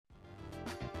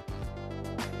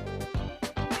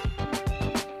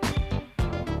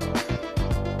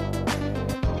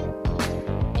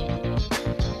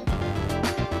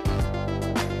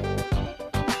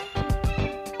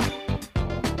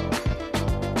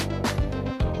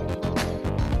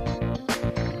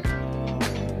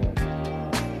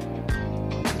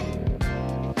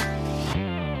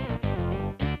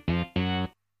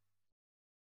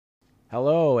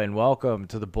Hello and welcome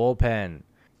to the bullpen.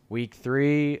 Week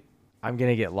 3, I'm going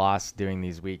to get lost doing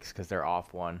these weeks because they're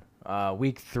off one.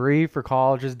 Week 3 for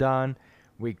college is done.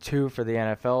 Week 2 for the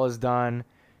NFL is done.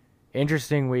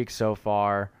 Interesting week so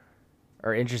far,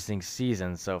 or interesting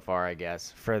season so far, I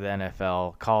guess, for the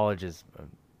NFL. College is a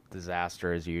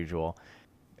disaster as usual.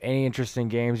 Any interesting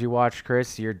games you watched,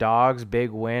 Chris? Your Dogs' big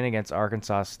win against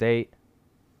Arkansas State.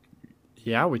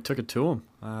 Yeah, we took it to him.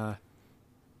 That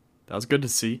was good to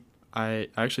see. I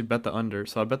actually bet the under.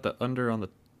 So I bet the under on the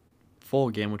full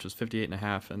game, which was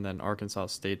 58.5, and then Arkansas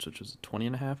State, which was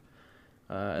 20.5.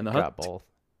 And the Got Huskies both.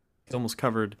 almost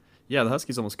covered. Yeah, the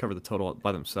Huskies almost covered the total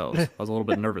by themselves. I was a little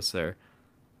bit nervous there.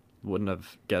 Wouldn't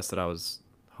have guessed that. I was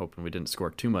hoping we didn't score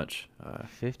too much after the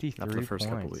 53 first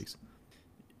couple points. weeks.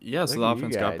 Yeah, so Look the at you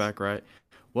offense got guys. back right.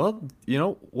 Well,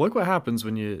 look what happens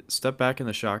when you step back in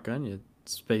the shotgun. You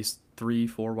space three,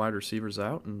 four wide receivers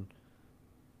out and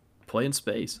play in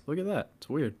space. Look at that. It's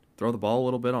weird. Throw the ball a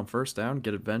little bit on first down,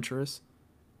 get adventurous,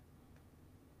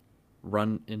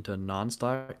 run into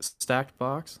non-stacked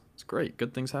box. It's great.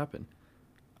 Good things happen.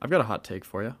 I've got a hot take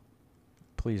for you.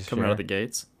 Please Coming out of share. the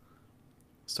gates,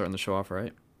 starting the show off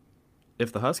right.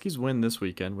 If the Huskies win this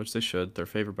weekend, which they should, they're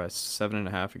favored by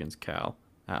 7.5 against Cal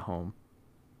at home.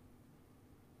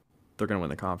 They're gonna win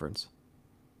the conference.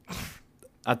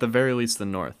 At the very least, the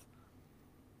North.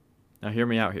 Now, hear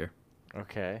me out here.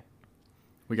 Okay.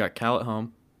 We got Cal at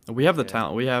home. We have the Okay.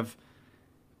 talent. We have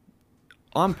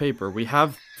on paper. We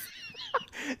have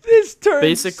This turned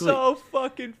basically so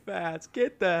fucking fast.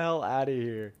 Get the hell out of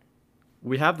here.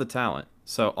 we have the talent.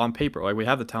 So on paper, like we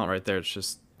have the talent right there. It's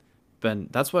just been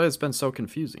that's why it's been so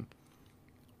confusing.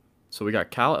 So we got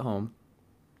Cal at home.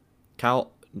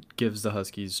 Cal gives the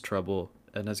Huskies trouble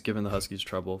and has given the Huskies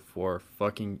trouble for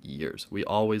fucking years. We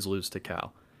always lose to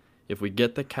Cal. If we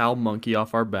get the Cal monkey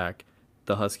off our back,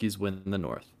 the Huskies win the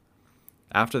North.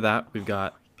 After that, we've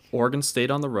got Oregon State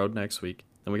on the road next week.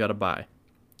 Then we got a bye.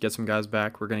 Get some guys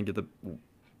back. We're going to get the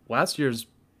last year's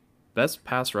best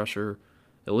pass rusher,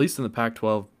 at least in the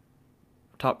Pac-12,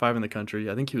 top five in the country.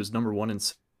 I think he was number one in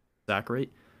sack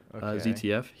rate, Okay.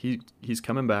 ZTF. He's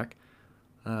coming back.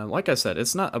 Like I said,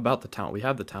 it's not about the talent. We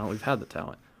have the talent. We've had the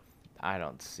talent. I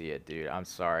don't see it, dude. I'm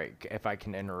sorry if I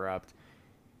can interrupt.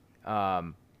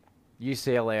 Um,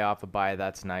 UCLA off a bye,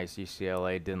 that's nice.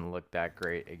 UCLA didn't look that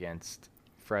great against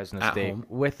Fresno At State. home.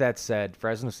 With that said,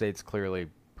 Fresno State's clearly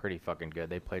pretty fucking good.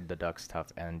 They played the Ducks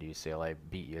tough and UCLA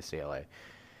beat UCLA.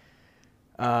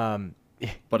 But You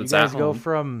it's at guys go home.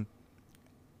 from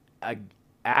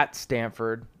at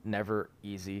Stanford, never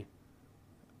easy.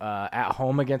 At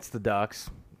home against the Ducks,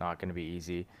 not going to be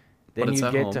easy. But Then it's you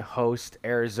at get to home. host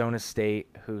Arizona State,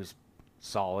 who's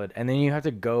solid, and then you have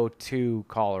to go to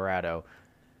Colorado,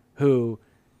 who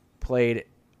played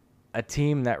a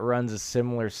team that runs a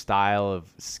similar style of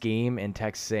scheme in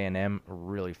Texas A&M,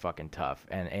 really fucking tough,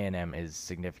 and A&M is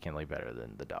significantly better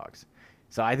than the Dogs.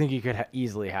 So I think you could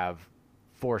easily have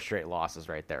 4 straight losses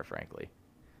right there, frankly.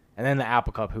 And then the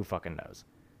Apple Cup, who fucking knows?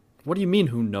 What do you mean?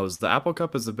 Who knows? The Apple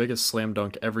Cup is the biggest slam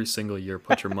dunk every single year.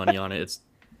 Put your money on it. It's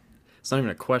not even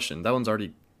a question. That one's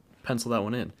already penciled that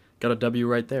one in. Got a W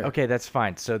right there. Okay, that's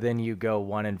fine. So then you go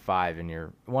 1-5 in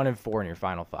your 1-4 in your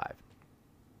final five.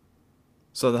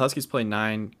 So the Huskies play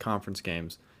 9 conference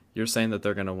games. You're saying that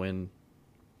they're gonna win,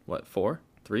 what, four,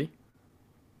 three?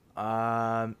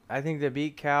 I think they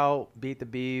beat Cal, beat the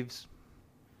Beavs.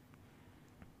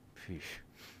 Pheesh.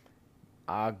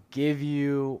 I'll give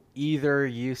you either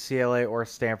UCLA or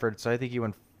Stanford. So I think you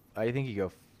win. I think you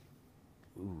go.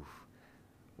 Ooh,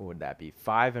 what would that be?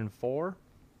 5-4.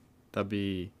 That'd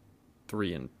be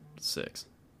 3-6.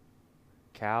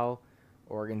 Cal,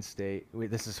 Oregon State.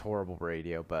 Wait, this is horrible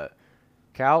radio, but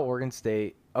Cal, Oregon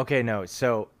State. Okay, no.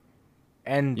 So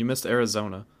and You missed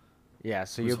Arizona. yeah,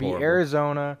 so It was you'll be horrible.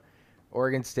 Arizona,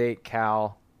 Oregon State,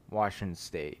 Cal, Washington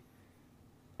State,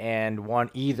 and one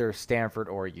either Stanford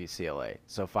or UCLA.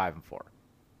 So 5-4.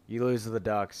 You lose to the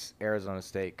Ducks, Arizona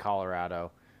State,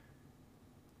 Colorado,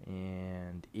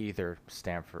 and either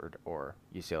Stanford or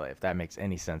UCLA. If that makes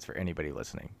any sense for anybody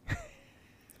listening.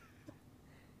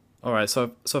 All right.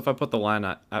 So if I put the line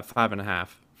at 5.5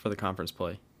 for the conference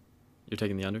play, you're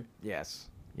taking the under. Yes,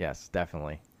 yes,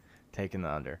 definitely taking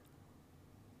the under.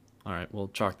 All right. We'll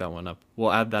chalk that one up.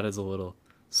 We'll add that as a little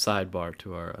sidebar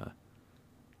to our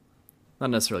not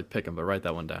necessarily pick 'em, but write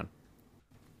that one down.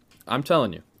 I'm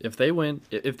telling you, if they win,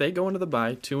 if they go into the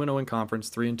bye 2-0 in conference,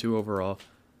 3-2 overall,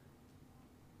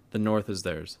 the North is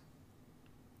theirs.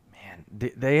 Man,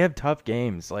 they have tough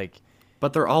games. Like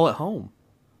But they're all at home.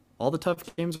 All the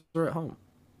tough games are at home.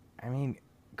 I mean,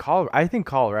 I think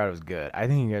Colorado's good. I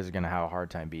think you guys are gonna have a hard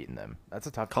time beating them. That's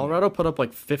a tough team. Colorado put up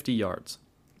like 50 yards.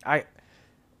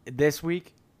 This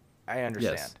week, I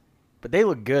understand, Yes. but they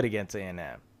look good against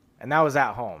A&M, and that was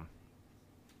at home.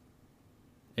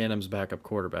 A&M's backup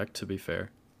quarterback, to be fair.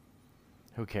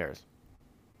 Who cares?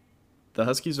 The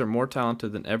Huskies are more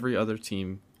talented than every other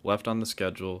team left on the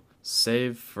schedule,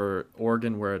 save for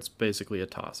Oregon, where it's basically a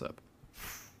toss-up.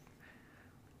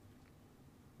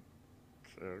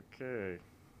 Okay.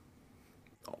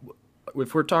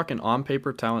 If we're talking on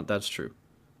paper talent, that's true.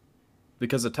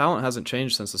 Because the talent hasn't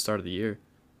changed since the start of the year.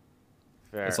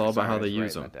 Fair. It's all about how I they was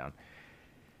use writing them. that down.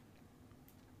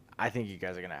 I think you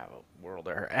guys are gonna have a world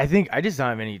of hurt. I think I just don't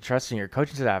have any trust in your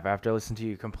coaching staff after listening to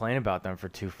you complain about them for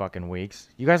 2 fucking weeks.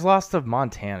 You guys lost to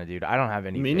Montana, dude. I don't have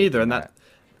any. Me faith neither, in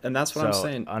and that's what I'm So,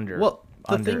 saying. under- Well,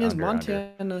 the under, thing is,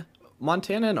 under.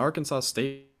 Montana and Arkansas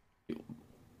State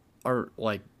are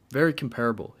like very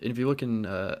comparable. And if you look in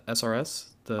SRS,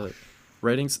 the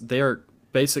ratings, they're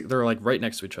like right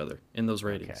next to each other in those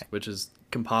ratings, Okay. which is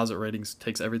composite ratings,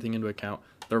 takes everything into account.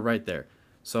 They're right there.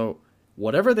 So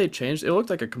whatever they changed, it looked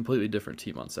like a completely different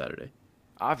team on Saturday.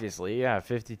 Obviously, yeah,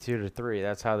 52-3.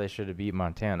 That's how they should have beat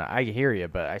Montana. I hear you,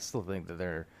 but I still think that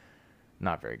they're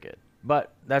not very good.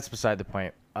 But that's beside the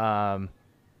point. Actually,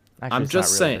 I'm it's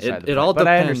just not really saying beside the it point, all but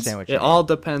I depends. understand what you It mean. all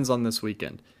depends on this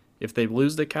weekend. If they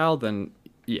lose to Cal, then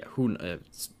yeah,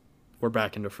 we're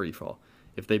back into free fall.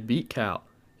 If they beat Cal,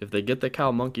 if they get the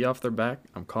Cal monkey off their back,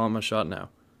 I'm calling my shot now.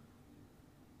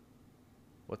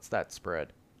 What's that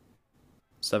spread?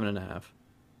 7.5.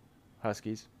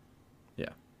 Huskies. Yeah.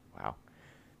 Wow.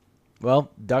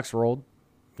 Well, Ducks rolled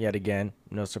yet again.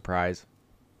 No surprise.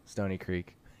 Stony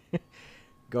Creek.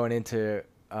 Going into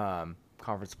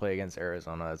conference play against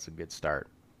Arizona, that's a good start.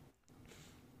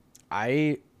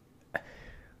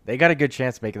 They got a good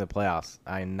chance of making the playoffs.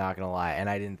 I'm not going to lie. And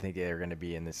I didn't think they were going to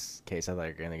be in this case. I thought they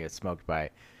were going to get smoked by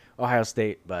Ohio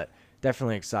State, but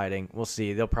definitely exciting. We'll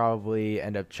see. They'll probably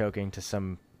end up choking to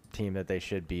some team that they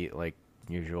should beat like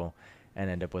usual and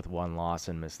end up with one loss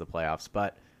and miss the playoffs.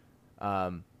 But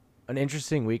an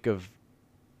interesting week of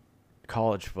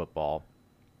college football.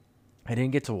 I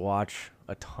didn't get to watch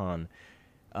a ton.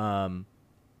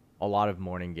 A lot of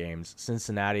morning games.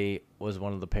 Cincinnati was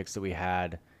one of the picks that we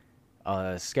had.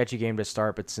 A sketchy game to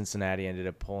start, but Cincinnati ended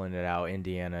up pulling it out.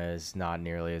 Indiana is not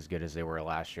nearly as good as they were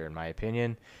last year, in my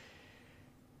opinion.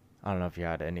 I don't know if you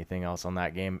had anything else on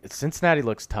that game. Cincinnati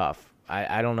looks tough.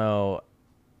 I don't know.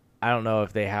 I don't know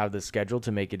if they have the schedule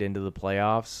to make it into the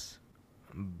playoffs,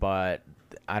 but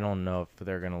I don't know if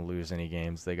they're going to lose any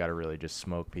games. They got to really just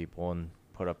smoke people and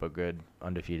put up a good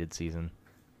undefeated season.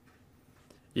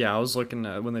 Yeah, I was looking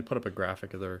at when they put up a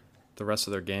graphic of the rest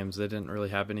of their games. They didn't really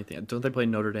have anything. Don't they play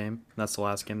Notre Dame? That's the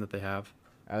last game that they have.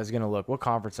 I was going to look. What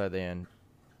conference are they in?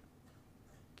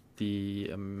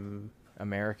 The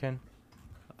American?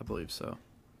 I believe so.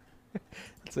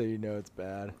 So you know it's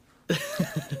bad.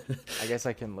 I guess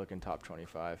I can look in top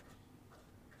 25.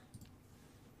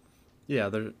 Yeah,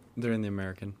 they're in the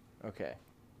American. Okay.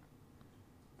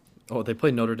 Oh, they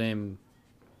play Notre Dame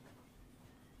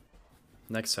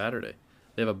next Saturday.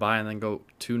 They have a bye and then go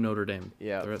to Notre Dame.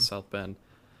 Yeah. They're at South Bend.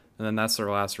 And then that's their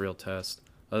last real test.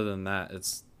 Other than that,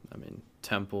 it's,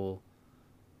 Temple,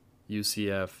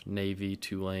 UCF, Navy,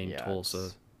 Tulane, Yeah,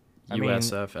 Tulsa, I mean,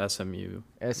 USF, SMU.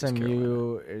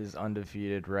 SMU is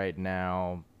undefeated right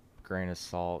now. Grain of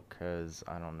salt because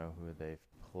I don't know who they've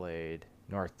played.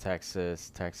 North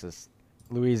Texas,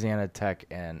 Louisiana Tech,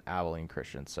 and Abilene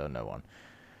Christian, so no one.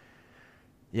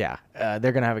 Yeah,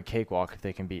 they're going to have a cakewalk if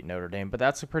they can beat Notre Dame, but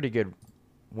that's a pretty good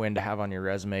win to have on your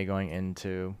resume going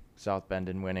into South Bend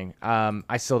and winning.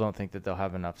 I still don't think that they'll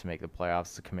have enough to make the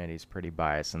playoffs. The committee's pretty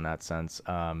biased in that sense.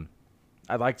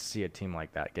 I'd like to see a team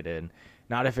like that get in.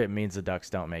 Not if it means the Ducks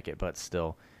don't make it, but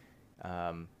still.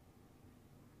 I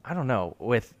don't know.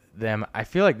 With them, I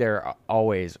feel like they're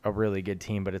always a really good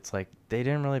team, but it's like they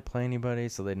didn't really play anybody,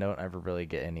 so they don't ever really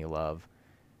get any love.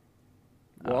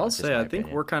 Well, I'll Just say my I think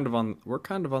opinion. we're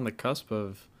kind of on the cusp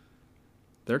of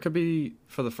there could be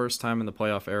for the first time in the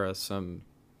playoff era some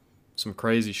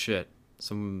crazy shit,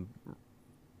 some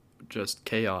just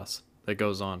chaos that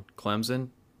goes on. Clemson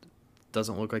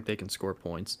doesn't look like they can score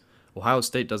points. Ohio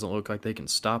State doesn't look like they can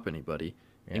stop anybody,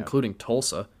 Yeah. including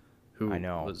Tulsa, who I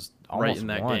know. was Almost right in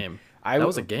that won. game. I That w-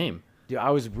 was a game. Dude, I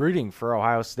was rooting for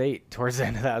Ohio State towards the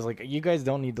end of that. I was like, you guys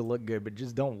don't need to look good, but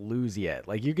just don't lose yet.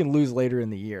 Like, you can lose later in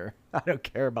the year. I don't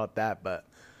care about that, but,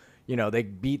 they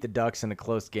beat the Ducks in a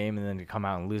close game, and then to come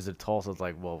out and lose to Tulsa, it's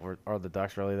like, well, are the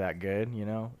Ducks really that good,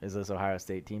 Is this Ohio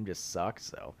State team just suck?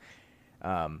 So,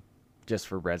 just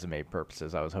for resume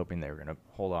purposes, I was hoping they were going to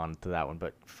hold on to that one,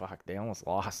 but fuck, they almost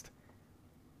lost.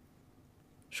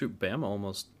 Shoot, Bama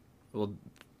almost. Well,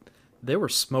 they were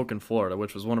smoking Florida,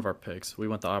 which was one of our picks. We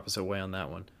went the opposite way on that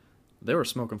one. They were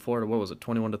smoking Florida. What was it,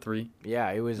 21-3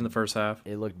 Yeah, it was in the first half?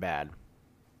 It looked bad.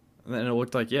 And then it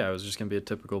looked like, yeah, it was just gonna be a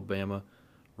typical Bama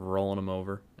rolling them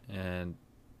over, and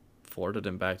Florida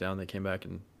didn't back down. They came back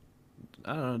and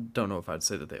don't know if I'd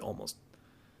say that they almost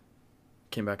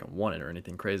came back and won it or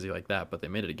anything crazy like that, but they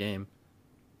made it a game.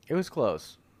 It was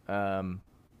close.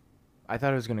 I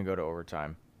thought it was going to go to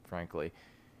overtime, frankly.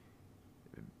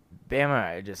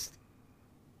 Bama,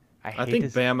 I think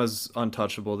Bama's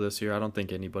untouchable this year. I don't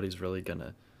think anybody's really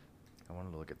I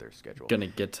wanted to look at their schedule. gonna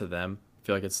get to them. I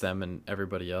feel like it's them and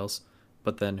everybody else.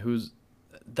 But then who's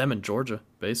them and Georgia,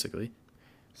 basically.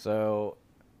 So,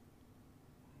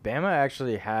 Bama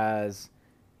actually has.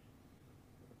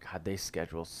 God, they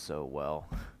schedule so well.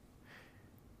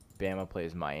 Bama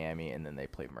plays Miami, and then they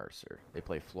play Mercer. They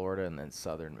play Florida, and then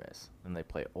Southern Miss. Then they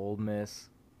play Ole Miss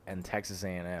and Texas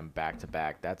A&M back to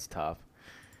back. That's tough.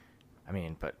 I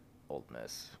mean, but Ole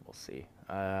Miss, we'll see.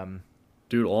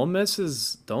 Dude, Ole Miss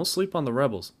is don't sleep on the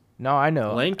Rebels. No, I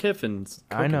know. Lane Kiffin's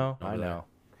I know.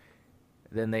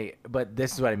 there. But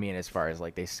this is what I mean as far as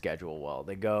like they schedule well.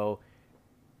 They go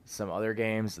some other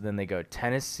games, then they go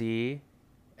Tennessee,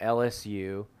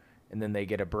 LSU, and then they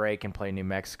get a break and play New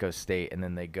Mexico State, and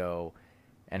then they go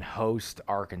and host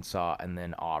Arkansas and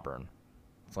then Auburn.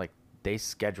 It's like they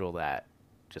schedule that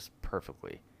just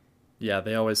perfectly. Yeah,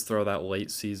 they always throw that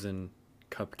late season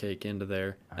cupcake into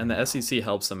there. And the SEC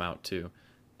helps them out too.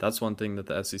 That's one thing that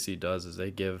the SEC does is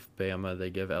they give Bama, they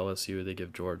give LSU, they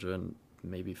give Georgia and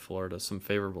maybe Florida some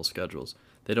favorable schedules.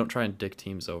 They don't try and dick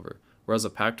teams over. Whereas the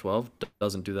Pac-12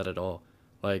 doesn't do that at all.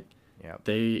 Like, Yep.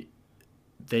 they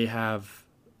have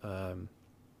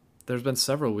there's been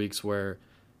several weeks where,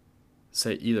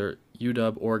 say, either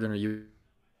UW, Oregon,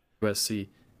 or USC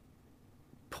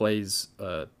plays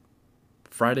a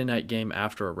Friday night game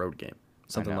after a road game,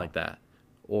 something like that.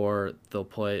 Or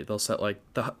they'll set like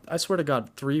I swear to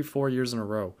God, 3-4 years in a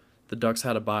row, the Ducks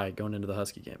had a bye going into the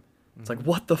Husky game. It's like,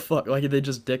 what the fuck? Like, they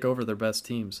just dick over their best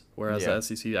teams, whereas the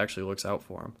SEC actually looks out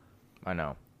for them. I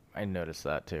know. I noticed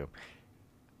that too.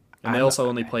 And they also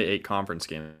only play 8 conference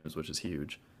games, which is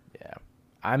huge. Yeah.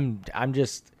 I'm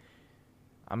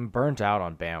burnt out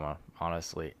on Bama,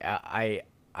 honestly.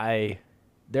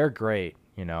 They're great,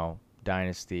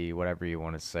 dynasty, whatever you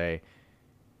want to say.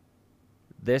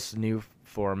 This new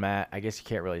format, I guess you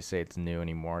can't really say it's new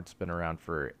anymore. It's been around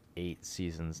for 8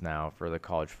 seasons now for the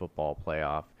college football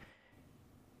playoff.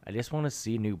 I just want to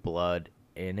see new blood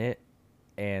in it.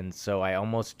 And so I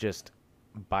almost just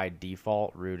by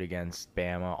default root against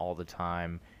Bama all the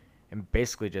time, and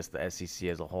basically just the SEC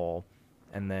as a whole,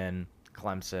 and then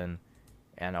Clemson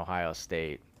and Ohio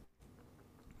State.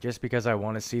 Just because I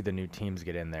want to see the new teams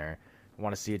get in there. I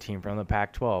want to see a team from the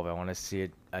Pac-12. I want to see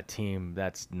a team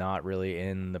that's not really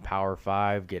in the Power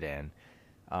 5 get in.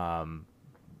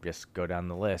 Just go down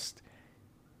the list.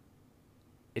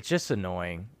 It's just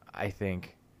annoying, I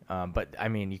think. But, I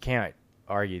mean, you can't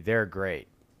argue. They're great.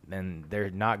 And they're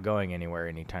not going anywhere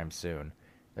anytime soon.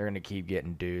 They're going to keep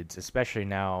getting dudes, especially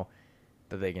now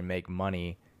that they can make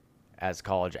money as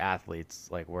college athletes.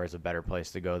 Like, where's a better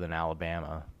place to go than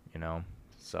Alabama,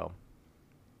 So,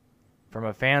 from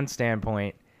a fan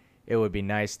standpoint, it would be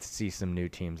nice to see some new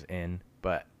teams in,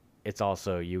 but it's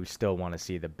also you still want to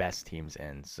see the best teams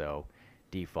in, so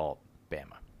default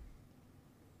Bama.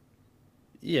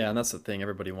 Yeah, and that's the thing.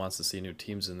 Everybody wants to see new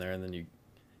teams in there, and then you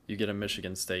get a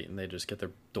Michigan State, and they just get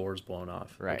their doors blown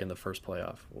off, right, like in the first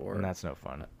playoff. And that's no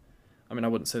fun. I mean, I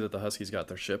wouldn't say that the Huskies got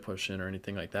their shit pushed in or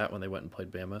anything like that when they went and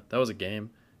played Bama. That was a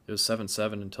game. It was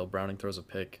 7-7 until Browning throws a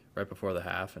pick right before the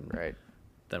half, and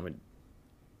then we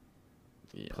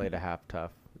played a half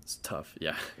tough. It's tough.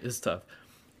 Yeah, it's tough.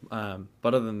 But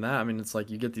other than that, I mean, it's like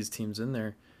you get these teams in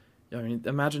there. I mean,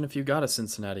 imagine if you got a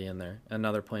Cincinnati in there, and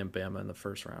now they're playing Bama in the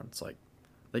first round. It's like,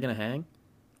 are they going to hang?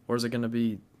 Or is it going to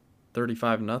be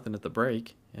 35-0 at the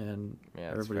break, and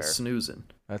everybody's snoozing?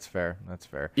 That's fair.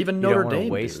 Even Notre Dame, you don't want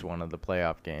to waste one of the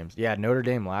playoff games. Yeah, Notre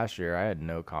Dame last year, I had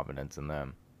no confidence in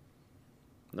them.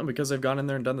 No, because they've gone in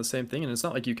there and done the same thing, and it's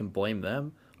not like you can blame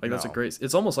them. Like, that's a great...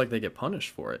 It's almost like they get punished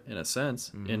for it, in a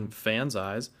sense, in fans'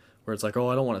 eyes, where it's like, oh,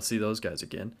 I don't want to see those guys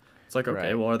again. It's like,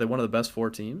 okay, well, are they one of the best 4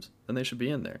 teams? Then they should be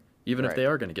in there, even if they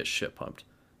are going to get shit pumped.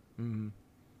 Mm-hmm.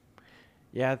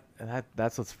 Yeah,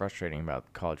 that's what's frustrating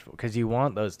about college football, because you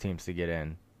want those teams to get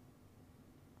in,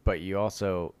 but you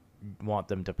also want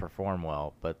them to perform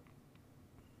well. But,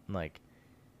 like,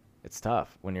 it's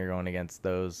tough when you're going against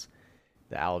the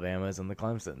Alabamas and the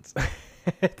Clemsons.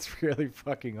 It's really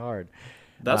fucking hard.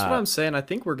 That's what I'm saying. I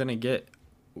think we're going to get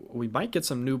we might get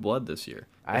some new blood this year.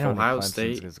 I If don't think Ohio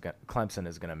State, Clemson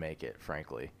is gonna make it.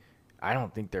 Frankly, I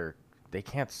don't think they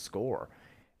can't score.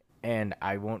 And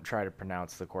I won't try to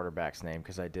pronounce the quarterback's name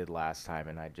because I did last time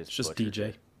and I it's just just butchered DJ.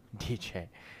 it.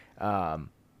 DJ. Um,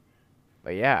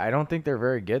 but yeah, I don't think they're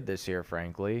very good this year,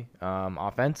 frankly.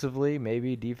 Offensively,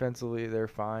 maybe defensively they're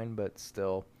fine, but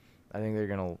still, I think they're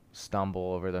gonna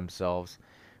stumble over themselves.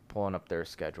 Pulling up their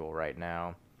schedule right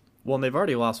now, Well, and they've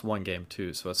already lost one game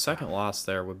too, so a second loss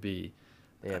there would be.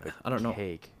 they have a I don't know.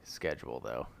 cake schedule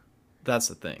though. That's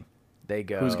the thing. They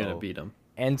Who's gonna go beat them?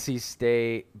 NC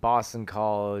State, Boston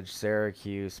College,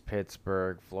 Syracuse,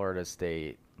 Pittsburgh, Florida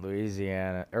State,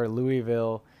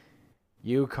 Louisville,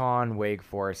 UConn, Wake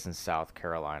Forest, and South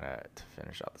Carolina to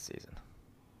finish out the season.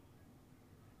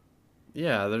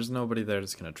 Yeah, there's nobody there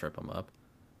that's gonna trip them up.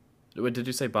 Wait, did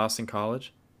you say Boston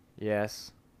College?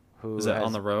 Yes. Who Is that has,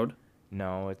 on the road?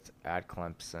 No, it's at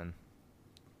Clemson.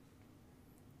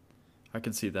 I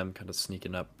could see them kind of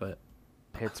sneaking up, but on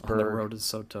the Pittsburgh road is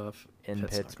so tough. in Pitt's not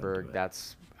gonna Pittsburgh. do it.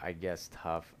 That's, I guess,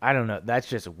 tough. I don't know. That's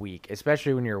just weak,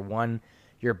 especially when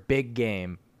your big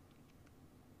game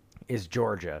is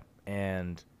Georgia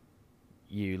and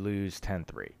you lose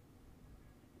 10-3.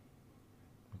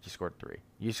 You scored 3.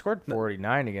 You scored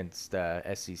 49 against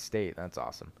SC State. That's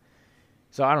awesome.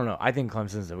 So I don't know. I think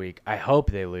Clemson's the weak. I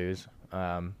hope they lose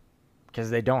because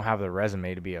they don't have the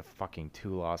resume to be a fucking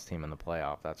 2-loss team in the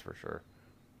playoff. That's for sure.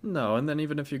 No, and then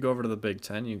even if you go over to the Big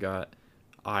Ten, you got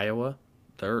Iowa.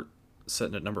 They're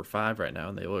sitting at number 5 right now,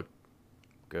 and they look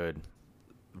Good.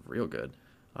 real good.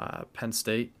 Penn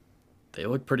State, they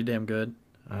look pretty damn good.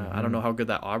 I don't know how good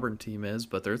that Auburn team is,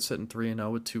 but they're sitting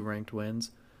 3-0 with 2 ranked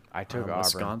wins. I took Auburn.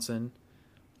 Wisconsin.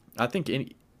 I think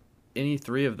any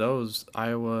 3 of those,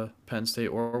 Iowa, Penn State,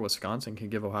 or Wisconsin, can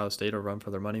give Ohio State a run for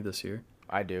their money this year.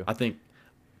 I do. I think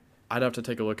I'd have to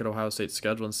take a look at Ohio State's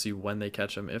schedule and see when they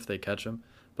catch them, if they catch them.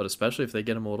 But especially if they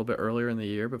get them a little bit earlier in the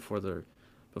year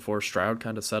before Stroud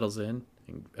kind of settles in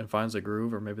and finds a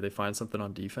groove, or maybe they find something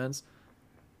on defense.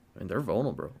 I mean, they're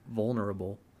vulnerable.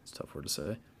 Vulnerable. It's a tough word to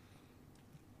say.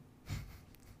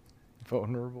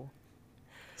 Vulnerable.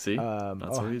 See?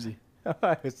 Not so easy.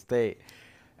 Ohio State,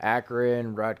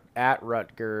 Akron, at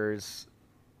Rutgers,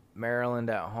 Maryland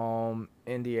at home,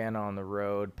 Indiana on the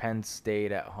road, Penn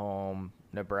State at home,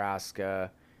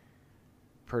 Nebraska,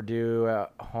 Purdue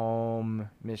at home,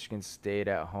 Michigan State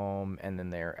at home, and then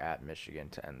they're at Michigan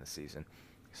to end the season.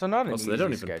 So not an Oh, so they easy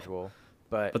don't even- schedule,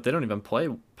 but But they don't even play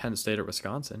Penn State or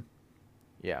Wisconsin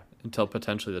yeah, until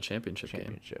potentially the championship game.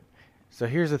 championship. So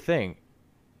here's the thing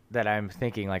that I'm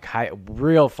thinking, like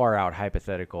real far out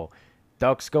hypothetical.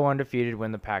 Ducks go undefeated,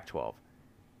 win the Pac-12.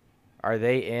 Are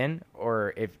they in,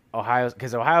 or if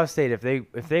because Ohio State,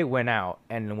 if they win out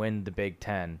and win the Big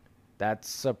Ten,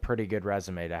 that's a pretty good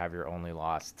resume to have your only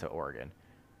loss to Oregon.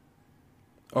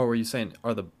 Oh, were you saying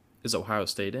is Ohio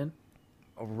State in?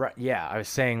 Right, yeah, I was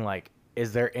saying, like,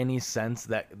 is there any sense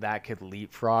that could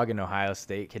leapfrog and Ohio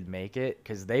State could make it?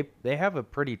 Because they have a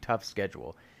pretty tough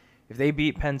schedule. If they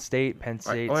beat Penn State,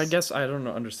 Oh, I guess I don't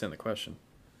understand the question.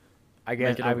 I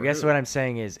guess who? what I'm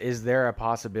saying is there a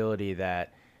possibility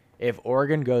that if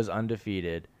Oregon goes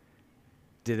undefeated,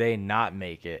 do they not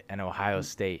make it and Ohio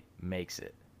State makes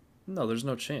it? No, there's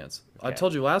no chance. I Okay.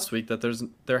 told you last week that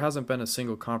there hasn't been a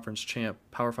single conference champ,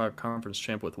 Power 5 conference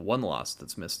champ with 1 loss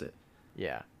that's missed it.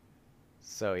 Yeah.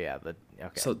 So yeah, okay.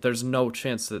 So there's no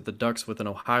chance that the Ducks with an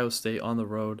Ohio State on the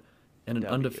road and an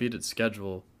W. undefeated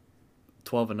schedule,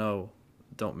 12-0,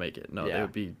 don't make it. No, Yeah.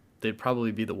 they'd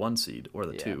probably be the 1 seed or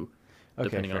the Yeah. 2, Okay,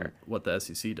 depending on fair. what the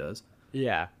SEC does.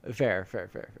 Yeah, fair.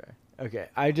 Okay,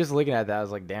 I just looking at that, I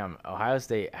was like, damn, Ohio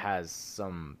State has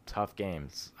some tough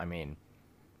games. I mean,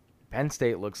 Penn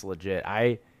State looks legit.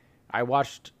 I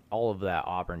watched all of that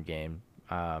Auburn game.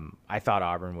 I thought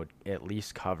Auburn would at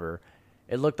least cover.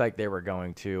 It looked like they were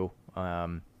going to.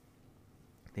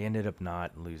 They ended up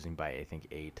not losing by, I think,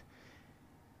 8.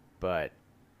 But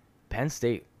Penn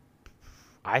State,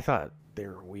 I thought they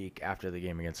were weak after the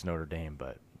game against Notre Dame,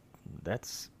 but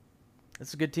that's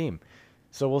a good team.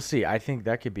 So we'll see. I think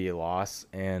that could be a loss,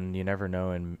 and you never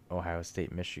know in Ohio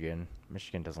State, Michigan.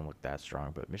 Michigan doesn't look that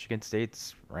strong, but Michigan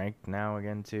State's ranked now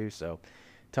again too, so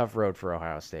tough road for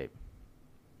Ohio State.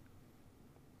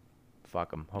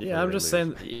 Fuck them. Yeah, I'm just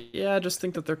saying. Yeah, I just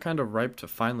think that they're kind of ripe to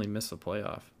finally miss a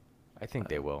playoff. I think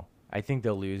they will. I think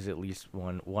they'll lose at least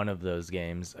one of those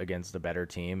games against a better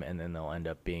team, and then they'll end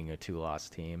up being a 2-loss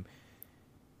team.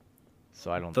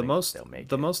 So I don't think they'll make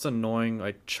the it. most annoying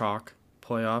like chalk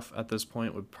playoff at this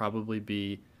point would probably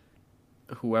be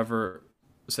whoever,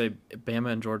 say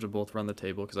Bama and Georgia both run the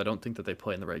table, because I don't think that they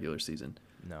play in the regular season.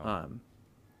 No.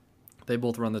 They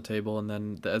both run the table, and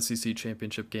then the SEC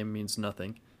championship game means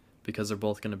nothing because they're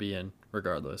both going to be in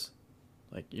regardless.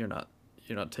 Like you're not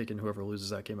taking whoever loses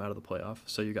that game out of the playoff.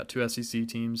 So you got two SEC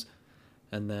teams,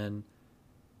 and then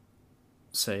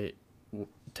say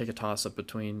take a toss up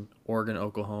between Oregon,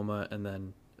 Oklahoma, and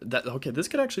then that. Okay, this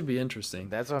could actually be interesting.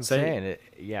 That's what I'm saying.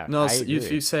 Yeah. No, I agree.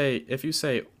 if you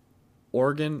say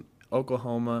Oregon,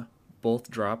 Oklahoma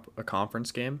both drop a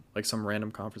conference game, like some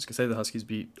random conference, say the Huskies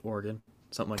beat Oregon,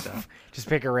 something like that. Just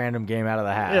pick a random game out of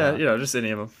the hat. Yeah, huh? just any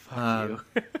of them. Fuck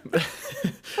you.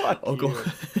 Fuck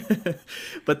Oklahoma. you.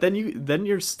 But then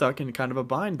you're stuck in kind of a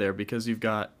bind there because you've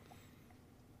got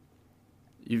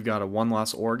a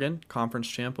one-loss Oregon conference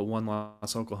champ, a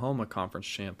one-loss Oklahoma conference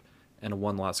champ, and a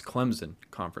one-loss Clemson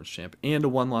conference champ, and a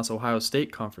one-loss Ohio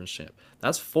State conference champ.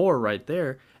 That's 4 right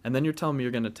there. And then you're telling me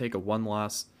you're going to take a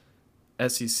one-loss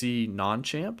SEC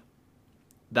non-champ?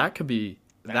 That could be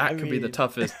the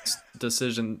toughest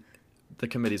decision the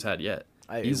committee's had yet.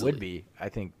 It would be. I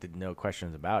think no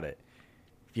questions about it.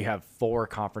 If you have 4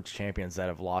 conference champions that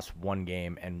have lost one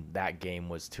game, and that game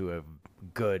was to a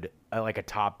good, like a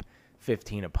top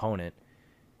 15 opponent,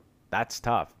 that's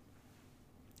tough.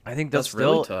 I think that's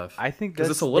really tough. I think because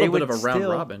it's a little bit of a round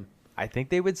robin. I think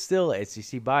they would still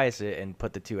SEC bias it and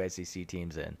put the 2 SEC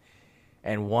teams in,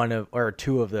 and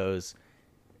 2 of those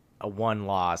a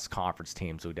one-loss conference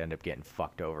teams would end up getting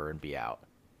fucked over and be out.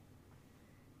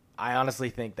 I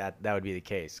honestly think that would be the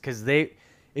case because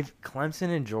if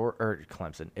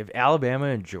Alabama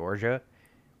and Georgia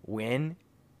win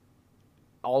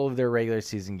all of their regular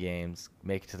season games,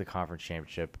 make it to the conference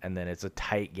championship, and then it's a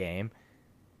tight game.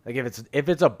 Like if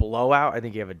it's a blowout, I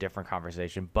think you have a different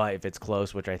conversation. But if it's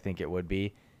close, which I think it would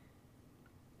be,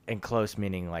 and close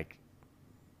meaning like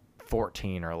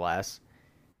 14 or less,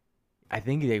 I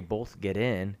think they both get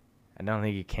in. I don't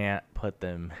think you can't put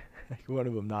them one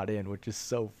of them not in, which is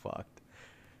so fucked.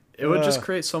 It would just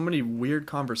create so many weird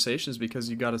conversations because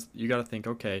you gotta think,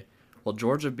 okay, well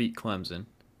Georgia beat Clemson,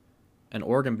 and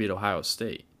Oregon beat Ohio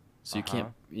State, so you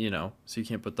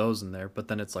can't put those in there. But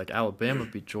then it's like Alabama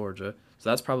beat Georgia, so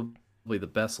that's probably the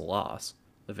best loss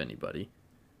of anybody.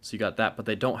 So you got that, but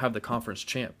they don't have the conference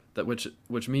champ,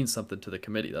 which means something to the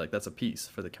committee. Like that's a piece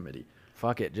for the committee.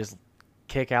 Fuck it, just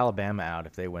kick Alabama out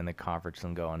if they win the conference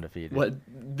and go undefeated.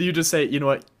 What do you just say? You know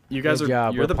what? You guys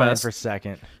you're the best for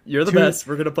second. You're the best.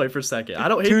 We're gonna play for second. I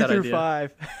don't hate that idea. 2 through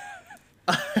 5.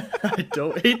 I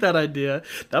don't hate that idea.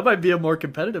 That might be a more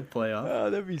competitive playoff. Oh,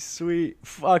 that'd be sweet.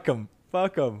 Fuck them.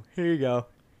 Here you go.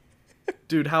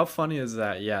 Dude, how funny is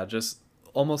that? Yeah, just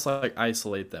almost like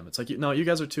isolate them. It's like, no, you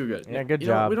guys are too good. Yeah, good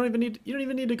job. You don't even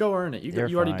need to go earn it.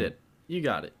 You already did. You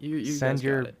got it. You send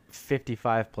your got it.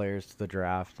 55 players to the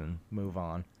draft and move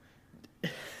on.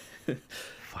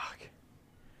 Fuck.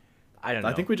 I don't know.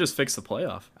 I think we just fixed the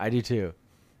playoff. I do too.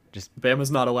 Just Bama's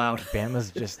not allowed.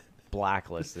 Bama's just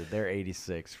blacklisted. They're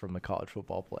 86 from the college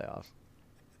football playoffs.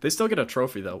 They still get a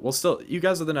trophy though. You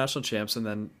guys are the national champs, and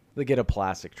then they get a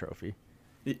plastic trophy.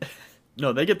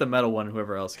 No, they get the metal one.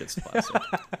 Whoever else gets the plastic.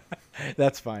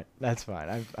 That's fine.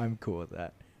 I'm cool with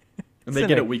that. And they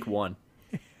get it week 1.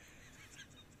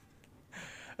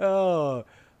 Oh,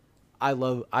 I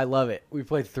love it. We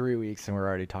played 3 weeks and we're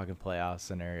already talking playoff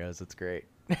scenarios. It's great.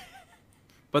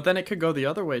 But then it could go the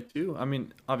other way too. I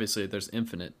mean, obviously there's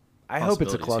infinite. I hope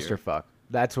it's a clusterfuck.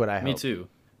 That's what I hope.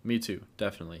 Me too.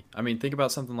 Definitely. I mean, think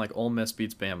about something like Ole Miss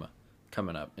beats Bama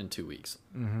coming up in 2 weeks.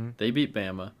 Mm-hmm. They beat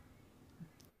Bama.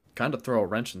 Kind of throw a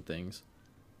wrench in things.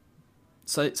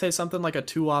 Say something like a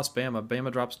 2-loss Bama. Bama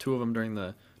drops 2 of them during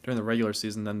the regular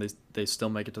season. Then they still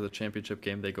make it to the championship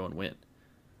game. They go and win.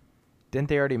 Didn't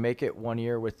they already make it 1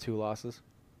 year with 2 losses?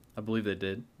 I believe they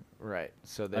did. Right.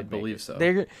 So I believe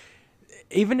so.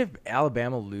 Even if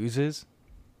Alabama loses,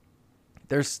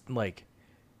 there's like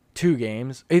 2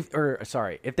 games. If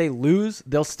they lose,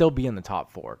 they'll still be in the top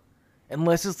 4,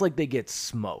 unless it's like they get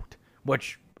smoked.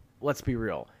 Which, let's be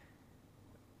real,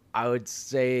 I would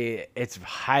say it's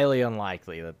highly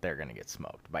unlikely that they're gonna get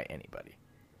smoked by anybody.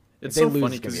 It's so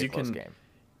funny because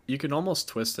you can almost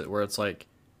twist it where it's like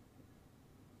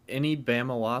any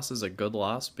Bama loss is a good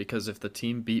loss because if the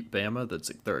team beat Bama,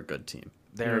 they're a good team.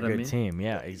 They're a good team.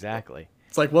 Yeah, exactly.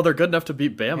 It's like, well, they're good enough to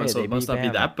beat Bama, so it must not be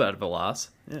that bad of a loss.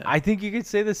 Yeah. I think you could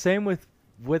say the same with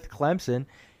Clemson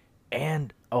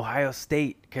and Ohio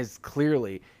State because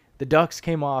clearly the Ducks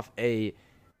came off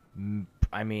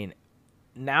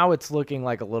now it's looking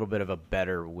like a little bit of a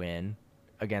better win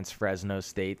against Fresno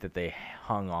State that they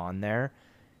hung on there.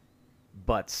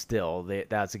 But still,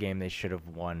 that's a game they should have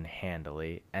won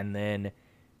handily. And then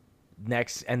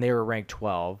they were ranked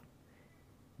 12.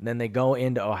 Then they go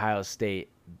into Ohio State,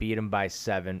 beat them by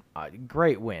 7.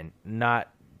 Great win.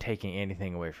 Not taking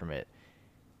anything away from it.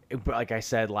 But like I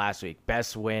said last week,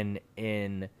 best win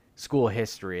in school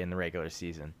history in the regular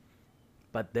season.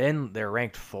 But then they're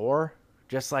ranked 4,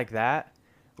 just like that,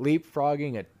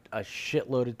 leapfrogging a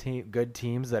shitload of good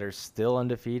teams that are still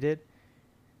undefeated.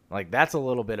 Like, that's a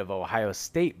little bit of Ohio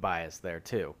State bias there,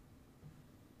 too.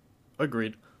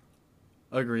 Agreed.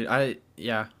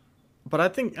 Yeah. But I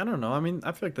don't know. I mean,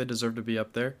 I feel like they deserve to be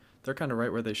up there. They're kind of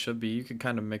right where they should be. You could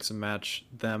kind of mix and match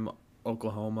them,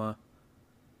 Oklahoma.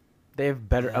 They have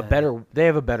they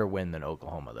have a better win than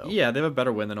Oklahoma, though. Yeah, they have a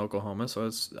better win than Oklahoma,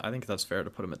 so I think that's fair to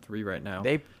put them at 3 right now.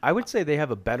 I would say they have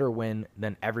a better win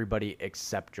than everybody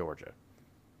except Georgia.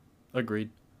 Agreed.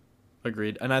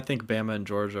 And I think Bama and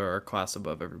Georgia are a class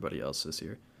above everybody else this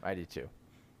year. I do too,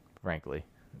 frankly.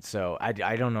 So I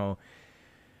don't know.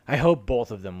 I hope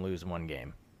both of them lose one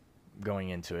game going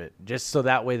into it, just so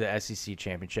that way the SEC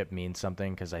championship means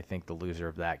something, because I think the loser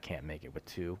of that can't make it with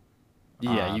 2.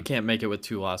 Yeah, you can't make it with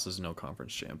 2 losses, no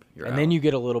conference champ. You're out. Then you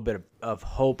get a little bit of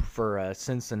hope for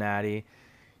Cincinnati.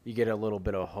 You get a little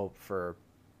bit of hope for,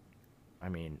 I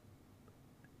mean,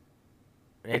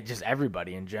 just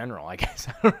everybody in general. I guess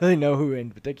I don't really know who in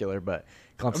particular, but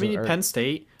Clemson. I mean, Penn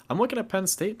State. I'm looking at Penn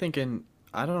State thinking,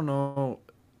 I don't know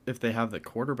if they have the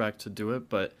quarterback to do it,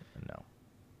 but no.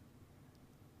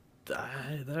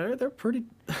 They're pretty.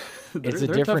 It's a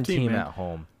different team at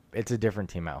home. It's a different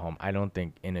team at home. I don't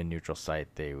think in a neutral site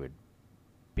they would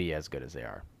be as good as they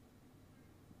are.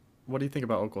 What do you think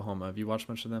about Oklahoma? Have you watched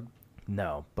much of them?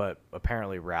 No, but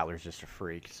apparently Rattler's just a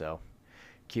freak. So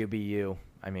QBU.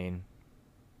 I mean,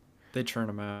 they churn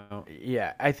them out.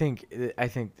 Yeah, I think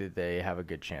that they have a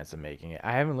good chance of making it.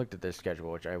 I haven't looked at their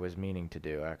schedule, which I was meaning to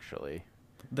do actually.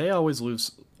 They always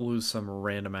lose some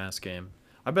random ass game.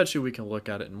 I bet you we can look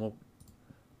at it and we'll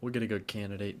get a good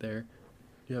candidate there. Do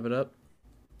you have it up?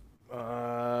 They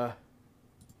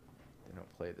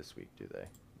don't play this week, do they?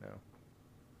 No.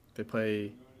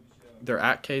 They're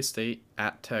at K-State,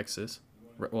 at Texas.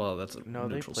 Well, that's a no,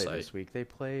 neutral they play site. This week. They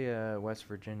play West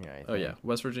Virginia, I think. Oh, yeah.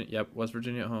 West Virginia. Yep, West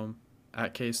Virginia at home.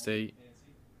 At K-State.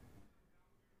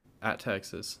 At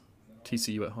Texas.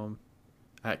 TCU at home.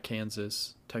 At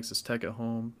Kansas. Texas Tech at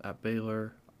home. At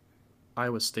Baylor.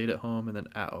 Iowa State at home. And then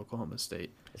at Oklahoma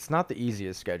State. It's not the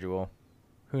easiest schedule.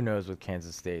 Who knows with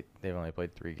Kansas State? They've only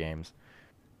played 3 games,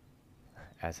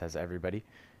 as has everybody.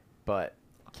 But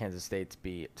Kansas State's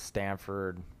beat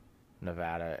Stanford,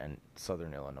 Nevada, and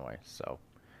Southern Illinois. So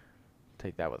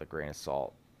take that with a grain of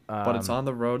salt. But it's on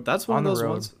the road. That's one of those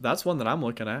ones. That's one that I'm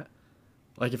looking at.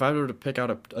 Like, if I were to pick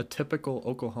out a typical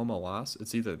Oklahoma loss,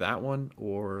 it's either that one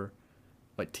or,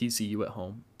 like, TCU at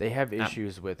home. They have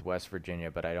issues with West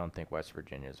Virginia, but I don't think West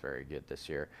Virginia is very good this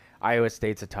year. Iowa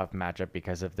State's a tough matchup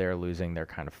because if they're losing, they're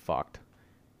kind of fucked,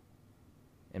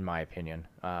 in my opinion.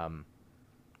 Yeah,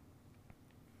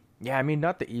 I mean,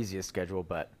 not the easiest schedule,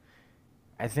 but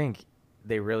I think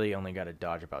they really only got to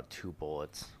dodge about 2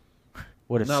 bullets.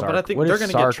 What if no, Sark, but I think what they're if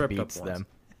going to Sark get tripped beats up them?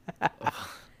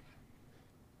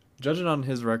 Judging on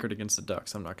his record against the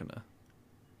Ducks, I'm not going to.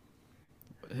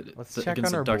 Let's check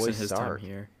on our boy Sark.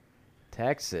 Here.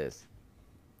 Texas.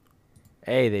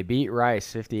 Hey, they beat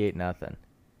Rice 58-0.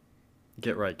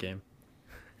 Get right, game.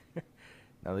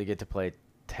 Now they get to play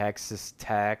Texas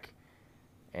Tech,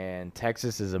 and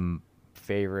Texas is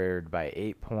favored by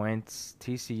 8 points.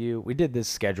 TCU. We did this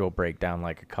schedule breakdown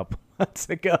like a couple months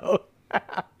ago.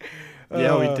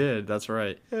 Yeah, we did. That's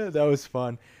right. Yeah, that was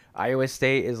fun. Iowa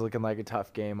State is looking like a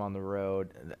tough game on the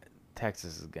road.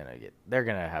 Texas is they're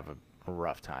gonna have a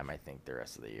rough time, I think, the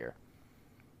rest of the year.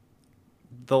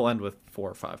 They'll end with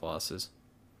 4 or 5 losses.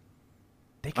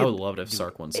 I would love it if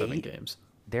Sark won 7 games.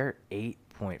 They're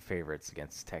 8-point favorites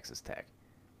against Texas Tech.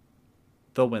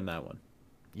 They'll win that one.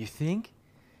 You think?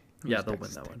 Yeah, they'll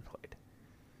win that one. Played?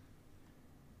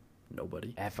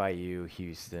 Nobody. FIU,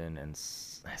 Houston, and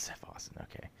SF Austin.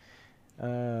 Okay.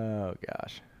 Oh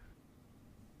gosh.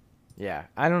 Yeah,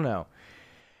 I don't know.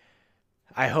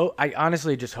 I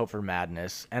honestly just hope for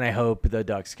madness, and I hope the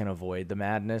Ducks can avoid the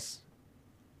madness.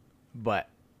 But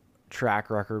track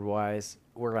record wise,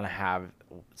 we're gonna have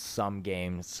some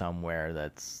games somewhere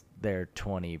that's their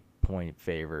 20-point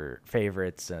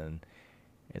favorites, and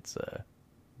it's a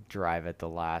drive at the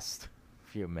last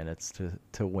few minutes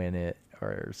to win it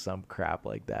or some crap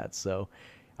like that. So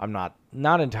I'm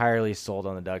not entirely sold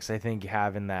on the Ducks. I think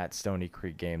having that Stony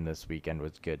Creek game this weekend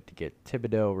was good to get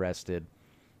Thibodeau rested.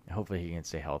 Hopefully he can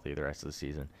stay healthy the rest of the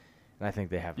season. And I think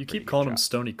they have. You keep calling him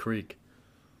Stony Creek.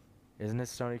 Isn't it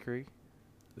Stony Creek?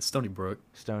 It's Stony Brook.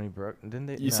 Stony Brook. Didn't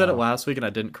they? You said it last week and I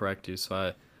didn't correct you,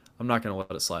 so I'm not going to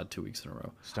let it slide 2 weeks in a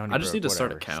row. Stony I just Brook, need to whatever.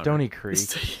 start a counter. Stony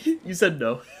Creek. You said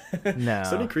no. No.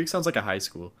 Stony Creek sounds like a high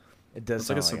school. It does It's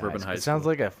like a sound like suburban high It sounds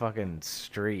school. like a fucking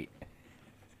street.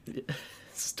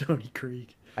 Stony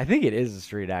Creek. I think it is a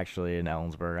street actually in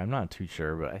Ellensburg. I'm not too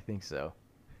sure, but I think so.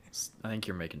 I think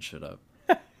you're making shit up.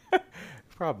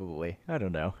 Probably. I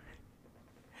don't know.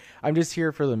 I'm just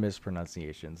here for the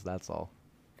mispronunciations. That's all.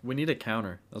 We need a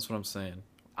counter. That's what I'm saying.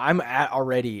 I'm at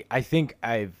already. I think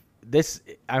I'm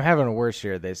having a worse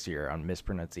year this year on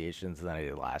mispronunciations than I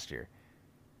did last year.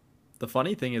 The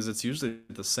funny thing is, it's usually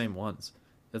the same ones.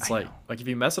 It's I like know. if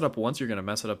you mess it up once, you're gonna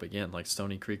mess it up again. Like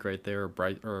Stony Creek right there, or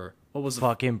Bright, or what was the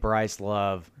Fucking Bryce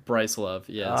Love. Bryce Love?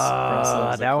 Yes, Bryce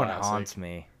Love's a That one classic. haunts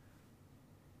me.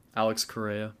 Alex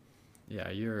Correa. Yeah,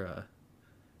 you're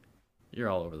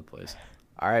all over the place.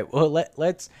 All right. Well,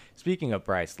 let's. Speaking of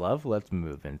Bryce Love, let's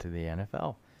move into the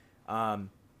NFL.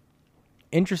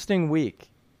 Interesting week.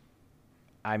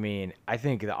 I mean, I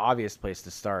think the obvious place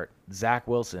to start: Zach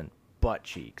Wilson, butt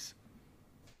cheeks.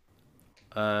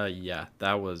 Yeah,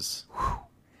 that was.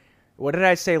 What did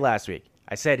I say last week?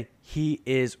 I said he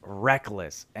is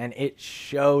reckless, and it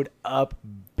showed up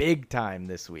big time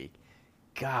this week.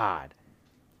 God.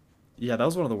 Yeah, that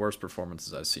was one of the worst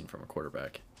performances I've seen from a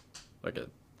quarterback. Like a. It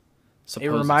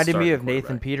supposed reminded me starting of Nathan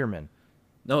quarterback. Peterman.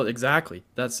 No, exactly.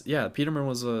 Peterman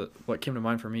was what came to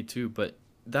mind for me too, but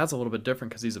that's a little bit different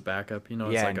because he's a backup. You know,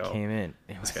 it's Yeah, like, and oh, came in.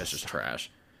 this guy's just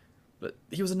trash. But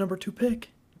he was a number 2 pick.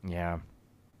 Yeah.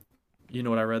 You know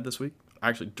what I read this week?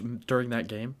 Actually, during that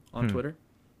game on Twitter.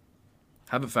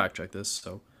 Haven't fact checked this,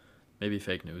 so maybe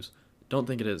fake news. Don't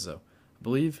think it is though. I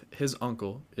believe his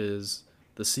uncle is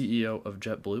the CEO of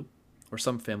JetBlue, or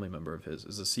some family member of his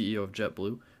is the CEO of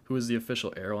JetBlue, who is the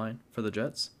official airline for the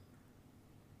Jets.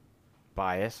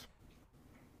 Bias.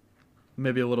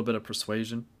 Maybe a little bit of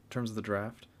persuasion in terms of the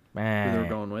draft, who they were Man.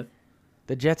 going with.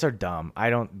 The Jets are dumb. I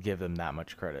don't give them that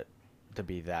much credit to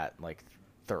be that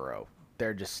thorough.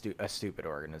 They're just a stupid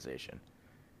organization.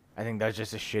 I think that's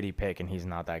just a shitty pick, and he's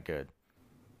not that good.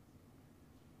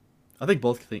 I think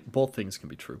both things can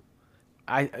be true.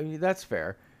 I mean, that's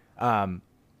fair.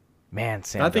 Man,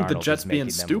 Sam I think the Darnold Jets is making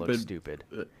being them look stupid.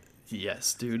 stupid.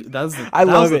 Yes, dude. That was I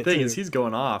love the it, thing too. is he's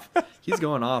going off. He's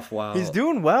going off while He's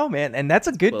doing well, man, and that's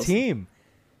a good Wilson. team.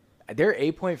 They're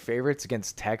 8-point favorites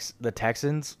against the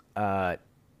Texans. I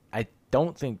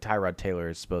don't think Tyrod Taylor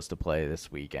is supposed to play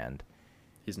this weekend,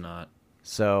 He's not.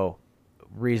 so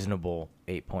reasonable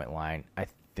 8-point line. I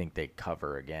think they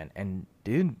cover again. And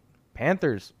dude,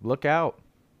 Panthers, look out!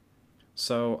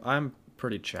 So I'm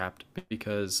pretty chapped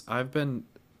because I've been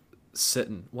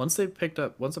sitting once the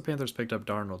Panthers picked up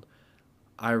Darnold,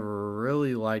 I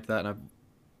really liked that and I've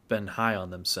been high on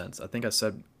them since. I think I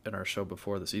said in our show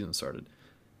before the season started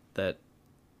that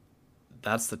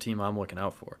that's the team I'm looking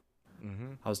out for.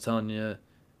 Mm-hmm. I was telling you,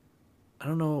 I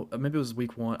don't know, maybe it was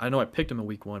week 1. I know I picked him in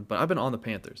week 1, but I've been on the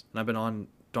Panthers and I've been on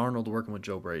Darnold working with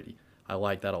Joe Brady. I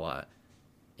like that a lot.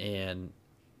 And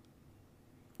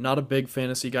not a big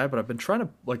fantasy guy, but I've been trying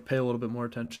to pay a little bit more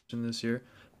attention this year.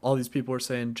 All these people are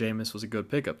saying Jameis was a good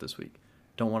pickup this week.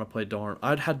 Don't want to play Darnold.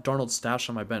 I'd had Darnold stashed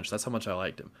on my bench. That's how much I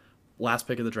liked him. Last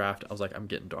pick of the draft, I was like, I'm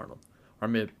getting Darnold. Or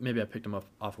maybe I picked him up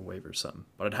off a waiver or something.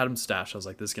 But I'd had him stashed. I was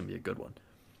like, this is going to be a good one.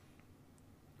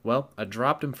 Well, I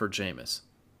dropped him for Jameis.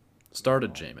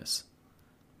 Started Jameis.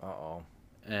 Uh-oh.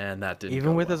 And that didn't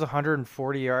Even go with well. his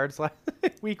 140 yards last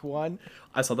week 1.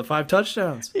 I saw the 5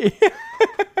 touchdowns.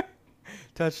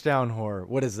 Touchdown horror.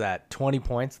 What is that? 20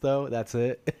 points, though? That's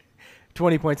it?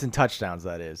 20 points in touchdowns,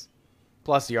 that is.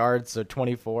 Plus yards, so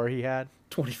 24 he had.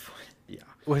 24. Yeah.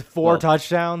 With 4 Well-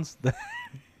 touchdowns?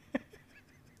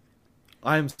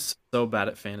 I am so bad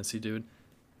at fantasy, dude.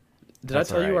 Did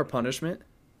That's I tell you alright. our punishment?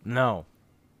 No.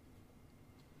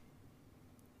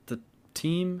 The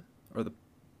team or the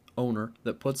owner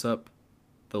that puts up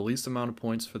the least amount of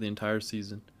points for the entire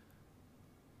season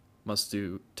must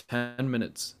do 10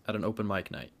 minutes at an open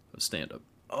mic night of stand-up.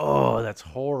 Oh, that's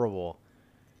horrible.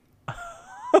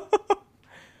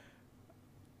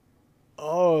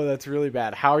 Oh, that's really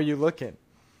bad. How are you looking?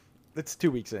 It's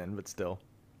 2 weeks in, but still.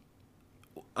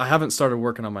 I haven't started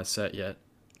working on my set yet.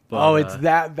 But, Oh, it's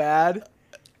that bad?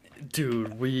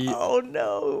 dude, Oh,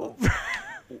 no.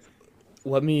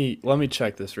 let me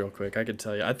check this real quick. I could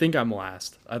tell you. I think I'm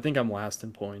last. I think I'm last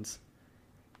in points.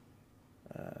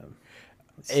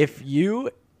 If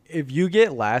you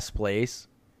get last place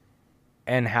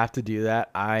and have to do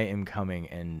that, I am coming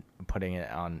and putting it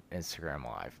on Instagram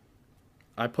Live.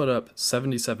 I put up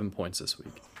 77 points this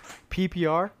week.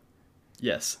 PPR?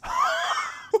 Yes.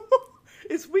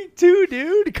 It's week 2,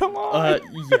 dude. Come on.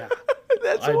 Yeah.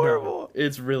 That's I know. horrible.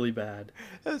 It's really bad.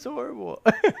 That's horrible.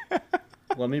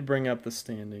 Let me bring up the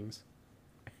standings.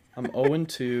 I'm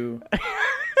 0-2.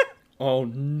 Oh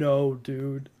no,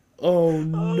 dude. Oh Oh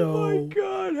my no.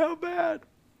 god, how bad?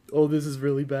 Oh, this is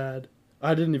really bad.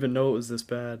 I didn't even know it was this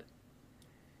bad.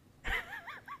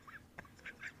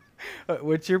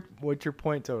 What's your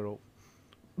point total?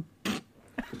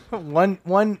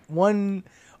 one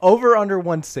over under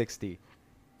 160.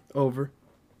 Over.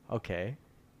 Okay.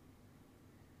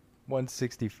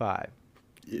 165.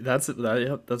 That's it.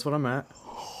 Yep, that's what I'm at.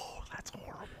 Oh, that's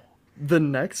horrible. The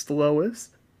next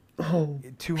lowest. Oh,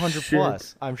 200 shit.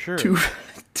 plus, I'm sure. Two,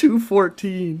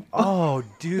 214. Oh,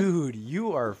 dude,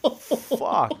 you are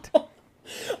fucked.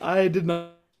 I did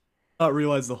not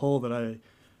realize the hole that I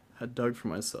had dug for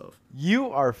myself. You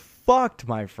are fucked,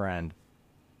 my friend.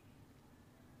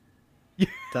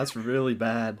 That's really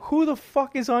bad. Who the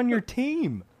fuck is on your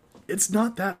team? It's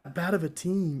not that bad of a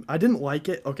team. I didn't like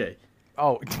it. Okay.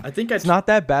 Oh, I think it's not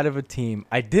that bad of a team.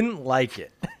 I didn't like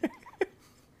it.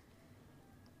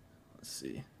 Let's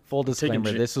see. Full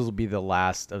disclaimer, J- this will be the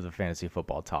last of the fantasy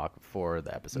football talk for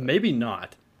the episode. Maybe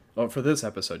not. Oh, for this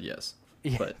episode, yes.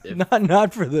 Yeah, But if,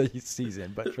 not for the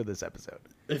season, but for this episode.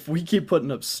 if we keep putting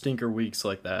up stinker weeks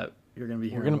like that, you're gonna be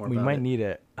hearing more We about might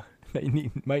it.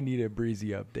 need might need a breezy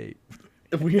update.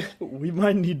 We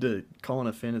might need to call in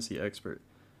a fantasy expert.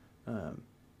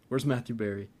 Where's Matthew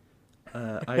Berry?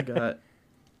 I got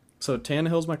so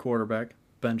Tannehill's my quarterback.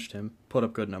 Benched him. Put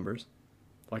up good numbers.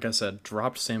 Like I said,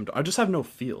 dropped Sam. I just have no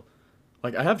feel.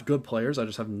 Like I have good players. I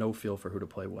just have no feel for who to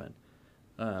play when.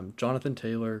 Jonathan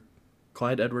Taylor,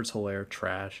 Clyde Edwards-Helaire,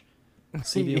 trash.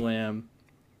 CeeDee Lamb,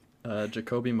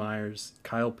 Jacoby Myers,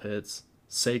 Kyle Pitts,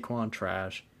 Saquon,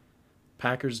 trash.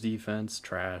 Packers defense,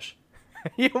 trash.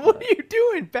 Yeah, what are you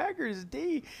doing, Packers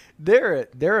D? They're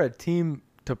a team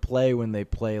to play when they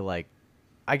play like,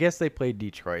 I guess they played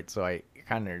Detroit, so I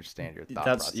kind of understand your thought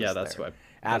process. That's there. why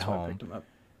At that's why I home, picked him up.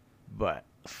 but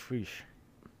sheesh.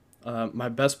 My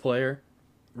best player,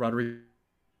 Rodrigo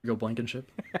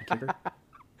Blankenship, kicker.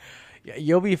 Yeah,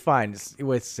 you'll be fine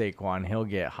with Saquon. He'll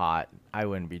get hot. I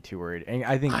wouldn't be too worried. And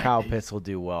I think Kyle Pitts will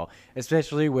do well,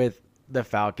 especially with the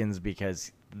Falcons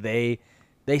because they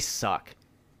suck.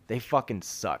 They fucking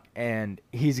suck. And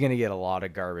he's going to get a lot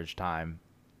of garbage time.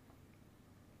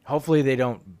 Hopefully they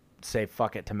don't say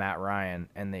fuck it to Matt Ryan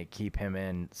and they keep him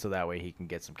in so that way he can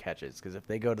get some catches. Because if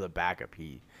they go to the backup,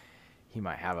 he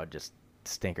might have a just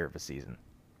stinker of a season.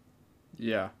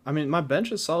 Yeah, I mean my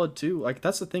bench is solid too. Like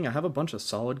that's the thing. I have a bunch of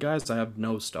solid guys. I have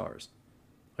no stars.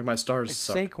 Like my stars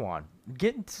suck. Saquon.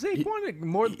 Get Saquon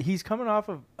more. He's coming off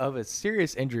of a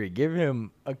serious injury. Give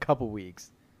him a couple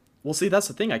weeks. Well, see, that's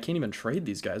the thing. I can't even trade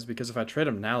these guys because if I trade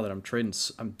them now, that I'm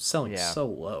selling so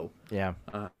low. Yeah.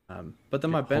 But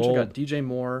then my bench, I got DJ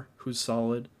Moore, who's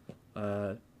solid.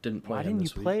 Didn't play Why him didn't you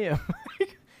this week. play him?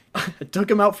 I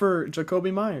took him out for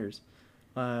Jacoby Myers.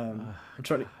 I'm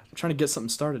trying to get something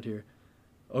started here.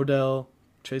 Odell,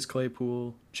 Chase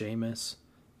Claypool, Jameis,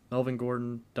 Melvin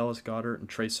Gordon, Dallas Goedert, and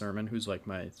Trey Sermon, who's like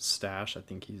my stash. I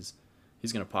think he's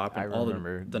gonna pop. And all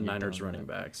the Niners running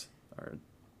backs are.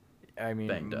 I mean,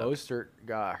 Mostert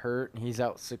got hurt. He's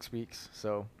out 6 weeks,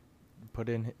 so put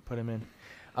him in.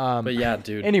 But yeah,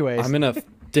 dude. Anyways, I'm in a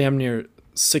damn near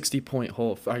 60-point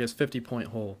hole. I guess 50-point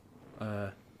hole.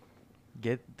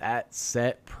 Get that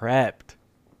set prepped.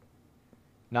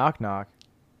 Knock knock.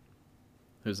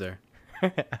 Who's there?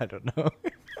 I don't know.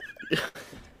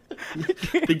 I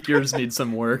think yours needs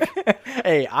some work.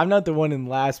 Hey, I'm not the one in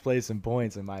last place in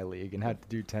points in my league and have to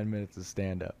do 10 minutes of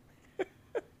stand up.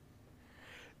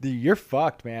 Dude, you're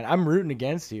fucked, man. I'm rooting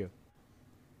against you.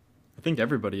 I think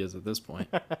everybody is at this point.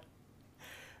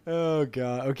 Oh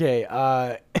god.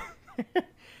 Okay.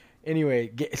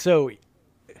 Anyway, so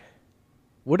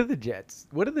what do the Jets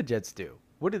do?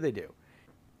 What did they do?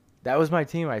 That was my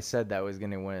team. I said that was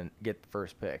going to get the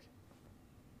first pick.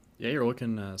 Yeah, you're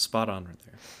looking spot on right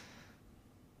there.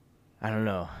 I don't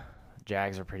know.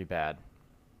 Jags are pretty bad.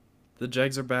 The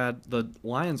Jags are bad. The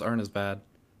Lions aren't as bad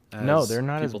as no, they're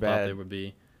not as people bad. thought they would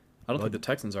be. I don't think the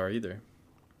Texans are either.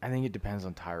 I think it depends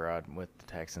on Tyrod with the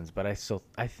Texans, but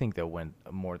I think they'll win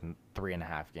more than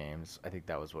 3.5 games. I think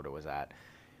that was what it was at.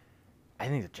 I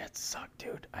think the Jets suck,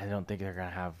 dude. I don't think they're gonna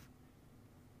have.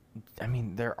 I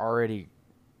mean, they're already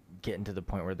getting to the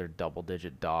point where they're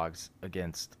double-digit dogs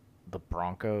against the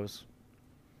Broncos.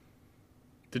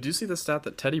 Did you see the stat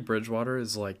that Teddy Bridgewater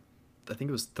is like, I think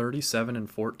it was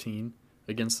 37-14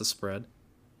 against the spread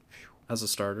as a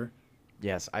starter?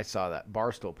 Yes, I saw that.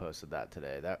 Barstool posted that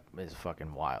today. That is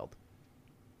fucking wild.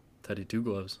 Teddy Two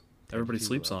Gloves. Everybody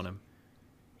sleeps on him.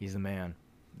 He's the man.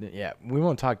 Yeah, we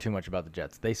won't talk too much about the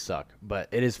Jets. They suck, but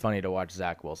it is funny to watch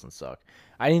Zach Wilson suck.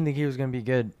 I didn't think he was going to be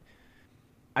good.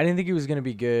 I didn't think he was going to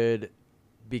be good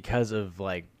because of,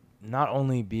 like, not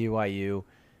only BYU,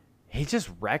 he's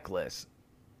just reckless.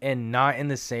 and not in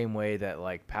the same way that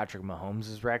like Patrick Mahomes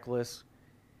is reckless.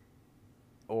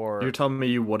 You're Or telling me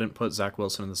you wouldn't put Zach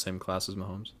Wilson in the same class as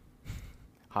Mahomes?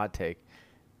 hot take,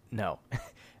 no.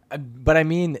 But I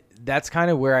mean, that's kind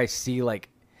of where I see like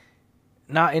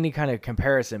not any kind of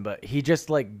comparison, but he just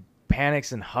like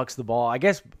panics and hucks the ball. I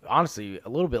guess honestly, a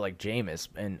little bit like Jameis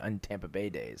in Tampa Bay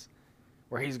days,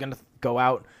 where he's gonna go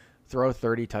out, throw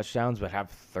 30 touchdowns, but have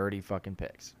 30 fucking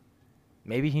picks.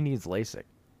 Maybe he needs LASIK.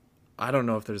 I don't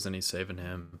know if there's any saving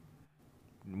him.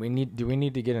 Do we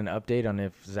need to get an update on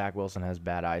if Zach Wilson has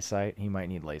bad eyesight? He might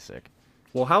need LASIK.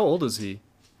 Well, how old is he?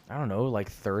 I don't know, like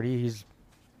 30. He's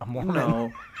a Mormon.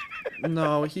 No,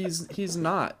 no, he's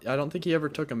not. I don't think he ever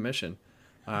took a mission.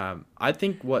 I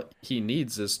think what he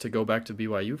needs is to go back to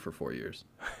BYU for 4 years.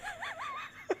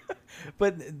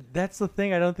 But that's the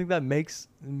thing. I don't think that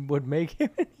would make him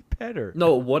any better.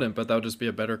 No, it wouldn't, but that would just be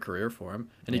a better career for him,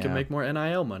 and he can Yeah. make more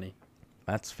NIL money.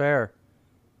 That's fair.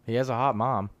 He has a hot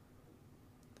mom.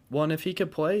 Well, and if he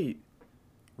could play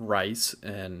Rice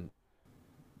and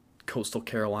Coastal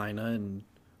Carolina and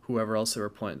whoever else they were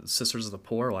playing, Sisters of the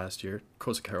Poor last year.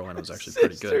 Coastal Carolina was actually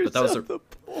pretty good, but that was their,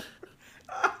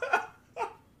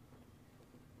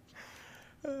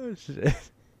 Oh shit.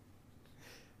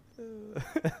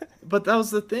 but that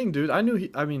was the thing, dude. I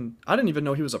didn't even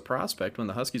know he was a prospect when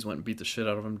the Huskies went and beat the shit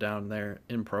out of him down there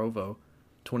in Provo,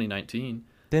 2019.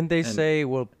 Didn't they And- say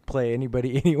we'll play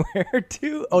anybody anywhere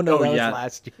too? Oh no, Oh, that yeah. was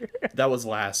last year. That was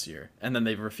last year, and then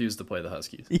they refused to play the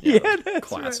Huskies. Yeah, that was that's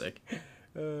classic.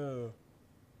 Oh.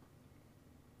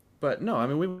 But no, I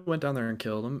mean, we went down there and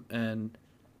killed him, and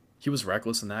he was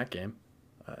reckless in that game.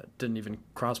 Didn't even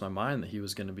cross my mind that he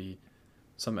was going to be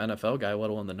some NFL guy, let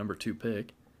alone the number 2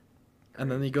 pick. And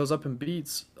then he goes up and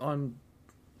beats on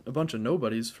a bunch of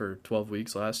nobodies for 12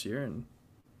 weeks last year, and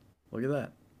look at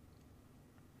that.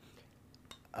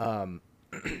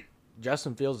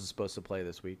 Justin Fields is supposed to play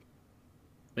this week.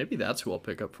 Maybe that's who I'll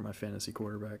pick up for my fantasy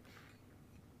quarterback.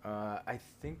 I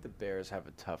think the Bears have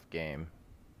a tough game.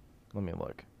 Let me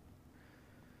look.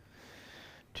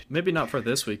 Maybe not for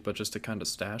this week, but just to kind of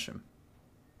stash him.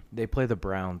 They play the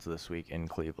Browns this week in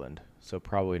Cleveland, so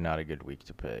probably not a good week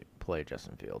to play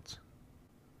Justin Fields.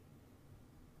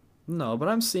 No, but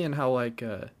I'm seeing how, like,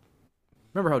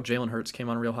 remember how Jalen Hurts came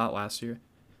on real hot last year?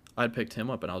 I'd picked him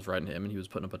up, and I was riding him, and he was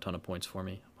putting up a ton of points for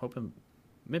me. Hoping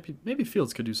maybe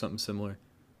Fields could do something similar.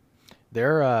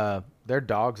 They're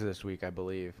dogs this week, I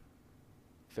believe.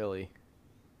 Philly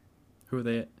Who are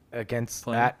they? against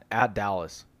Playing? at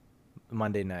Dallas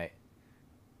Monday night.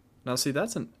 Now, see,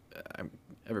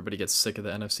 everybody gets sick of the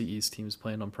NFC East teams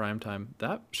playing on primetime.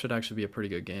 That should actually be a pretty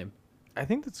good game. I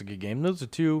think that's a good game. Those are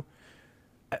two.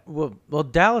 Well,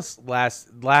 Dallas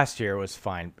last year was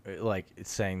fine. Like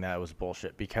saying that was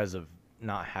bullshit because of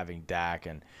not having Dak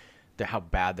and how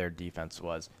bad their defense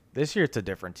was. This year it's a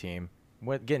different team.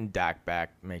 Getting Dak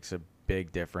back makes a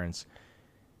big difference.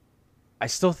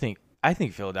 I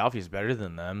think Philadelphia's better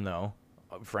than them though.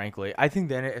 Frankly, I think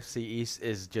the NFC East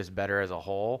is just better as a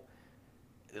whole.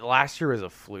 Last year was a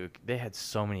fluke. They had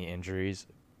so many injuries.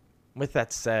 With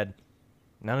that said,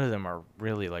 none of them are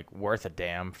really like worth a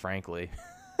damn, frankly.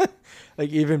 Like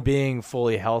even being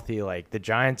fully healthy, like the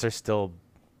Giants are still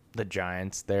the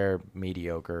Giants. They're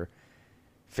mediocre.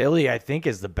 Philly, I think,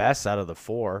 is the best out of the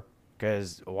 4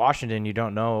 because Washington, you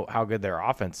don't know how good their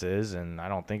offense is, and I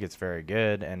don't think it's very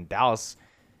good. And Dallas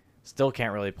still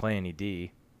can't really play any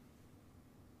D.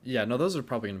 Yeah, no, those are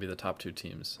probably going to be the top 2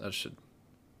 teams. That should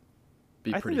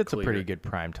be I pretty think it's clear. a pretty good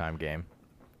primetime game.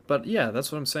 But yeah,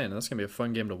 that's what I'm saying. That's going to be a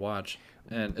fun game to watch.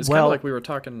 And it's kind Well- of like we were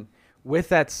talking. With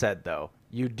that said, though,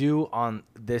 you do on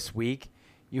this week,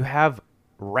 you have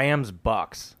Rams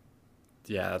Bucks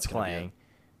Yeah, that's going to be playing.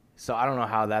 So I don't know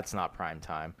how that's not prime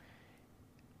time.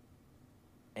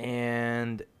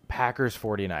 And Packers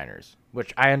 49ers,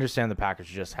 which I understand the Packers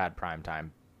just had prime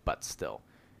time, but still.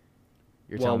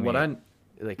 You're Well, telling what me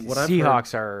like what I've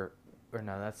Seahawks are or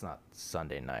no, that's not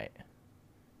Sunday night.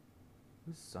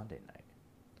 Who's Sunday night?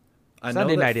 I know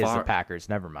Sunday that night is the Far- Packers,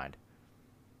 never mind.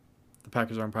 The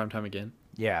Packers are on primetime again.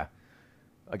 Yeah.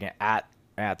 Again, at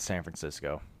San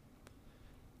Francisco.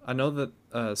 I know that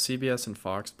CBS and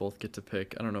Fox both get to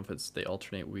pick. I don't know if it's they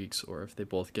alternate weeks or if they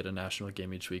both get a national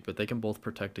game each week, but they can both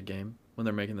protect a game when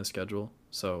they're making the schedule.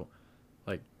 So,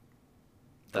 like,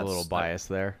 A little bias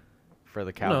there for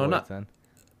the Cowboys not- then.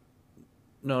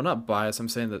 No, not bias. I'm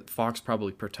saying that Fox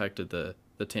probably protected the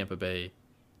Tampa Bay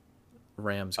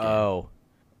Rams game. Oh.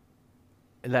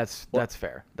 That's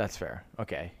fair. That's fair.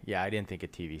 Okay. Yeah, I didn't think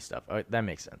of TV stuff. That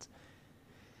makes sense.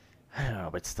 I don't know,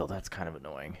 but still, that's kind of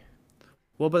annoying.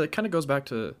 Well, but it kind of goes back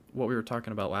to what we were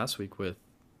talking about last week with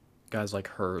guys like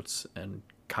Hurts and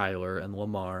Kyler and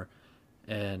Lamar,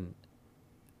 and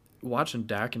watching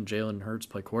Dak and Jalen Hurts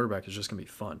play quarterback is just gonna be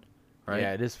fun, right?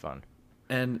 Yeah, it is fun.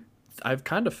 And I've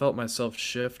kind of felt myself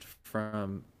shift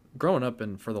from growing up,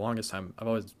 and for the longest time, I've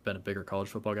always been a bigger college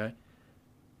football guy,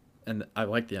 and I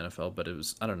like the NFL, but it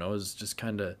was, I don't know, it was just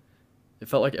kind of, it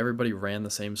felt like everybody ran the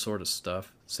same sort of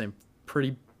stuff, same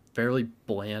pretty fairly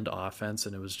bland offense,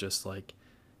 and it was just like,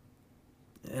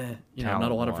 not a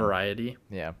Talent lot of won. variety.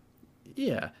 Yeah.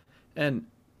 Yeah, and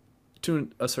to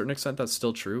a certain extent, that's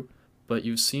still true, but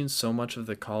you've seen so much of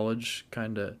the college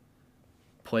kind of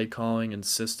play calling and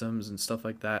systems and stuff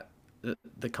like that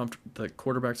the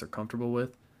quarterbacks are comfortable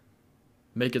with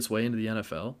make its way into the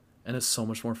NFL, and it's so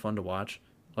much more fun to watch.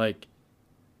 Like,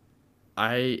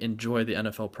 I enjoy the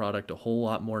NFL product a whole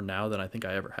lot more now than I think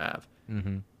I ever have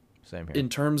Mm-hmm. Same here. in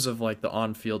terms of like the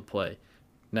on-field play.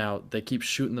 Now, they keep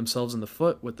shooting themselves in the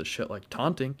foot with the shit like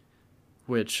taunting,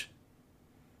 which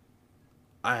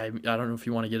I don't know if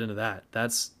you want to get into that.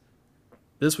 That's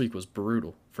This week was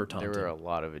brutal for There taunting. were a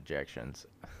lot of ejections.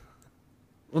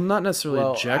 Well, not necessarily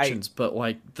Well, ejections, but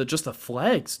like the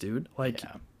flags, dude. Like,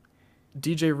 Yeah.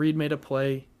 DJ Reed made a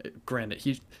play.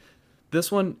 Granted,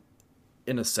 this one,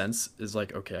 in a sense, is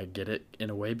like, okay, I get it in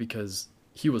a way, because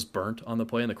he was burnt on the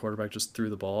play and the quarterback just threw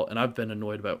the ball. And I've been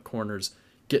annoyed about corners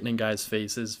getting in guys'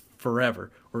 faces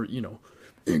forever, or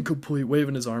incomplete,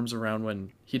 waving his arms around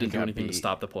when he didn't do got anything to beat.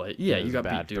 stop the play. Yeah, It you was a got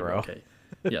bad beat, dude. throw. Okay,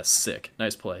 yeah, sick,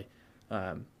 nice play.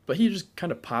 But he just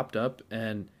kind of popped up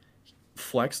and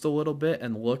flexed a little bit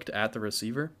and looked at the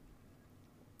receiver,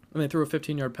 and they threw a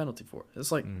 15-yard penalty for it.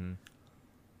 It's like, Mm-hmm.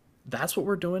 that's what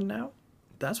we're doing now.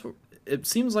 That's what it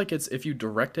seems like. It's if you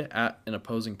direct it at an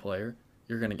opposing player,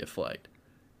 you're gonna get flagged.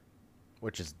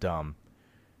 Which is dumb.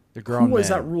 The grown Who is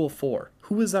men. that rule for?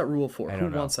 Who is that rule for? I Who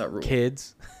don't know. wants that rule?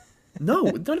 Kids. No,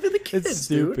 not even the kids, It's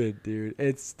stupid, dude.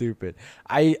 It's stupid.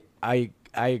 I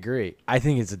agree. I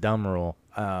think it's a dumb rule.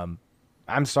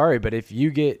 I'm sorry, but if you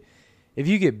get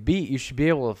beat, you should be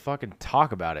able to fucking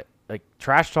talk about it. Like,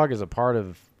 trash talk is a part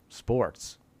of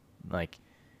sports. Like,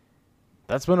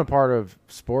 that's been a part of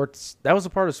sports. That was a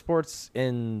part of sports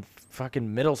in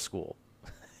fucking middle school.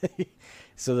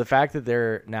 So the fact that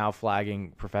they're now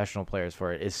flagging professional players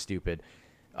for it is stupid.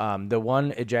 The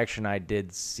one ejection I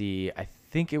did see, I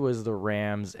think it was the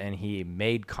Rams, and he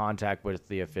made contact with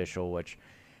the official, which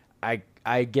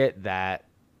I get that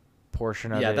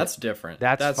portion of it. Yeah, that's different.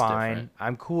 That's fine. Different.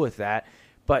 I'm cool with that.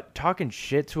 But talking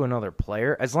shit to another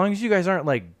player, as long as you guys aren't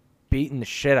like beating the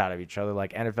shit out of each other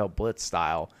like NFL Blitz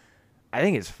style, I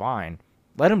think it's fine.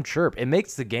 Let them chirp. It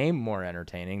makes the game more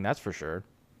entertaining, that's for sure.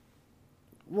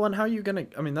 Well, and how are you gonna?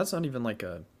 I mean, that's not even like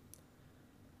a.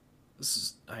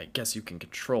 I guess you can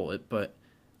control it, but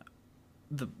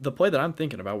the play that I'm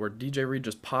thinking about, where DJ Reed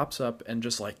just pops up and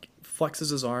just like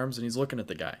flexes his arms and he's looking at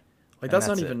the guy, like, And that's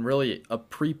not that's even really a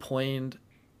pre-planned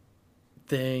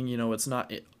thing. It's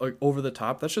not like over the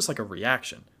top. That's just like a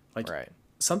reaction. Like, Right.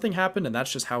 something happened and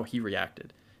that's just how he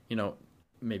reacted.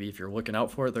 Maybe if you're looking out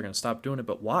for it, they're gonna stop doing it.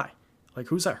 But why? Like,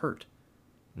 who's that hurt?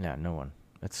 Yeah, no one.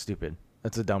 That's stupid.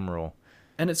 That's a dumb rule.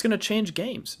 And it's gonna change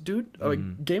games, dude.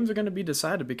 Like, games are gonna be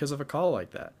decided because of a call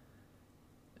like that.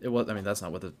 It was. I mean, that's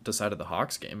not what decided the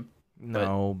Hawks game.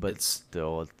 No, but it's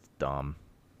still, it's dumb.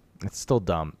 It's still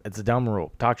dumb. It's a dumb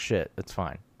rule. Talk shit. It's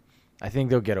fine. I think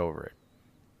they'll get over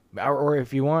it. Or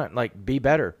if you want, like, be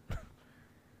better.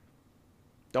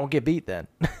 Don't get beat then.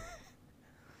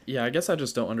 Yeah, I guess I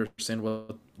just don't understand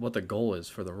what the goal is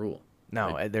for the rule.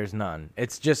 No, Like, there's none.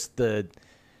 It's just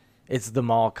it's the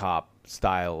mall cop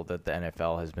style that the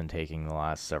NFL has been taking the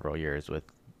last several years with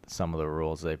some of the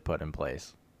rules they've put in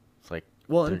place. It's like,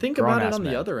 well, they're and think about it grown-ass on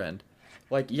men. the other end.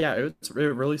 Like, yeah, it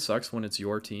really sucks when it's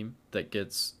your team that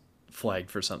gets flagged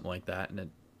for something like that, and it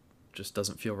just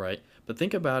doesn't feel right. But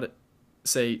think about it,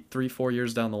 say 3-4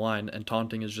 years down the line, and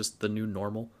taunting is just the new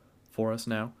normal for us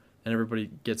now, and everybody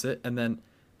gets it, and then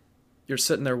you're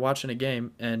sitting there watching a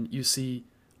game and you see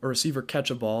a receiver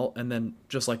catch a ball and then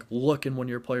just like look in one of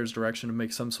your player's direction and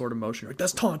make some sort of motion. You're like,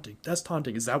 that's taunting. That's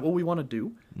taunting. Is that what we want to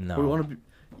do? No. We want to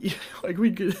be like,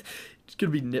 it's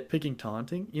gonna be nitpicking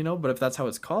taunting, But if that's how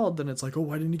it's called, then it's like, oh,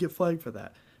 why didn't you get flagged for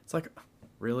that? It's like,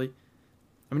 really?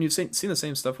 I mean, you've seen the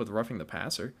same stuff with roughing the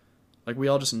passer. Like, we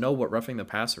all just know what roughing the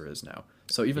passer is now.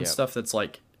 So even Yep. stuff that's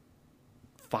like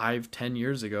 5-10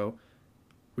 years ago,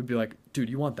 we'd be like, dude,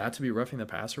 you want that to be roughing the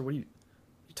passer? What are you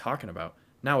talking about?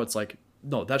 Now it's like,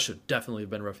 no, that should definitely have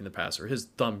been roughing the passer. His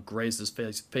thumb grazed his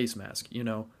face mask,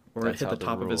 or That's it hit how the the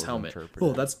top of his rule is helmet. interpreted.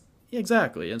 Well, that's yeah,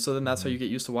 exactly. And so then that's how you get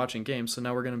used to watching games. So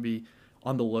now we're gonna be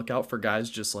on the lookout for guys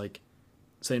just like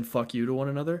saying "fuck you" to one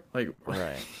another. Like,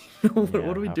 Right. what Yeah,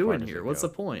 are we how far doing does here? it What's go?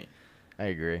 the point? I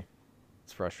agree.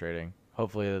 It's frustrating.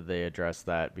 Hopefully that they address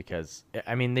that because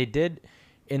I mean they did.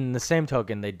 In the same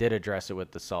token, they did address it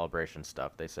with the celebration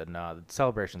stuff. They said, "No, the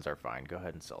celebrations are fine. Go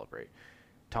ahead and celebrate."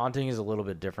 Taunting is a little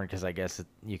bit different because I guess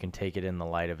you can take it in the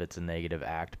light of it's a negative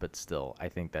act, but still, I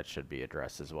think that should be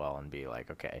addressed as well and be like,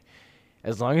 okay,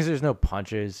 as long as there's no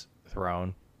punches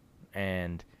thrown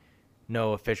and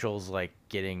no officials like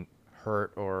getting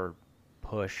hurt or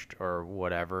pushed or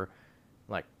whatever,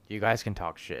 like you guys can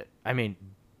talk shit. I mean,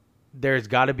 there's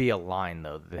got to be a line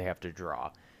though that they have to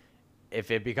draw. If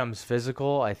it becomes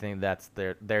physical, I think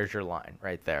there's your line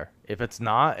right there. If it's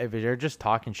not, if you're just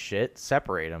talking shit,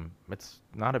 separate them. It's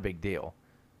not a big deal.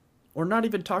 Or not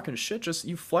even talking shit, just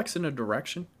you flex in a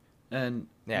direction, and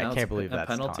Yeah, I can't believe a that's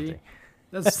penalty. taunting.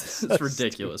 That's so that's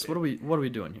ridiculous. stupid. What are we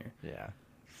doing here? Yeah,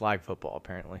 flag football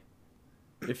apparently.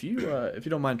 If you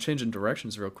don't mind changing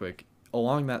directions real quick,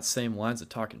 along that same lines of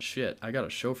talking shit, I got a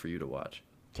show for you to watch.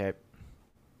 Okay.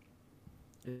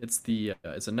 It's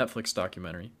a Netflix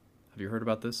documentary. Have you heard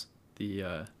about this?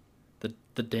 The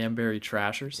Danbury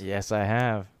Trashers. Yes, I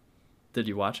have. Did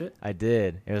you watch it? I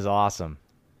did. It was awesome.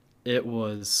 It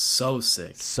was so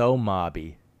sick, So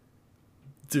mobby.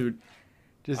 dude.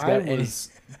 Just I got any.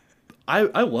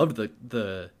 I loved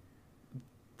the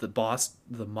boss,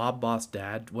 the mob boss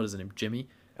dad. What is his name? Jimmy.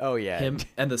 Oh yeah. Him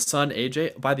and the son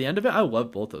AJ. By the end of it, I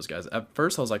loved both those guys. At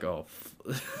first, I was like, oh,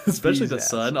 especially the Jesus.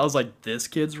 son. I was like, this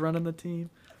kid's running the team.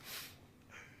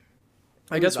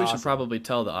 I guess we should probably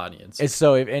tell the audience. It's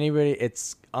so if anybody,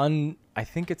 I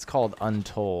think it's called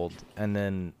Untold, and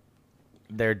then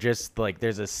they're just like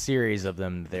there's a series of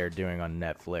them they're doing on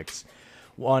Netflix.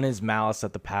 One is Malice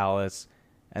at the Palace,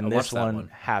 and I this watched that one one.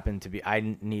 happened to be. I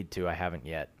haven't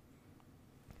yet.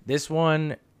 This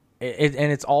one,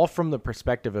 and it's all from the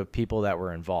perspective of people that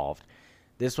were involved.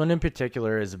 This one in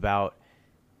particular is about.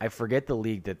 I forget the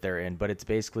league that they're in, but it's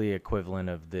basically equivalent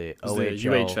of the It's OHL. the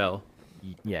UHL.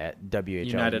 Yeah, WHL,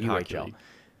 United UHL. Hockey League.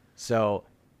 So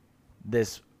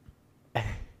this, I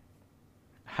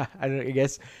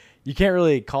guess you can't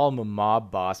really call him a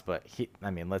mob boss, but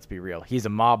let's be real. He's a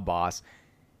mob boss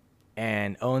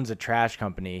and owns a trash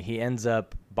company. He ends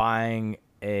up buying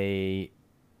a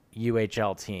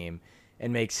UHL team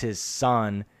and makes his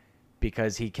son,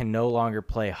 because he can no longer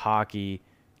play hockey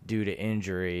due to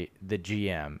injury, the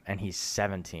GM, and he's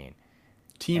 17.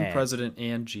 Team president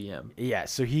and GM. Yeah,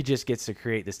 so he just gets to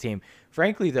create this team.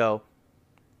 Frankly, though,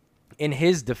 in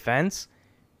his defense,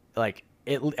 like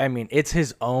it's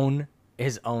his own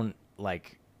admission,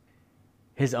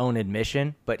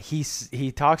 but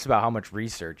he talks about how much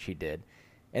research he did,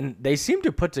 and they seem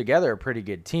to put together a pretty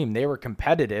good team. They were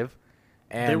competitive,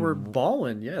 and They were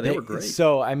balling. Yeah, they were great.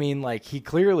 So he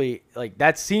clearly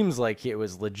that seems like it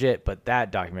was legit, but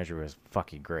that documentary was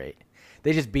fucking great.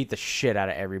 They just beat the shit out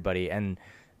of everybody. And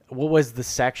what was the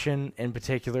section in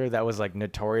particular that was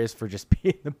notorious for just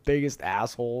being the biggest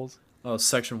assholes? Oh,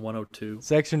 Section 102.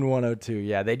 Section 102.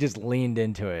 Yeah, they just leaned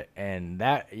into it, and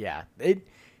it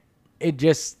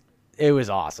was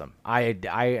awesome. I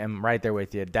am right there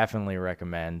with you. Definitely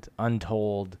recommend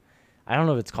Untold. I don't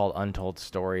know if it's called Untold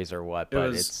Stories or what,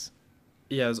 but it's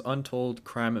Untold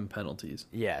Crime and Penalties.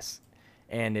 yes,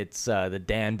 and it's the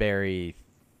Dansbury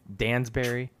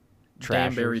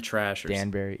Trashers. Danbury Trashers.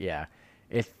 Danbury, yeah.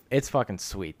 It's fucking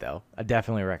sweet though. I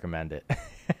definitely recommend it.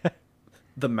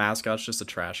 The mascot's just a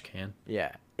trash can.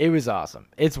 Yeah, it was awesome.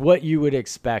 It's what you would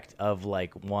expect of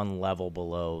one level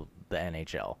below the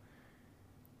NHL.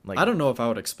 I don't know if I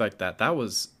would expect that.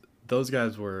 Those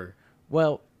guys were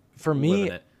Well, for me,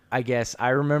 living it. I guess I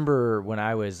remember when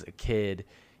I was a kid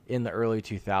in the early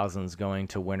 2000s going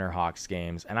to Winterhawks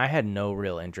games, and I had no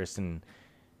real interest in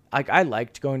I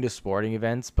liked going to sporting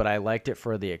events, but I liked it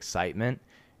for the excitement.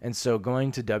 And so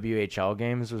going to WHL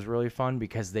games was really fun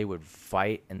because they would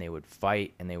fight and they would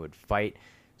fight and they would fight.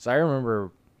 So I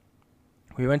remember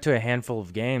we went to a handful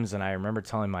of games, and I remember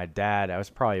telling my dad, I was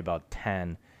probably about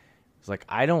 10, I was like,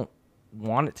 I don't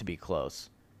want it to be close.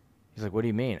 He's like, what do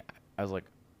you mean? I was like,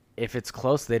 if it's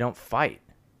close, they don't fight.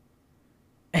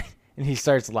 And he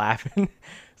starts laughing.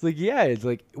 It's like, yeah, it's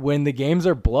like when the games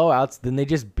are blowouts, then they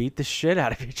just beat the shit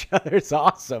out of each other. It's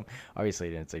awesome. Obviously,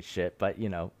 he didn't say shit, but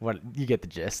what you get the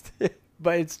gist.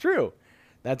 But it's true.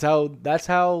 That's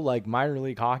how minor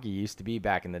league hockey used to be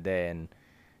back in the day. And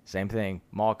same thing,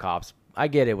 mall cops. I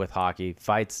get it with hockey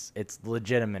fights. It's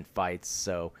legitimate fights,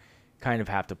 so kind of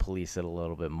have to police it a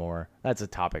little bit more. That's a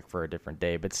topic for a different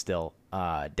day, but still,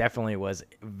 definitely was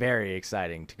very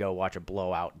exciting to go watch a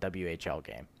blowout WHL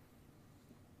game.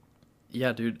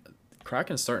 Yeah, dude.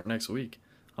 Kraken's starting next week.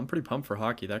 I'm pretty pumped for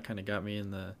hockey. That kind of got me in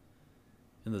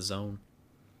the zone.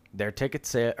 Their ticket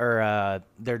sale or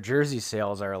their jersey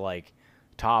sales are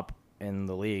top in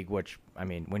the league, which I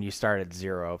mean, when you start at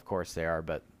 0, of course they are,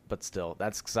 but still,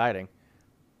 that's exciting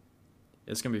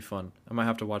It's gonna be fun. I might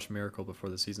have to watch Miracle before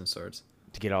the season starts.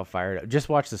 to get all fired up. Just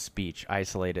watch the speech,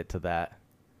 isolate it to that.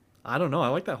 I don't know. I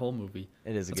like that whole movie.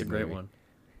 It is a That's good a great movie. one.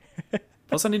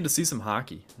 Plus, I need to see some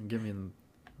hockey and get me in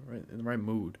the right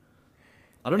mood.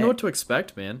 I don't know what to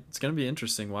expect, man. It's gonna be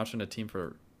interesting watching a team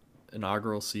for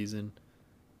inaugural season.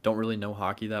 Don't really know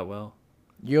hockey that well.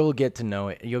 You'll get to know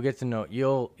it. You'll get to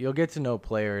know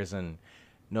players and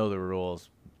know the rules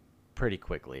pretty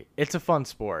quickly. It's a fun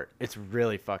sport. It's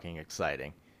really fucking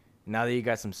exciting. Now that you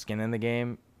got some skin in the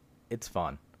game, it's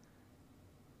fun.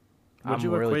 Would I'm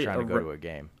you really equate trying to go to a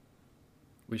game.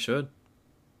 We should.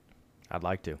 I'd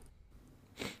like to.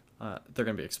 They're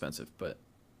gonna be expensive, but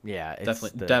Yeah,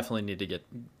 it's definitely need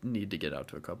to get out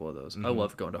to a couple of those. I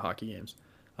love going to hockey games.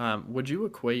 Would you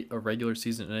equate a regular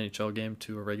season NHL game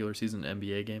to a regular season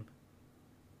NBA game?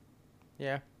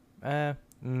 Yeah.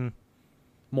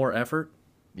 More effort?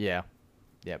 Yeah.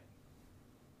 Yep.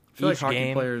 I feel like Each hockey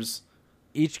game- players.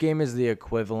 Each game is the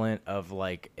equivalent of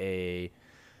like two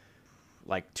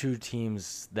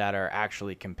teams that are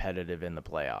actually competitive in the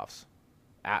playoffs,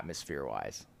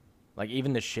 atmosphere-wise. Like,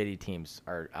 even the shitty teams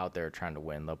are out there trying to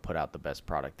win. They'll put out the best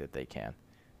product that they can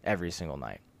every single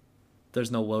night.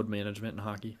 There's no load management in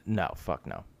hockey. No, fuck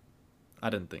no. I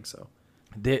didn't think so.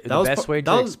 The was best par- way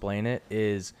that to was- explain it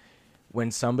is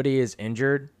when somebody is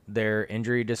injured, their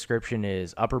injury description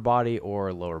is upper body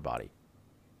or lower body.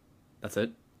 That's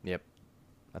it. Yep.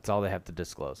 That's all they have to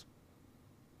disclose.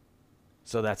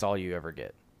 So that's all you ever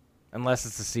get. Unless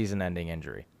it's a season-ending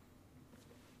injury.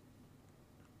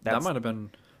 That might have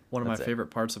been one of my that's it. favorite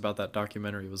parts about that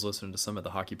documentary was listening to some of the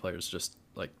hockey players just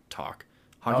like talk.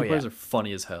 Hockey Oh, yeah. players are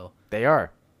funny as hell. They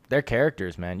are. They're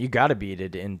characters, man. You got to be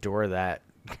to endure that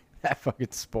that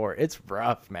fucking sport. It's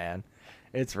rough, man.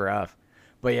 It's rough.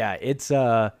 But yeah, it's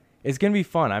going to be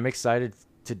fun. I'm excited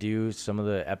to do some of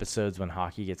the episodes when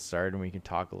hockey gets started and we can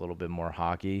talk a little bit more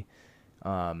hockey.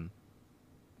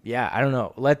 Yeah, I don't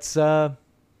know. Let's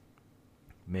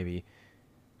maybe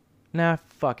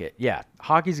fuck it. Yeah,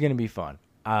 hockey's going to be fun.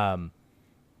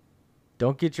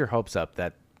 Don't get your hopes up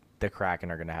that the Kraken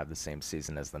are going to have the same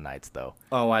season as the Knights, though.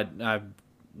 Oh, I'm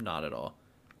not at all.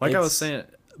 Like I was It's- saying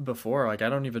before, like I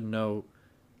don't even know.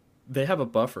 They have a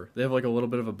buffer. They have like a little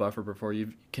bit of a buffer before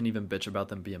you can even bitch about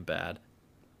them being bad.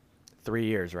 3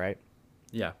 years, right?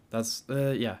 Yeah, that's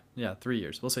 3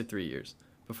 years. We'll say 3 years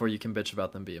before you can bitch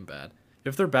about them being bad.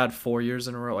 If they're bad 4 years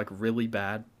in a row, like really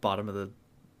bad, bottom of the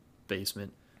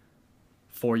basement,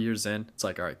 4 years in, it's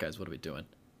like, all right, guys, what are we doing?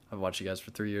 I've watched you guys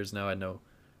for 3 years now. I know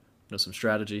some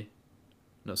strategy,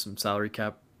 know some salary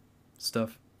cap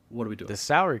stuff. What are we doing? The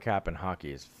salary cap in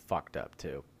hockey is fucked up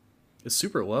too. It's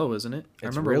super low, isn't it?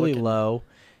 It's really low,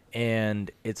 and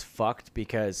it's fucked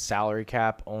because salary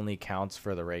cap only counts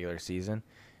for the regular season.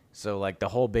 So like the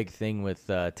whole big thing with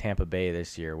Tampa Bay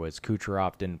this year was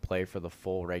Kucherov didn't play for the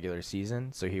full regular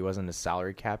season, so he wasn't a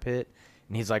salary cap hit,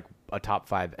 and he's like a top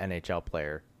 5 NHL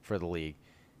player for the league.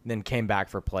 Then came back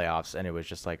for playoffs, and it was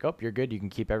just like, oh, you're good. You can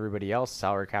keep everybody else.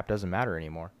 Salary cap doesn't matter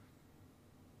anymore.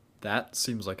 That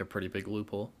seems like a pretty big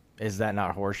loophole. Is that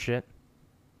not horse shit?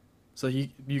 So you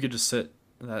could just sit.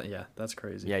 That's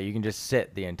crazy. Yeah, you can just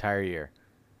sit the entire year.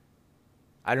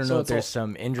 I don't So know if it's there's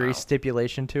some injury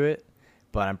stipulation to it,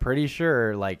 but I'm pretty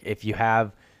sure, like, if you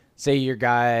have, say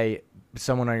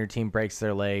someone on your team breaks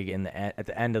their leg at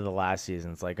the end of the last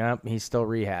season, it's like, he's still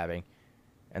rehabbing.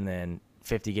 And then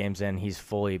 50 games in, he's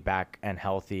fully back and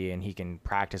healthy, and he can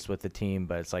practice with the team.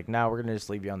 But it's like, no, we're going to just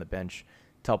leave you on the bench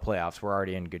till playoffs. We're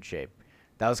already in good shape.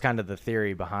 That was kind of the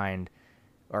theory behind,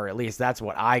 or at least that's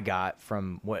what I got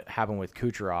from what happened with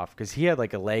Kucherov, because he had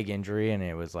like a leg injury, and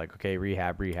it was like, okay,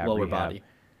 rehab. Lower body.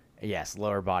 Yes,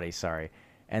 lower body, sorry.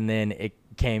 And then it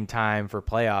came time for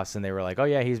playoffs, and they were like, oh,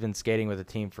 yeah, he's been skating with the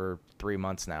team for 3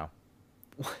 months now.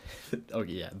 Oh,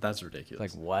 yeah, that's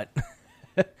ridiculous. Like, what?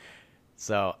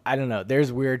 So, I don't know.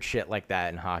 There's weird shit like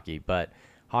that in hockey, but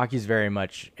hockey's very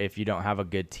much, if you don't have a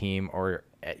good team or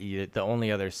the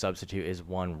only other substitute is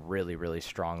one really, really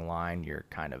strong line, you're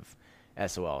kind of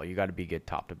SOL. You got to be good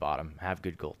top to bottom, have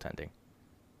good goaltending.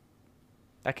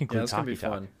 That Yeah, concludes that's going to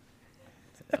hockey be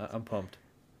talk. fun. I'm pumped.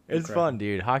 It's fun,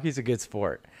 dude. Hockey's a good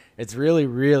sport. It's really,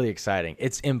 really exciting.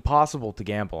 It's impossible to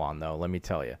gamble on, though, let me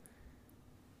tell you.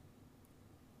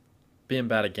 Being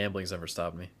bad at gambling's never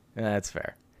stopped me. That's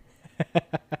fair.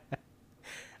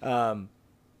 All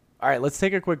right, let's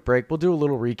take a quick break. We'll do a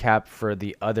little recap for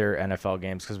the other NFL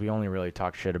games because we only really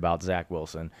talk shit about Zach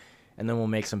Wilson, and then we'll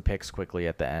make some picks quickly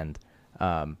at the end.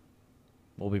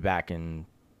 We'll be back in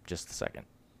just a second.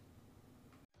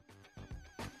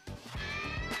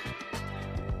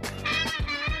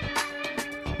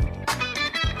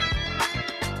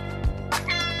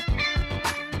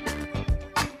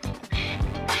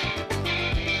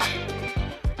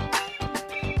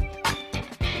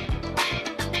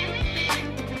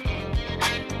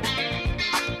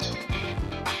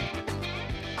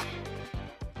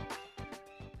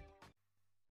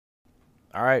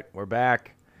 All right, we're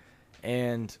back.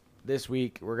 And this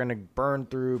week, we're going to burn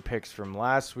through picks from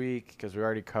last week because we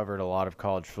already covered a lot of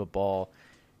college football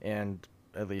and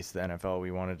at least the NFL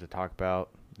we wanted to talk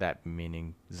about. That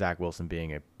meaning Zach Wilson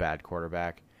being a bad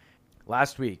quarterback.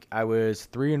 Last week, I was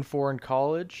 3-4 in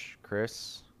college.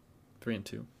 Chris?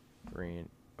 3-2. 3-2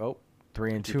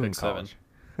 in college.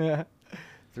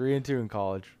 3-2 in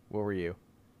college. What were you?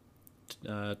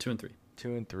 2-3.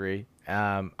 2-3.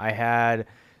 I had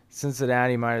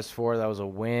Cincinnati -4. That was a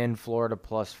win. Florida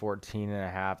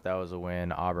 +14.5. That was a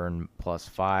win. Auburn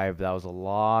 +5. That was a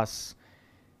loss.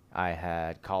 I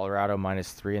had Colorado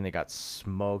 -3, and they got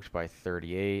smoked by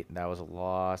 38. That was a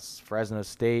loss. Fresno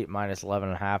State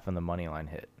 -11.5, and the money line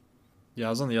hit. Yeah, I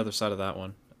was on the other side of that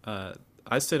one.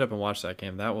 I stayed up and watched that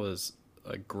game. That was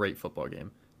a great football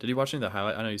game. Did you watch any of the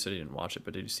highlights? I know you said you didn't watch it,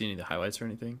 but did you see any of the highlights or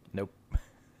anything? Nope.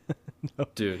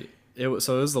 Nope. Dude, it was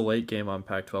the late game on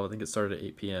Pac-12. I think it started at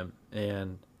 8 p.m.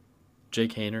 And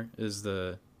Jake Haener is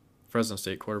the Fresno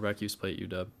State quarterback. He used to play at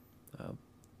UW.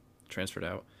 Transferred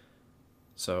out.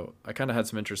 So I kind of had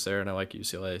some interest there, and I like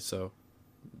UCLA. So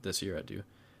this year I do.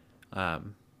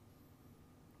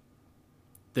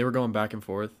 They were going back and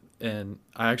forth, and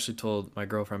I actually told my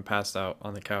girlfriend passed out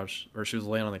on the couch, or she was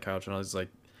laying on the couch, and I was like,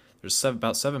 "There's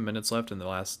about 7 minutes left in the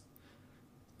last."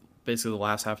 Basically, the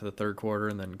last half of the third quarter,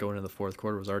 and then going into the fourth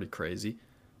quarter was already crazy.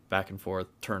 Back and forth,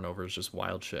 turnovers, just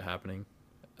wild shit happening,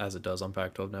 as it does on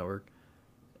Pac-12 Network.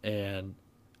 And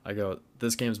I go,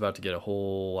 this game's about to get a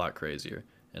whole lot crazier,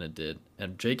 and it did.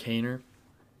 And Jake Haener,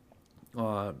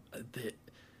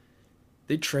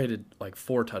 they traded like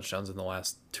 4 touchdowns in the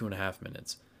last 2.5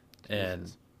 minutes,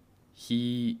 and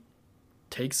he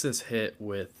takes this hit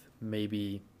with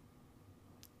maybe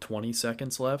 20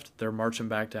 seconds left. They're marching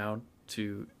back down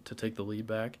to take the lead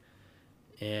back,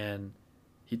 and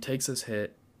he takes his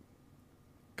hit,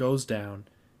 goes down,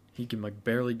 he can like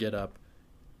barely get up,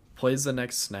 plays the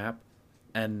next snap,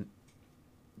 and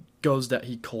goes down.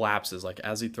 He collapses like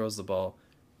as he throws the ball.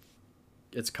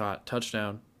 It's caught,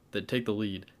 touchdown. They take the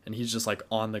lead, and he's just like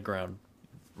on the ground,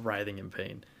 writhing in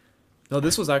pain. No,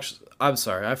 this was actually. I'm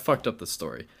sorry, I fucked up the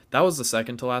story. That was the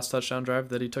second to last touchdown drive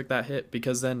that he took that hit,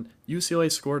 because then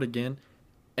UCLA scored again,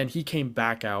 and he came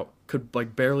back out, could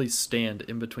like barely stand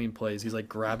in between plays. He's like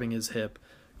grabbing his hip,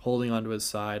 holding onto his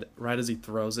side. Right as he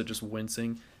throws it, just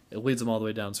wincing. It leads him all the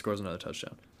way down, scores another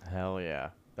touchdown. Hell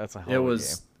yeah. That's a hell of a game.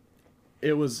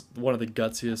 It was one of the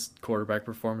gutsiest quarterback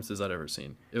performances I'd ever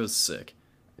seen. It was sick.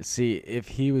 See, if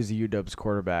he was UW's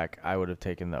quarterback, I would have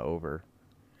taken the over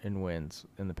in wins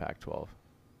in the Pac-12.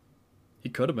 He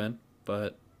could have been,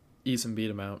 but Eason beat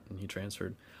him out, and he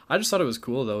transferred. I just thought it was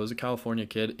cool, though. It was a California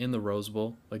kid in the Rose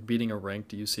Bowl, like beating a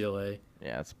ranked UCLA.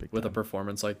 Yeah, that's a big with time. a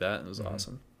performance like that. It was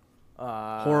awesome.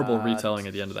 Horrible retelling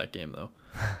at the end of that game, though.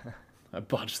 I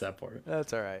botched that part.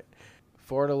 That's all right.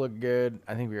 Florida looked good.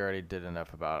 I think we already did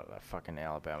enough about fucking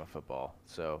Alabama football,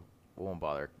 so we won't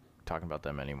bother talking about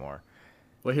them anymore.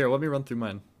 Well, here, let me run through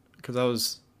mine, because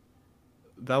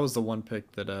that was the one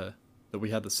pick that we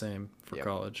had the same for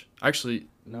college. Actually,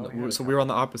 so we were on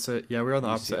the opposite. Yeah, we were on the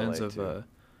opposite ends of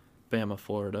Bama,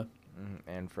 Florida,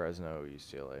 and Fresno,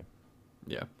 UCLA.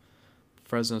 Yeah,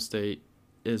 Fresno State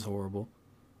is horrible.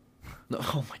 No,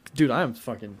 oh my dude, I am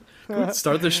fucking. Can we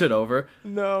start this shit over?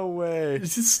 No way.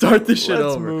 Just start this shit over.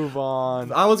 Let's move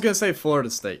on. I was gonna say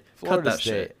Florida State. Florida Cut that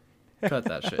State. shit. Cut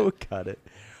that shit. We'll cut it.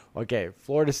 Okay,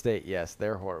 Florida State. Yes,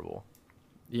 they're horrible.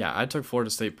 Yeah, I took Florida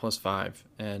State +5,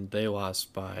 and they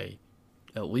lost by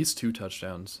at least 2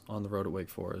 touchdowns on the road at Wake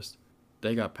Forest.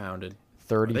 They got pounded.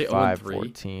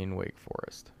 35-14 Wake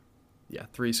Forest. Yeah,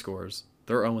 3 scores.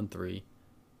 They're 0-3.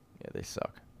 Yeah, they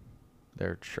suck.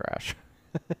 They're trash.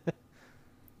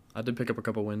 I did pick up a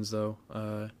couple wins, though.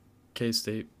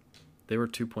 K-State, they were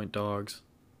 2-point dogs.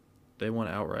 They won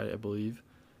outright, I believe.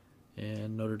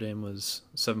 And Notre Dame was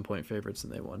 7-point favorites,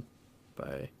 and they won by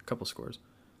a couple scores.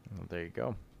 Well, there you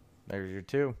go. There's your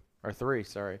 2. Or 3,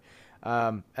 sorry.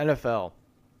 NFL.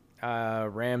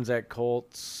 Rams at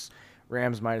Colts.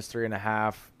 Rams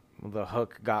 -3.5. The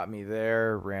hook got me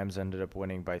there. Rams ended up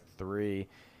winning by 3.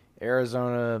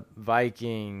 Arizona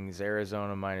Vikings.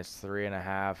 Arizona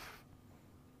 -3.5.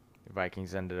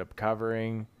 Vikings ended up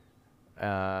covering.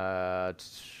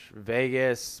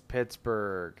 Vegas,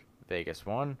 Pittsburgh. Vegas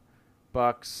won.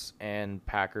 Bucks and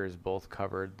Packers both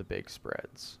covered the big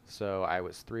spreads. So I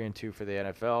was 3-2 for the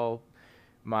NFL.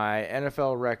 My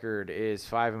NFL record is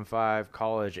 5-5,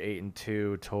 college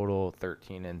 8-2, total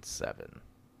 13-7.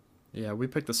 Yeah, we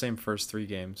picked the same first 3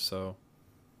 games, so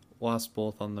lost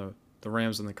both on the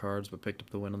Rams and the Cards, but picked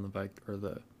up the win on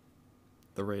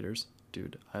the Raiders.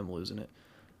 Dude, I'm losing it.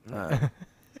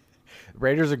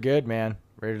 Raiders are good, man.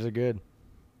 Raiders are good.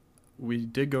 we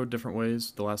did go different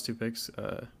ways. The last two picks,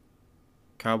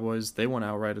 Cowboys, they went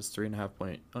outright as 3.5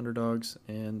 point underdogs,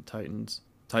 and Titans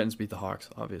beat the Hawks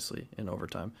obviously in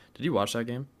overtime. Did you watch that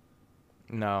game?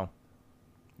 No.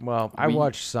 Well, I We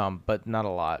watched some, but not a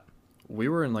lot. we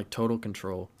were in like total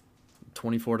control,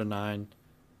 24-9,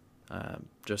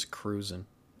 just cruising,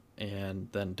 and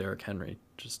then Derrick Henry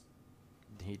just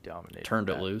He dominated. turned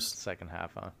it that loose. second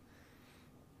half, huh?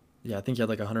 Yeah, I think he had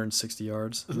like 160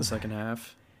 yards in the second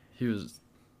half.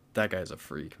 That guy's a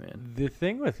freak, man. The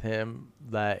thing with him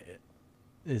that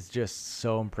is just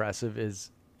so impressive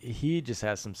is he just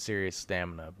has some serious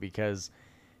stamina, because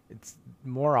it's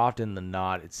more often than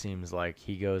not, it seems like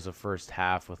he goes the first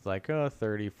half with like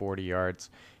 30, 40 yards,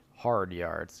 hard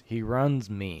yards. He runs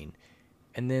mean.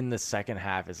 And then the second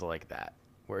half is like that,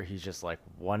 where he's just like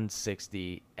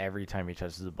 160 every time he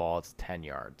touches the ball. It's 10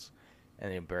 yards.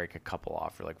 And he'll break a couple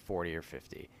off for like 40 or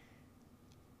 50.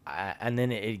 And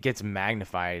then it gets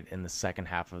magnified in the second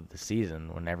half of the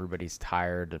season when everybody's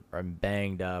tired or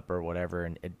banged up or whatever,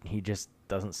 and he just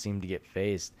doesn't seem to get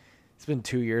phased. It's been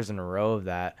 2 years in a row of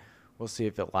that. We'll see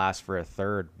if it lasts for a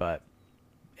third, but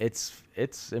it's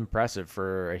impressive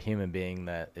for a human being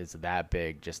that is that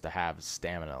big just to have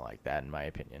stamina like that, in my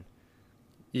opinion.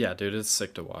 Yeah, dude, it's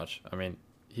sick to watch. I mean,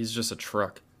 he's just a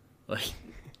truck. Like,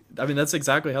 I mean, that's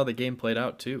exactly how the game played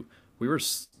out too. We were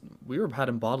had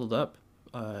him bottled up.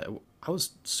 I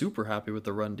was super happy with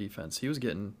the run defense. He was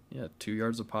getting 2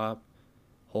 yards a pop,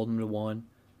 holding him to one,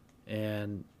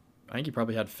 and I think he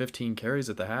probably had 15 carries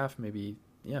at the half, maybe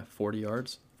 40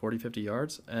 yards, 40, 50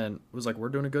 yards, and it was like, we're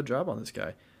doing a good job on this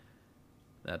guy.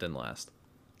 That didn't last.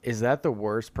 Is that the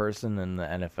worst person in the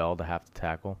NFL to have to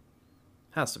tackle?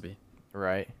 Has to be.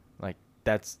 Right? Like,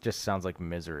 that's just sounds like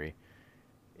misery.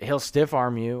 He'll stiff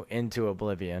arm you into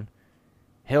oblivion.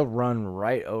 He'll run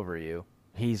right over you.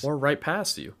 Or right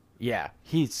past you. Yeah,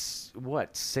 he's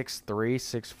what, 6'3",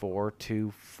 6'4",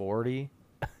 240?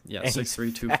 Yeah, And 6'3",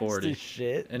 he's 240. fast as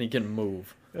shit. And he can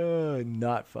move.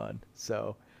 Not fun.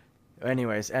 So,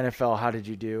 anyways, NFL, how did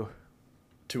you do?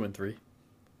 2-3.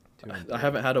 2-3. I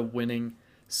haven't had a winning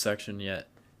section yet.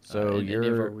 So in any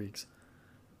of our weeks.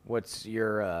 What's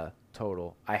your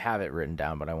total? I have it written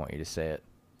down, but I want you to say it.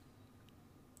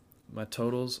 My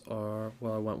totals are,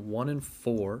 well, I went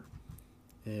 1-4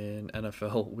 in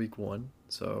NFL week 1,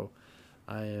 so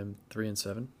I am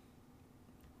 3-7.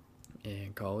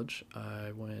 In college,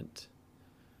 I went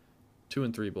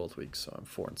 2-3 both weeks, so I'm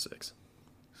 4-6.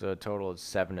 So a total of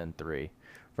 7-3.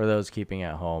 For those keeping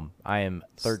at home, I am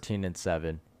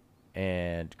 13-7,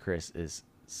 and Chris is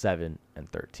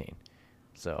 7-13.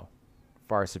 So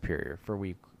far superior for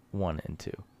week 1 and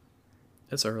 2.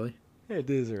 It's early. It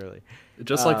is early.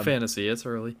 Just like fantasy, it's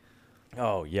early.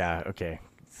 Oh yeah, okay.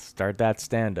 Start that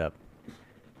stand up.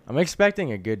 I'm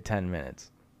expecting a good 10 minutes.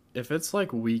 If it's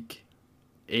like week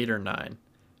 8 or 9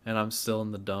 and I'm still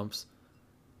in the dumps,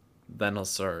 then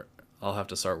I'll have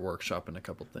to start workshopping a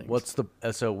couple things. What's the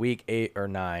so week 8 or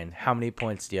 9, how many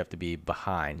points do you have to be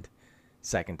behind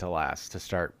second to last to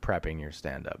start prepping your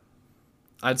stand up?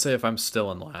 I'd say if I'm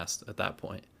still in last at that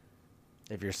point.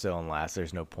 If you're still in last,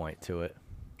 there's no point to it.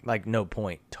 Like, no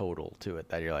point total to it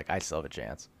that you're like, I still have a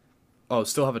chance. Oh,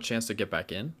 still have a chance to get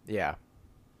back in? Yeah.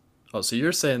 Oh, so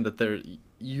you're saying that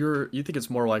you think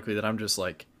it's more likely that I'm just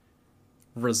like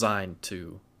resigned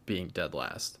to being dead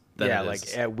last than Yeah, it like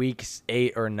is- at weeks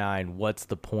 8 or 9, what's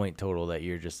the point total that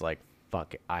you're just like,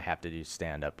 fuck it, I have to do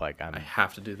stand up, like I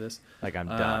have to do this. I'm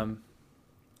done.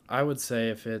 I would say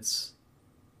if it's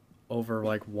over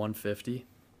like 150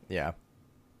 Yeah.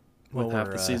 with Well, half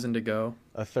we're, the season to go.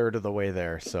 a third of the way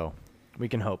there, so we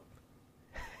can hope.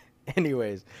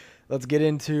 Anyways, let's get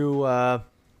into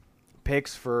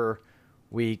picks for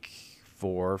week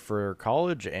 4 for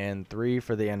college and 3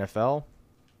 for the NFL.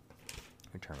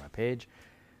 Let me turn my page.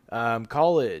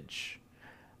 College.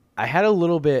 I had a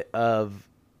little bit of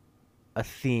a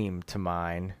theme to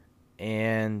mine,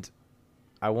 and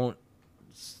I won't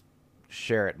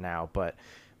share it now, but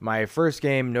my first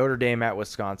game, Notre Dame at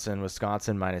Wisconsin.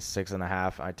 Wisconsin minus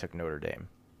 6.5. I took Notre Dame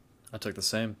I took the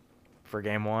same. for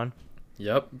game 1.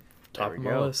 Yep. There Top we of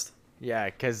my go. list. Yeah,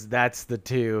 because that's the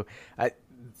two.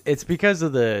 It's because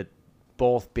of the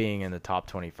both being in the top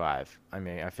 25. I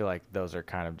mean, I feel like those are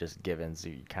kind of just givens.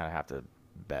 You kind of have to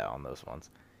bet on those ones.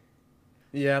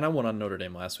 Yeah, and I won on Notre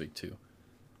Dame last week too.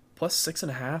 Plus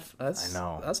 6.5. I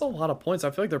know. That's a lot of points. I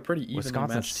feel like they're pretty evenly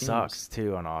Wisconsin matched teams. sucks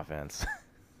too on offense.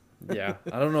 Yeah,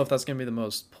 I don't know if that's gonna be the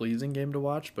most pleasing game to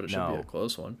watch, but it should be No. a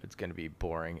close one. It's gonna be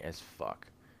boring as fuck.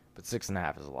 But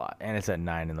 6.5 is a lot, and it's at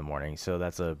 9 in the morning, so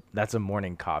that's a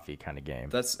morning coffee kind of game.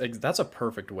 That's a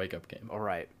perfect wake up game. All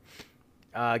right.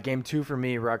 Game 2 for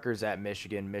me, Rutgers at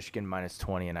Michigan. Michigan minus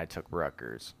 20, and I took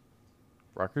Rutgers.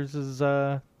 Rutgers is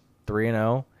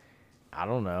 3-0. I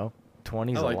don't know.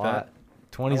 20's I a like lot. that.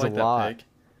 I 20's a like that lot. pick,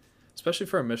 especially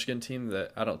for a Michigan team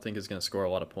that I don't think is going to score a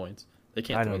lot of points. They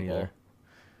can't I throw don't the ball. either.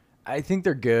 I think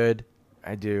they're good.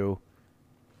 I do.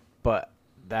 But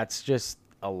that's just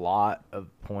a lot of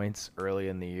points early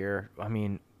in the year. I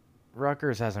mean,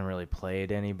 Rutgers hasn't really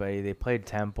played anybody. They played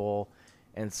Temple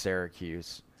and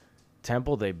Syracuse.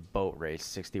 Temple, they boat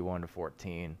raced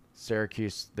 61-14.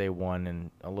 Syracuse, they won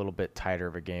in a little bit tighter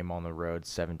of a game on the road,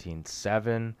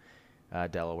 17-7.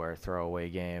 Delaware throwaway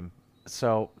game.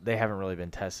 So they haven't really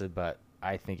been tested, but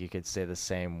I think you could say the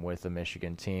same with the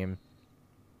Michigan team.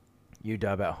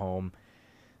 UW at home.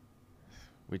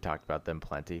 We talked about them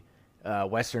plenty.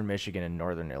 Western Michigan and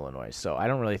Northern Illinois. So I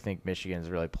don't really think Michigan's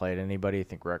really played anybody. I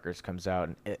think Rutgers comes out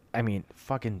and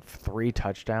fucking 3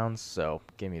 touchdowns. So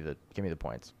give me the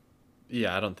points.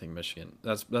 Yeah, I don't think Michigan.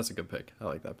 That's a good pick. I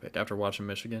like that pick. After watching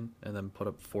Michigan and then put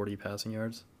up 40 passing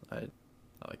yards, I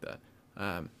like that.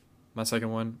 My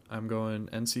second one, I'm going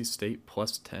NC State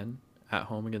plus 10 at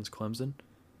home against Clemson.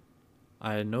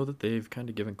 I know that they've kind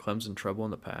of given Clemson trouble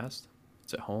in the past.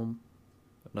 It's at home.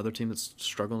 Another team that's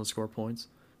struggling to score points.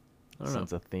 I don't know.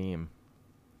 Sounds a theme.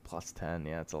 Plus 10.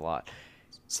 Yeah, it's a lot.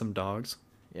 Some dogs.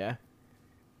 Yeah.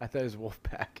 I thought it was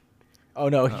Wolfpack. Oh,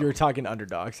 no, you were talking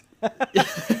underdogs.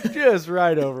 Just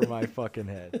right over my fucking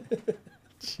head.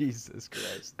 Jesus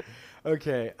Christ.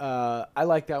 Okay, I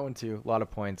like that one too. A lot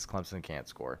of points. Clemson can't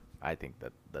score. I think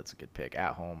that's a good pick.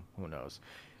 At home, who knows?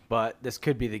 But this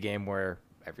could be the game where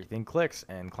everything clicks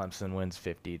and Clemson wins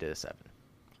 50-7.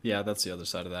 Yeah, that's the other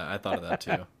side of that. I thought of that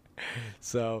too.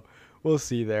 So we'll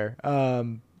see there.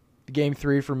 Game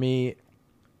 3 for me,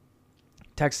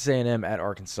 Texas A&M at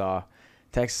Arkansas.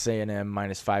 Texas A&M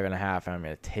minus 5.5, and I'm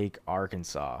going to take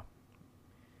Arkansas.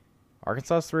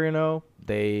 Arkansas's 3-0.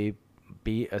 They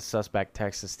beat a suspect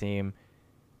Texas team.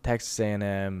 Texas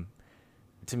A&M,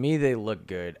 to me, they look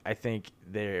good. I think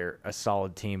they're a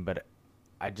solid team, but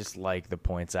I just like the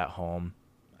points at home.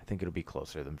 I think it'll be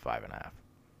closer than 5.5.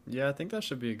 Yeah, I think that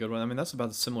should be a good one. I mean, that's about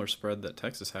the similar spread that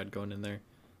Texas had going in there.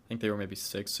 I think they were maybe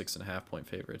 6.5 point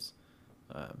favorites.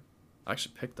 I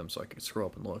actually picked them so I could scroll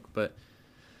up and look. But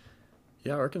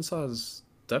yeah, Arkansas is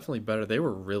definitely better. They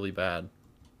were really bad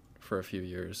for a few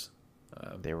years.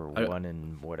 They were 1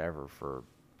 and whatever for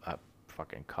a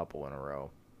fucking couple in a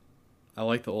row. I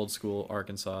like the old school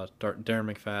Arkansas, Darren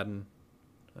McFadden,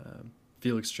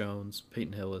 Felix Jones,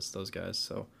 Peyton Hillis, those guys.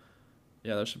 So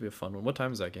yeah, that should be a fun one. What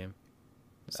time is that game?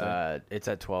 It's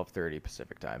at 12:30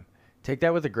 Pacific time. Take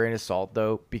that with a grain of salt,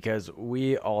 though, because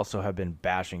we also have been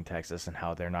bashing Texas and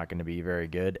how they're not going to be very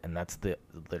good, and that's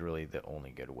literally the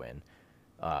only good win.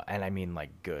 And I mean, like,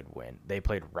 good win. They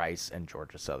played Rice and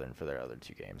Georgia Southern for their other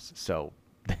 2 games. So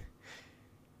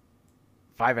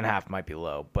 5.5 might be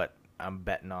low, but I'm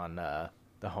betting on the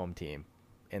home team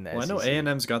in the SEC. I know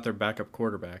A&M's got their backup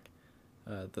quarterback.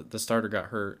 The starter got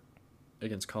hurt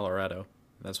against Colorado,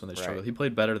 and that's when they struggled. Right. He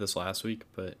played better this last week,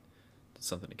 but it's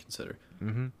something to consider.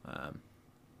 Mm-hmm.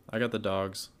 I got the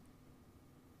Dogs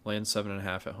laying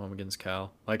 7.5 at home against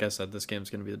Cal. Like I said, this game's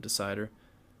going to be the decider.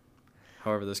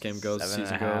 However this game goes, the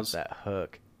season 7.5, goes. that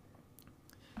hook.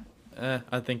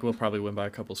 I think we'll probably win by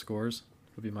a couple scores,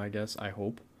 would be my guess. I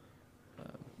hope.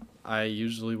 I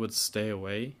usually would stay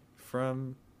away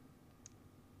from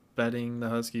betting the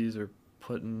Huskies or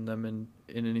putting them in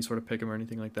any sort of pick 'em or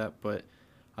anything like that, but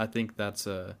I think that's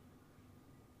an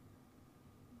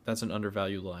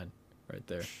undervalued line right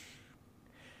there.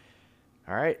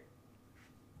 All right.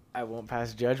 I won't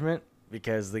pass judgment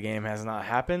because the game has not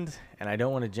happened, and I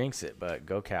don't want to jinx it, but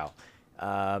go Cal.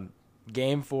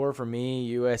 Game 4 for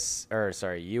me,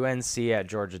 UNC at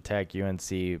Georgia Tech,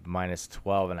 UNC minus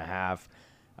 12.5.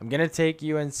 I'm going to take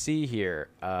UNC here.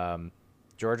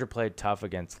 Georgia played tough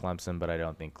against Clemson, but I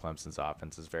don't think Clemson's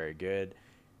offense is very good.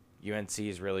 UNC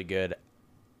is really good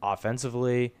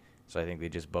offensively, so I think they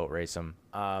just boat race them.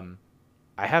 I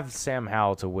have Sam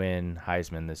Howell to win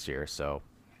Heisman this year, so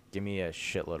give me a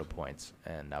shitload of points,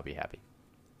 and I'll be happy.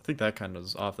 I think that kind of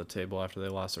is off the table after they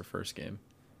lost their first game.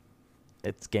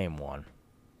 It's game 1.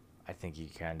 I think he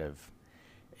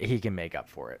can make up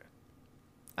for it.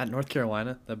 At North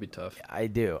Carolina, that'd be tough. I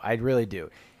do. I really do.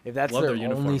 If that's Love their their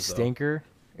uniforms, only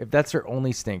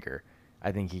though. stinker,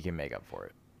 I think he can make up for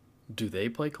it. Do they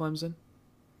play Clemson?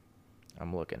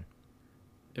 I'm looking.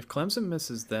 If Clemson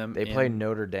misses them, They play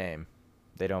Notre Dame.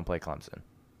 They don't play Clemson.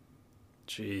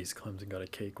 Jeez, Clemson got a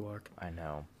cakewalk. I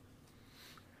know.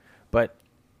 But,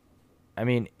 I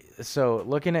mean, so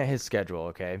looking at his schedule,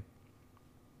 okay,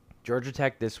 Georgia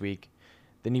Tech this week,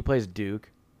 then he plays Duke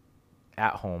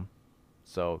at home,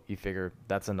 So you figure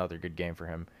that's another good game for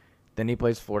him. Then he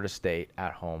plays Florida State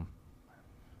at home.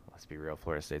 Let's be real,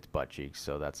 Florida State's butt cheeks,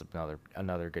 so that's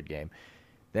another good game.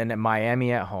 Then at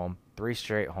Miami at home, 3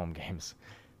 straight home games.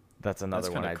 That's another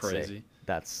That's one kind of I'd say. crazy.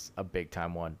 That's a big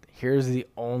time one. Here's the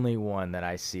only one that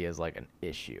I see as like an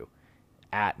issue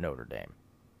at Notre Dame.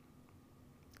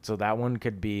 So that one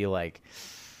could be like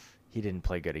he didn't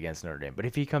play good against Notre Dame, but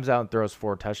if he comes out and throws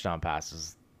 4 touchdown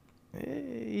passes,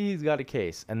 he's got a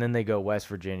case. And then they go West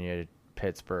Virginia,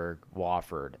 Pittsburgh,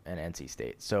 Wofford, and NC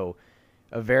State. So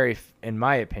a very, in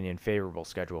my opinion, favorable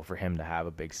schedule for him to have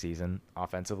a big season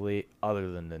offensively, other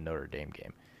than the Notre Dame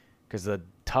game, because the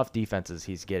tough defenses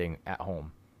he's getting at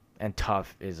home, and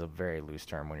tough is a very loose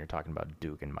term when you're talking about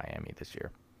Duke and Miami this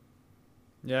year.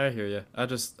 Yeah, I hear you. I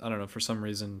don't know, for some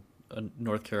reason, a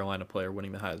North Carolina player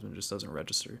winning the Heisman just doesn't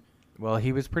register. Well,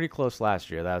 he was pretty close last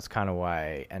year. That's kind of why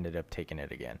I ended up taking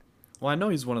it again. Well, I know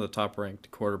he's one of the top-ranked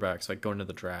quarterbacks, like, going to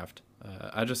the draft.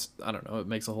 I don't know. It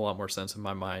makes a whole lot more sense in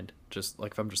my mind. Just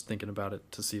like if I'm just thinking about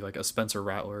it, to see like a Spencer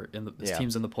Rattler his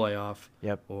team's in the playoff.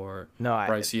 Yep. Or No,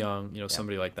 Bryce Young,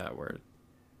 somebody like that. Where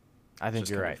I think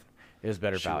you're right. It was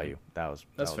better shooting. value. That was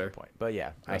fair. the point. But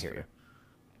yeah, That's I hear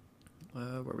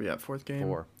fair. Where are we at? 4th game.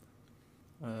 4.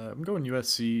 I'm going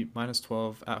USC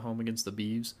 -12 at home against the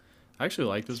Beavs. I actually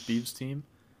like this Beavs team.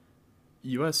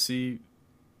 USC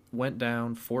went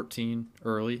down 14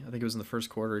 early. I think it was in the first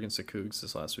quarter against the Cougs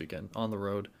this last weekend on the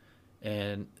road.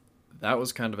 And that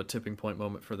was kind of a tipping point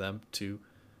moment for them too,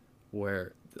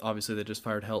 where obviously they just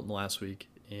fired Helton last week,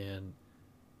 and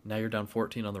now you're down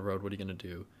 14 on the road. What are you going to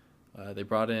do? They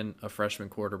brought in a freshman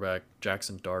quarterback,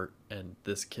 Jackson Dart, and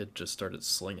this kid just started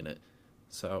slinging it.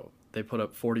 So they put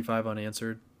up 45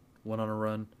 unanswered, went on a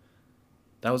run.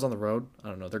 That was on the road. I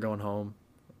don't know. They're going home.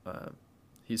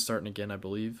 He's starting again, I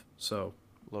believe. So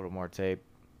A little more tape.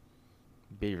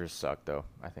 Beavers suck, though.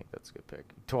 I think that's a good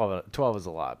pick. 12 is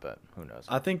a lot, but who knows?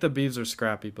 I think the Beavs are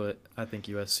scrappy, but I think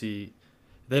USC,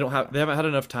 they haven't had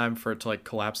enough time for it to like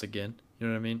collapse again. You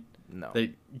know what I mean? No.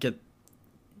 They get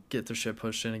their shit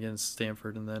pushed in against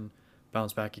Stanford and then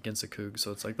bounce back against the Cougs.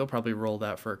 So it's like they'll probably roll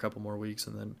that for a couple more weeks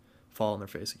and then fall on their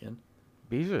face again.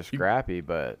 Beavs are scrappy,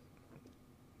 but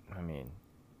I mean,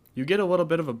 you get a little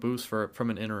bit of a boost from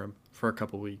an interim for a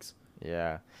couple weeks.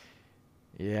 yeah.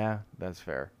 Yeah, that's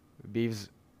fair. Beavs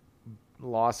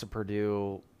lost to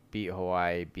Purdue, beat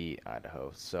Hawaii, beat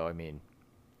Idaho. So, I mean,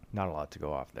 not a lot to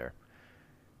go off there.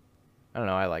 I don't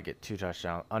know. I like it.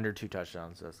 Under 2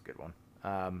 touchdowns. That's a good one.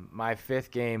 My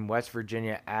 5th game, West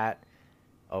Virginia at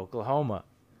Oklahoma.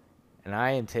 And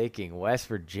I am taking West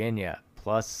Virginia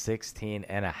plus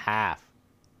 16.5.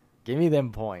 Give me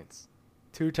them points.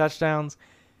 2 touchdowns.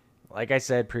 Like I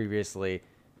said previously,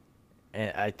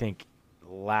 and I think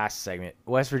last segment,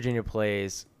 West Virginia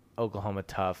plays Oklahoma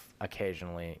tough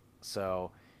occasionally.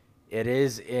 So it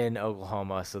is in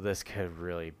Oklahoma, so this could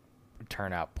really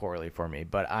turn out poorly for me.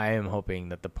 But I am hoping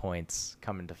that the points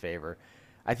come into favor.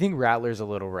 I think Rattler's a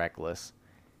little reckless.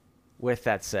 With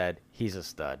that said, he's a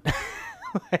stud.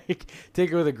 Like,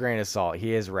 take it with a grain of salt.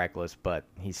 He is reckless, but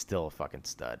he's still a fucking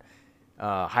stud.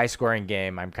 High-scoring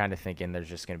game. I'm kind of thinking there's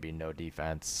just going to be no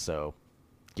defense. So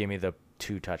give me the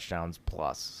 2 touchdowns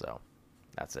plus. So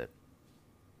that's it.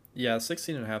 Yeah,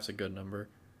 16.5 is a good number.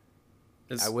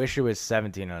 I wish it was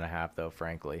 17.5, though,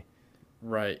 frankly.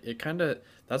 Right.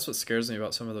 That's what scares me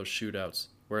about some of those shootouts,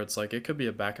 where it's like it could be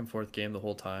a back-and-forth game the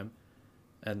whole time,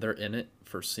 and they're in it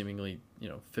for seemingly,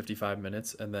 55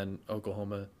 minutes, and then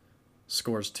Oklahoma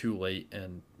scores too late,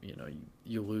 and,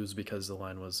 you lose because the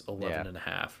line was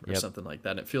 11.5 or something like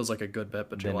that. And it feels like a good bet,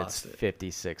 but you lost it.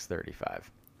 56-35.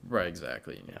 Right,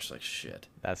 exactly. And you're just like, shit.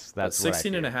 That's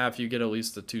 16.5, you get at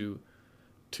least a two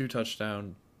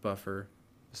touchdown buffer.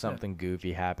 Something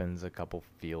goofy happens, a couple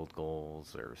field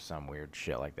goals or some weird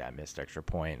shit like that, missed extra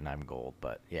point, and I'm gold.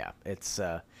 But yeah, it's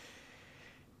a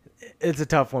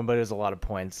tough one, but it was a lot of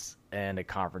points and a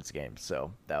conference game,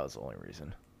 so that was the only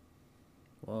reason.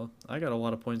 Well, I got a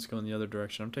lot of points going the other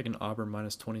direction. I'm taking Auburn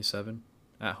 -27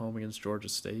 at home against Georgia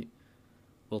State.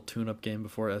 Little tune-up game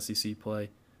before SEC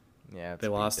play. Yeah, they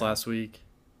lost last week,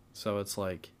 so it's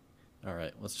like, all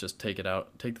right, let's just take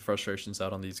the frustrations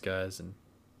out on these guys and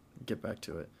get back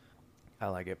to it. I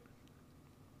like it.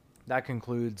 That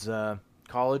concludes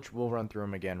college. We'll run through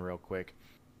them again real quick.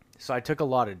 So I took a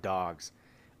lot of dogs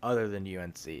other than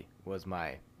UNC was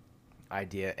my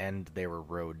idea, and they were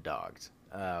road dogs.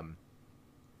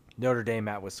 Notre Dame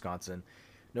at Wisconsin.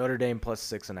 Notre Dame plus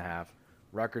 6.5.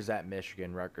 Rutgers at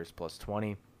Michigan. Rutgers plus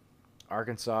 20.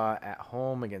 Arkansas at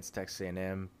home against Texas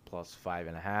A&M plus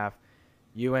 5.5.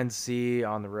 UNC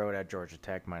on the road at Georgia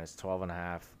Tech minus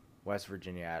 12.5. West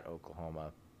Virginia at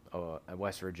Oklahoma.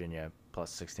 West Virginia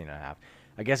plus 16.5.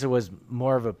 I guess it was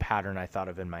more of a pattern I thought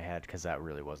of in my head because that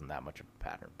really wasn't that much of a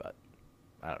pattern, but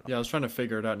I don't know. Yeah, I was trying to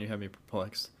figure it out, and you had me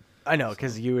perplexed. I know,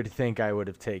 because you would think I would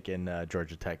have taken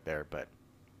Georgia Tech there, but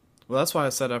Well, that's why I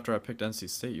said after I picked NC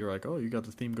State, you were like, "Oh, you got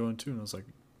the theme going too," and I was like,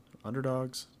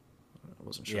 "Underdogs." I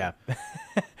wasn't sure. yeah.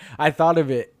 I thought of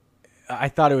it. I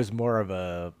thought it was more of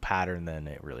a pattern than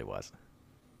it really was.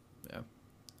 Yeah,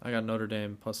 I got Notre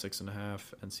Dame plus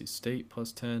 6.5, NC State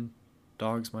plus 10,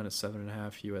 Dogs minus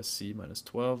 7.5, USC minus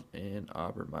 12, and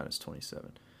Auburn minus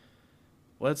 27.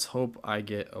 Let's hope I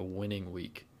get a winning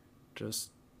week. Just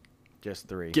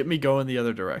 3. get me going the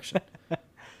other direction.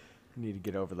 Need to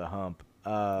get over the hump.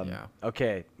 Yeah.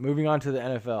 Okay, moving on to the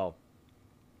NFL.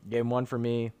 Game 1 for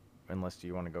me, unless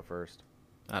you want to go first.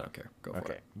 I don't care. Go for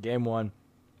Okay, it. game 1.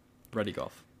 Ready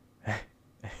golf.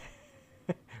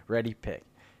 Ready, pick.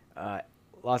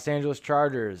 Los Angeles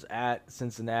Chargers at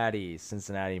Cincinnati.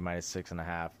 Cincinnati minus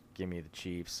 6.5. Give me the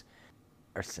Chiefs.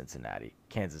 Or Cincinnati.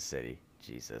 Kansas City.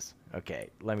 Jesus. Okay,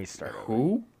 let me start over.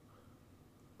 Who?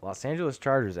 Los Angeles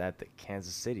Chargers at the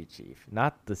Kansas City Chiefs,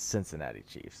 not the Cincinnati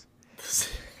Chiefs.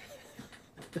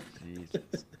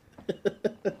 Jesus.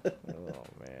 Oh,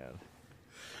 man.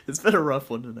 It's been a rough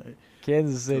one tonight.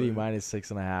 Kansas City minus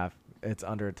 6.5. It's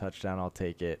under a touchdown. I'll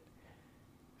take it.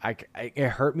 It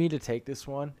hurt me to take this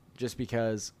one just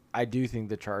because I do think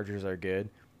the Chargers are good,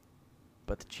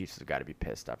 but the Chiefs have got to be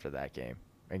pissed after that game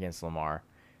against Lamar.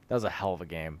 That was a hell of a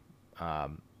game.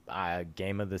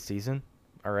 Game of the season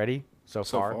already so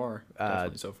far.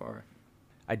 Definitely so far.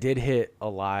 I did hit a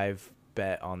live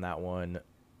bet on that one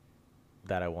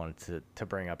that I wanted to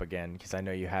bring up again because I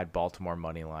know you had Baltimore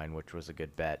money line, which was a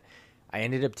good bet. I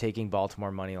ended up taking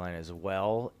Baltimore money line as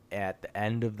well at the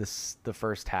end of the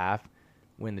first half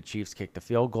when the Chiefs kicked the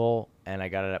field goal, and I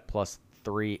got it at plus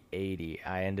 380.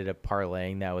 I ended up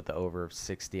parlaying that with the over of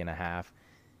 60.5.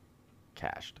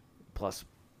 Cashed. Plus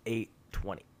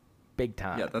 820. Big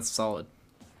time. Yeah, that's solid.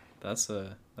 That's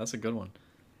a good one.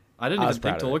 I didn't I was even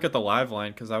think proud to of it. look at the live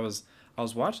line because I was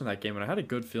watching that game and I had a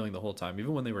good feeling the whole time,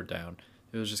 even when they were down.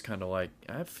 It was just kind of like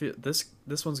I feel this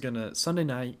one's gonna Sunday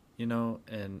night,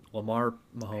 and Lamar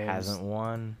Mahomes Hasn't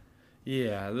won.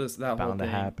 Yeah, that whole Bound to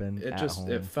thing. happen It at just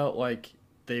home. it felt like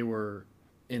they were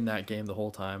in that game the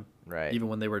whole time, Right. even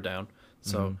when they were down.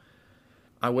 So Mhm.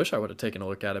 I wish I would have taken a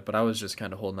look at it, but I was just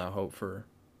kind of holding out hope for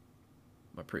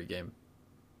my pregame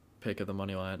pick of the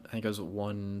money line. I think it was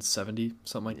 170,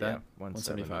 something like Yeah, that.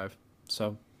 170. 175.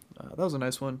 So that was a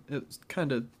nice one. It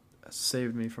kind of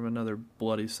saved me from another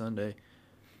bloody Sunday.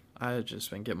 I had just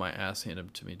been getting my ass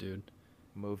handed to me, dude.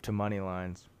 Move to money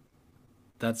lines.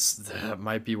 That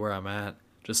might be where I'm at.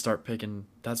 Just start picking.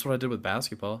 That's what I did with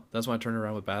basketball. That's when I turned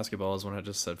around with basketball, is when I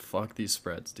just said, fuck these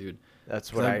spreads, dude.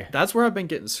 That's what That's where I've been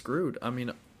getting screwed. I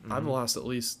mean, I've Mhm. lost at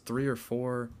least 3 or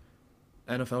 4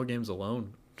 NFL games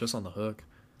alone, just on the hook.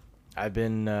 I've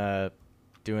been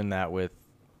doing that with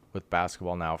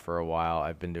basketball now for a while.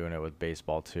 I've been doing it with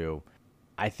baseball too.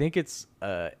 I think it's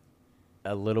a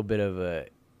little bit of a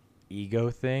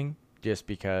ego thing, just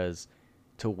because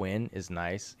to win is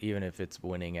nice, even if it's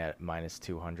winning at minus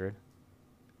 200.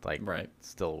 Like, Right.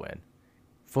 still win.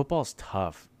 Football's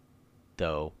tough,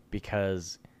 though,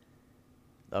 because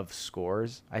of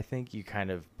scores. I think you kind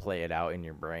of play it out in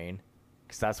your brain,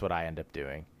 because that's what I end up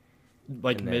doing.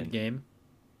 Like And then- mid-game?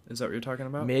 Is that what you're talking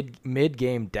about? Mid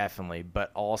game definitely,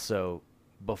 but also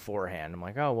beforehand. I'm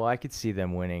like, oh well, I could see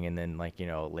them winning, and then like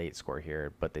a late score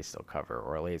here, but they still cover,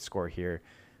 or a late score here,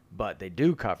 but they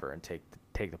do cover and take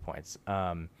the points.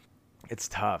 It's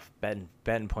tough.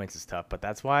 Betting points is tough, but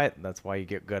that's why you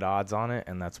get good odds on it,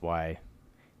 and that's why,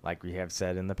 like we have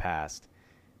said in the past,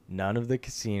 none of the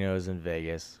casinos in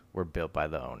Vegas were built by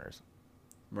the owners.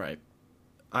 Right.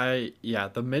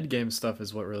 The mid-game stuff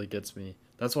is what really gets me.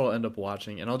 That's what I'll end up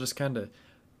watching, and I'll just kind of,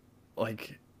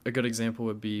 like, a good example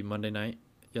would be Monday night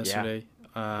yesterday,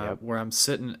 Yep. where I'm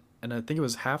sitting, and I think it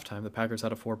was halftime, the Packers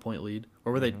had a 4-point lead,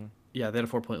 or were they? Mhm. Yeah, they had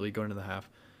a 4-point lead going into the half,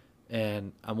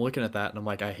 and I'm looking at that, and I'm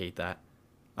like, I hate that.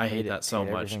 I hate that so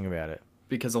hate much, everything about it.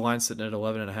 because the line's sitting at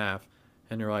 11.5,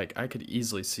 and you're like, I could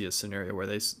easily see a scenario where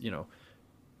they,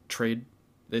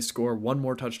 they score one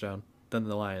more touchdown than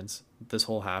the Lions this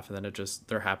whole half, and then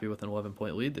they're happy with an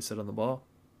 11-point lead. They sit on the ball,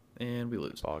 and we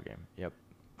lose. Ball game. Yep.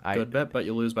 Good bet, but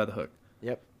you lose by the hook.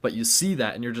 Yep. But you see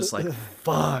that, and you're just like,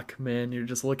 fuck, man. You're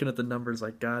just looking at the numbers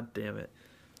like, God damn it.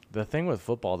 The thing with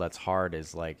football that's hard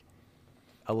is like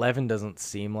 11 doesn't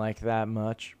seem like that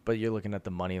much, but you're looking at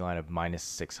the money line of minus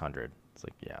 600. It's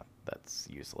like, yeah, that's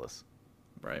useless.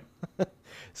 Right.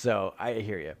 So I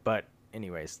hear you. But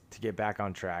anyways, to get back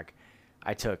on track,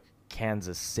 I took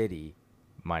Kansas City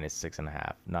minus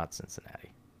 6.5, not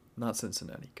Cincinnati. Not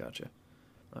Cincinnati. Gotcha.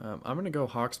 I'm gonna go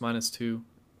Hawks -2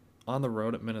 on the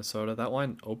road at Minnesota. That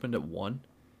line opened at 1.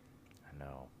 I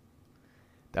know.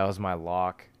 That was my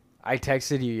lock. I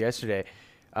texted you yesterday.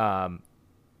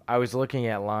 I was looking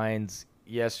at lines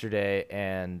yesterday,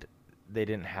 and they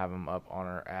didn't have them up on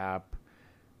our app,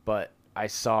 but I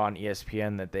saw on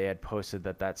ESPN that they had posted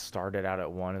that started out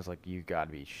at 1. It's like, you got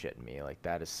to be shitting me. Like,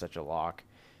 that is such a lock.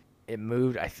 It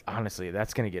moved. Honestly,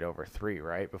 that's going to get over 3,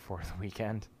 right, before the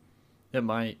weekend? It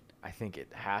might. I think it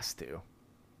has to.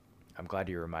 I'm glad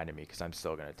you reminded me because I'm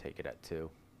still going to take it at 2.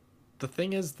 The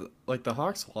thing is, like, the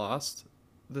Hawks lost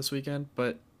this weekend,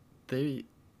 but they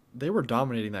were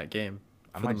dominating that game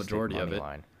for the majority of it.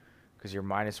 Because you're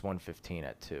 -115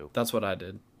 at 2. That's what I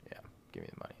did. Yeah, give me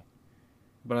the money.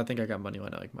 But I think I got money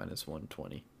line at like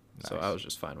 -120. Nice. So I was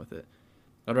just fine with it.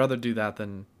 I'd rather do that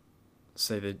than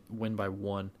say they win by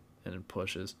 1 and it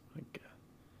pushes. Like,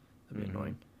 that'd be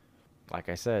annoying. Like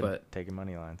I said, but taking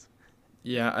money lines.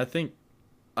 Yeah, I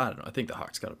don't know. I think the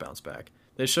Hawks got to bounce back.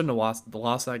 They shouldn't have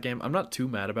lost that game. I'm not too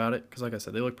mad about it because, like I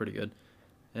said, they look pretty good.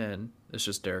 And it's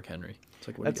just Derrick Henry. It's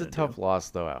like, that's a tough loss,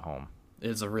 though, at home.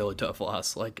 It's a really tough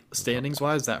loss. Like,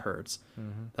 standings-wise, that hurts.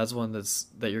 Mm-hmm. That's one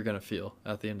that you're going to feel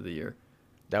at the end of the year.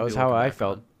 That was how I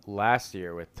felt last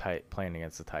year with playing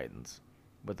against the Titans,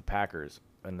 with the Packers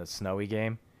in the snowy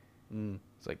game.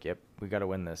 It's like, yep, we got to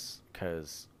win this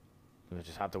because we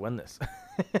just have to win this.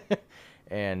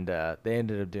 And they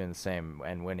ended up doing the same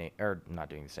and winning, or not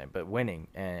doing the same, but winning.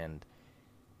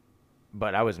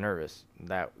 But I was nervous.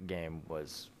 That game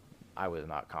I was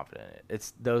not confident in it.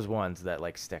 It's those ones that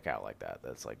like stick out like that.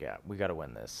 That's like, yeah, we got to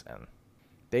win this. And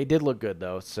they did look good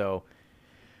though. So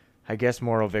I guess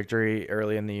moral victory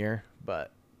early in the year,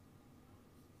 but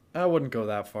I wouldn't go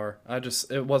that far.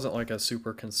 It wasn't like a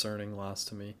super concerning loss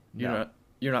to me.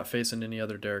 You're not facing any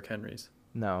other Derrick Henrys.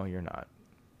 No, you're not.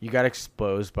 You got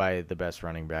exposed by the best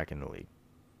running back in the league.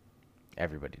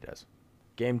 Everybody does.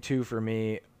 Game 2 for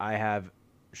me, I have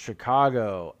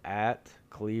Chicago at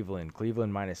Cleveland.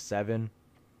 Cleveland -7.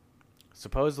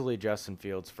 Supposedly Justin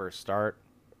Fields' first start.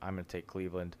 I'm going to take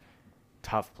Cleveland.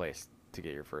 Tough place to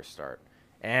get your first start.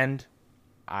 And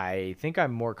I think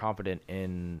I'm more confident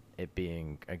in it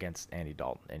being against Andy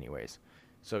Dalton anyways.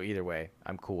 So either way,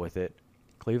 I'm cool with it.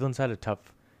 Cleveland's had a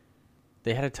tough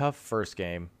first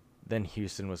game. Then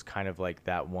Houston was kind of like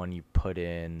that one you put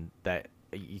in that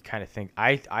you kind of think.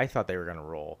 I thought they were going to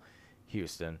roll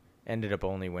Houston. Ended up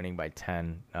only winning by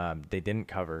 10. They didn't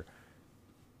cover.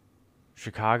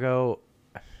 Chicago,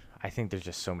 I think there's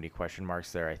just so many question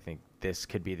marks there. I think this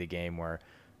could be the game where,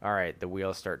 all right, the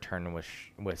wheels start turning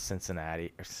with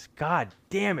Cincinnati. God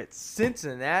damn it,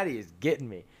 Cincinnati is getting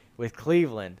me with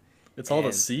Cleveland. It's all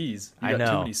the C's. I know.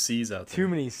 Too many C's out there. Too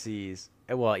many C's.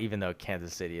 Well, even though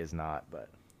Kansas City is not, but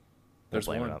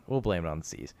we'll blame it on the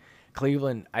C's.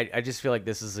 Cleveland, I just feel like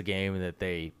this is a game that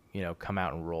they, come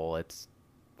out and roll. It's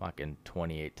fucking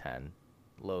 28-10.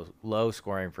 Low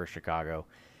scoring for Chicago.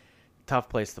 Tough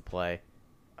place to play.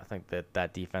 I think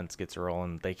that defense gets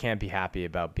rolling. They can't be happy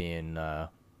about being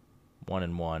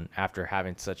 1-1 after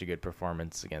having such a good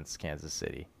performance against Kansas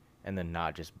City and then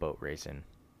not just boat racing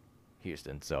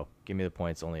Houston. So give me the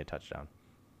points, only a touchdown.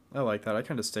 I like that. I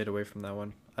kind of stayed away from that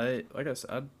one. I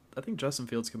think Justin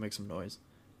Fields can make some noise.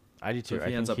 I do too. So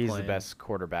I think he's the best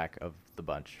quarterback of the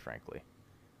bunch, frankly.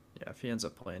 Yeah, if he ends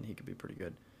up playing, he could be pretty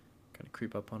good. Kind of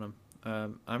creep up on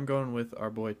him. I'm going with our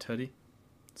boy Teddy.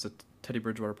 It's a Teddy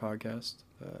Bridgewater podcast.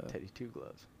 Teddy Two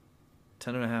Gloves.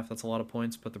 10.5. That's a lot of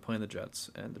points, but they're playing the Jets,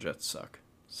 and the Jets suck.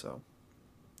 So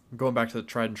I'm going back to the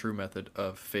tried and true method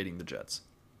of fading the Jets.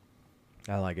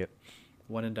 I like it.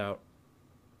 When in doubt.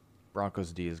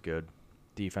 Broncos D is good.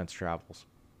 Defense travels.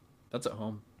 That's at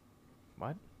home.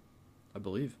 What? I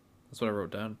believe. That's what I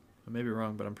wrote down. I may be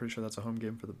wrong, but I'm pretty sure that's a home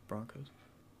game for the Broncos.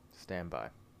 Stand by.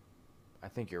 I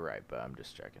think you're right, but I'm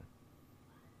just checking.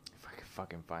 If I could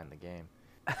fucking find the game.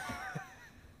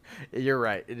 You're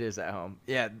right. It is at home.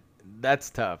 Yeah, that's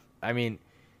tough. I mean,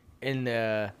 in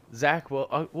Zach,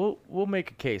 we'll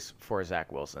make a case for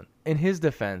Zach Wilson. In his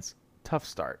defense, tough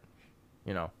start.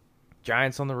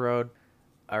 Giants on the road.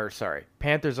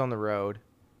 Panthers on the road,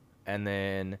 and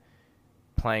then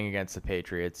playing against the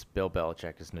Patriots. Bill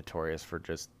Belichick is notorious for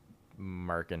just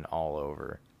marking all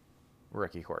over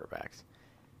rookie quarterbacks.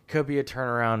 Could be a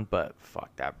turnaround, but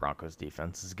fuck, that Broncos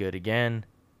defense is good again.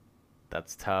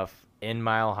 That's tough. In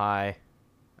Mile High.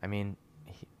 I mean,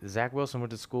 Zach Wilson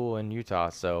went to school in Utah,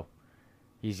 so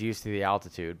he's used to the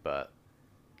altitude, but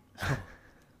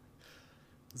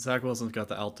Zach Wilson's got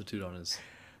the altitude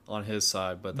on his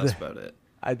side, but that's about it.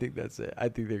 I think that's it. I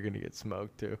think they're going to get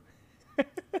smoked, too.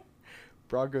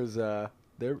 Broncos,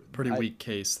 they're... Pretty weak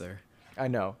case there. I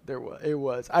know it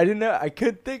was. I didn't know. I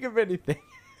couldn't think of anything.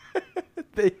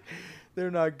 they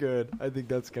they're not good. I think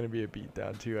that's gonna be a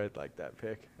beatdown too. I'd like that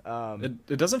pick.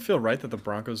 It doesn't feel right that the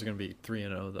Broncos are going to be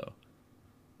 3-0 though.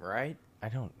 Right? I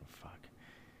don't fuck.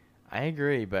 I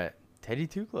agree, but Teddy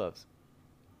Two Gloves.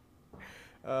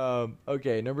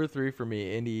 Okay, number 3 for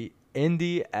me,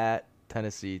 Indy at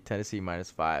Tennessee. Tennessee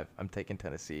 -5. I'm taking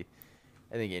Tennessee.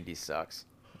 I think Indy sucks.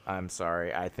 I'm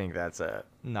sorry. I think that's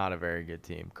not a very good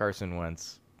team. Carson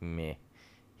Wentz, meh.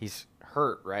 He's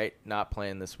hurt, right? Not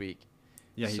playing this week.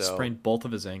 Yeah, he sprained both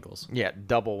of his ankles. Yeah,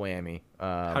 double whammy.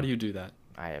 How do you do that?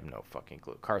 I have no fucking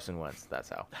clue. Carson Wentz, that's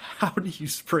how. How do you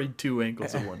sprain 2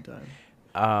 ankles at one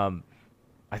time?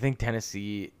 I think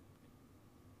Tennessee,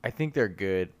 I think they're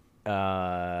good.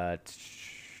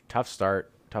 Tough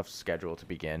start, tough schedule to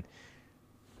begin.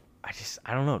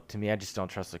 I don't know. To me, I just don't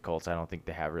trust the Colts. I don't think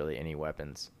they have really any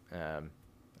weapons. And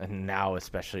now,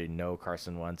 especially no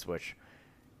Carson Wentz, which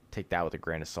take that with a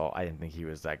grain of salt. I didn't think he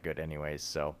was that good anyways.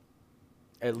 So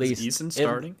at least Eason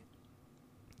starting?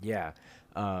 Yeah.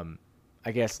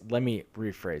 I guess let me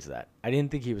rephrase that. I didn't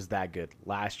think he was that good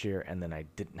last year, and then I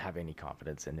didn't have any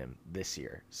confidence in him this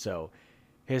year. So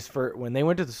when they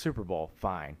went to the Super Bowl,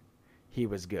 fine, he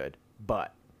was good.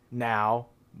 But now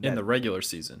in the regular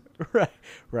season,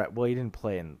 right. Well, he didn't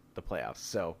play in the playoffs,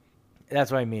 so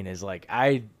that's what I mean. Is like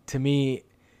to me,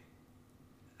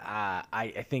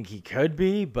 I think he could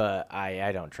be, but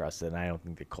I don't trust it, and I don't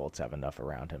think the Colts have enough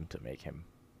around him to make him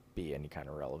be any kind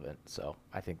of relevant. So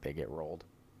I think they get rolled.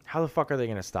 How the fuck are they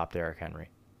going to stop Derrick Henry?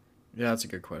 Yeah, that's a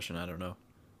good question. I don't know.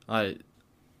 I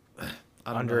don't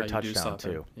under know a touchdown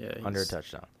too. Yeah, under a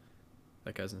touchdown.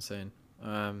 That guy's insane.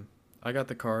 I got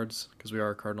the Cards because we are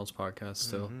a Cardinals podcast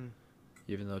still,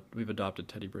 even though we've adopted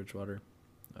Teddy Bridgewater.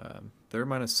 They're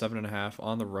 -7.5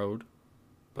 on the road,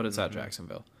 but it's at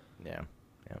Jacksonville. Yeah.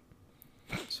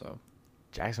 So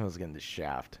Jacksonville's getting the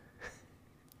shaft.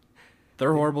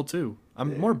 They're horrible too.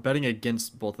 I'm more betting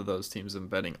against both of those teams than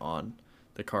betting on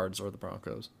the Cards or the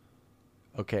Broncos.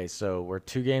 Okay, so we're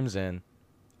 2 games in.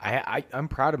 I'm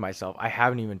proud of myself. I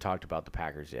haven't even talked about the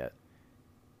Packers yet,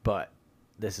 but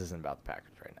this isn't about the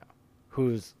Packers right now.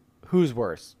 Who's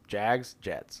worse, Jags,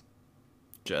 Jets?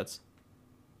 Jets.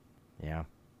 Yeah,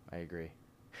 I agree.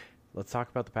 Let's talk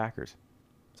about the Packers.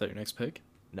 Is that your next pick?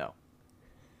 No.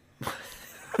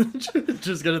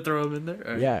 Just gonna throw them in there.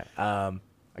 Right. Yeah.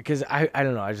 Because I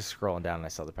don't know. I was just scrolling down and I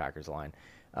saw the Packers line.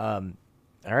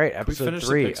 All right, episode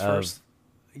 3 of. First?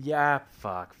 Yeah,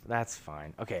 fuck. That's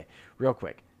fine. Okay, real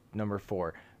quick. Number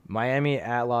 4, Miami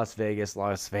at Las Vegas.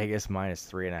 Las Vegas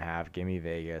 -3.5. Give me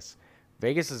Vegas.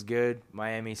 Vegas is good.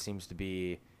 Miami seems to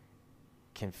be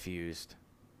confused.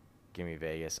 Give me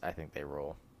Vegas. I think they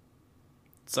roll.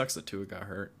 It sucks that Tua got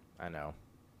hurt. I know.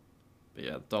 But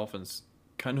yeah, the Dolphins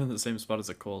kind of in the same spot as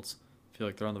the Colts. I feel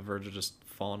like they're on the verge of just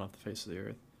falling off the face of the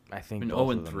earth. I think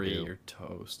 0-3, you're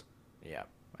toast. Yeah,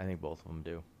 I think both of them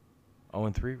do.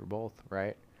 0-3 for both,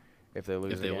 right? If they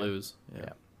lose. If they lose,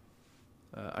 yeah.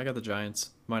 I got the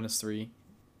Giants -3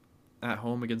 at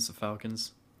home against the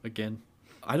Falcons again.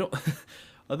 I don't.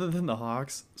 Other than the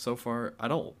Hawks so far, I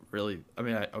don't really. I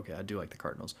mean, I do like the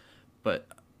Cardinals, but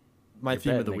my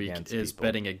theme of the week is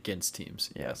betting against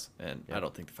teams. Yes, and I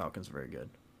don't think the Falcons are very good.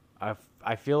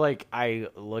 I feel like I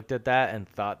looked at that and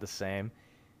thought the same.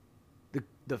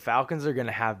 The Falcons are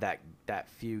gonna have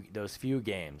those few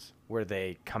games where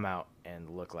they come out and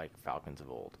look like Falcons of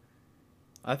old.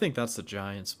 I think that's the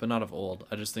Giants, but not of old.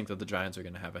 I just think that the Giants are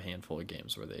gonna have a handful of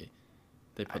games where they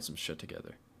put some shit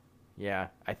together. Yeah,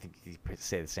 I think you could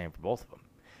say the same for both of them.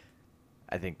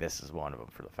 I think this is one of them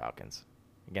for the Falcons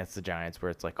against the Giants,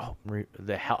 where it's like,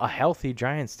 a healthy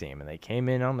Giants team, and they came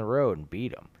in on the road and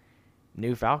beat them.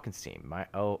 New Falcons team,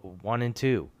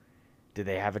 1-2. Did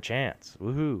they have a chance?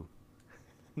 Woohoo!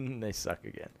 They suck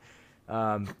again.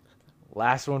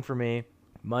 Last one for me,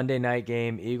 Monday night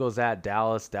game, Eagles at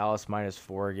Dallas. Dallas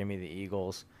 -4. Give me the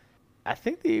Eagles. I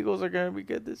think the Eagles are going to be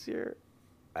good this year.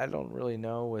 I don't really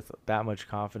know with that much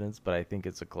confidence, but I think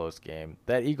it's a close game.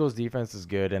 That Eagles defense is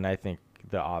good, and I think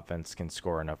the offense can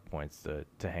score enough points to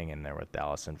hang in there with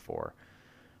Dallas in 4.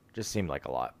 Just seemed like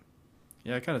a lot.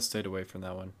 Yeah, I kind of stayed away from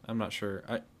that one. I'm not sure.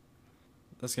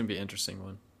 That's going to be an interesting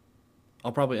one.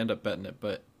 I'll probably end up betting it,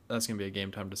 but that's going to be a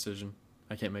game time decision.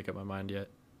 I can't make up my mind yet.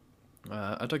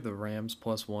 I took the Rams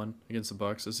 +1 against the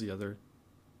Bucks. This is the other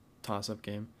toss-up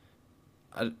game.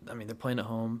 I mean, they're playing at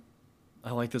home.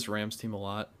 I like this Rams team a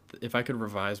lot. If I could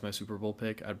revise my Super Bowl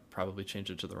pick, I'd probably change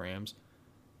it to the Rams.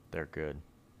 They're good.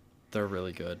 They're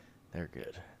really good. They're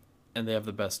good. And they have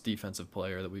the best defensive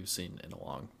player that we've seen in a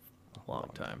long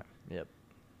time. Yep.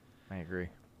 I agree.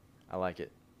 I like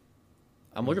it.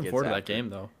 I'm He looking gets forward to that after it. game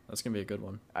though. That's gonna be a good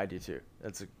one. I do too.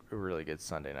 That's a really good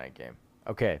Sunday night game.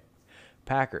 Okay,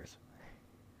 Packers.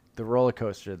 The roller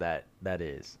coaster that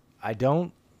is. I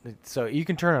don't. So you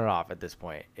can turn it off at this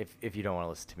point if you don't want to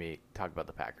listen to me talk about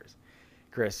the Packers.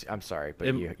 Chris, I'm sorry, but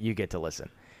It, you get to listen.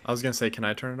 I was gonna say, can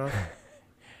I turn it off?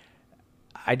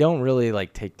 I don't really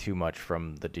like take too much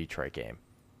from the Detroit game.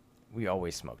 We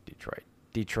always smoke Detroit.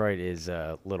 Detroit is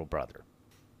a little brother.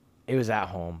 It was at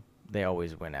home. They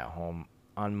always win at home.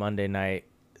 On Monday night,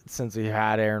 since we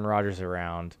had Aaron Rodgers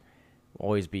around,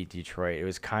 always beat Detroit. It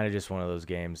was kind of just one of those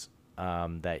games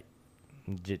that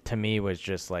to me was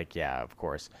just like, yeah, of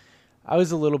course. I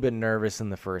was a little bit nervous in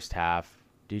the first half.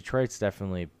 Detroit's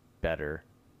definitely better.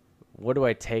 What do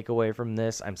I take away from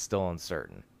this? I'm still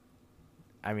uncertain.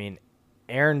 I mean,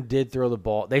 Aaron did throw the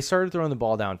ball. They started throwing the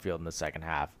ball downfield in the second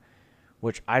half,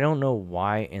 which I don't know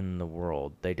why in the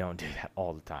world they don't do that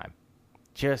all the time.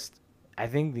 I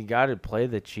think you got to play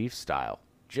the Chiefs style.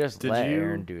 Just let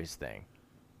Aaron do his thing.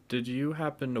 Did you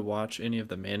happen to watch any of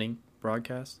the Manning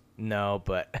broadcast? No,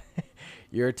 but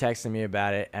you're texting me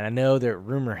about it, and I know that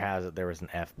rumor has it there was an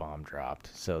F-bomb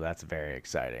dropped, so that's very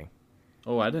exciting.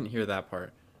 Oh, I didn't hear that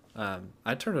part.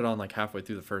 I turned it on like halfway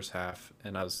through the first half,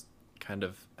 and I was kind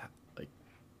of like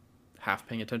half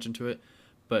paying attention to it.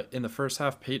 But in the first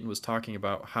half, Peyton was talking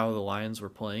about how the Lions were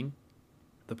playing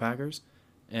the Packers,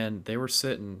 and they were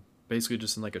sitting basically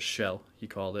just in like a shell, he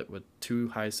called it, with two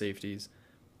high safeties,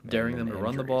 daring them to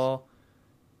run the ball.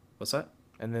 What's that?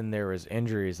 And then there was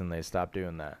injuries, and they stopped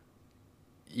doing that.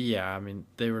 Yeah, I mean,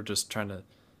 they were just trying to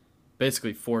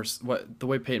basically force the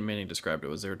way Peyton Manning described it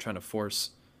was they were trying to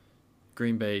force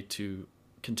Green Bay to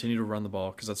continue to run the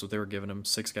ball because that's what they were giving them,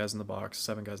 6 guys in the box,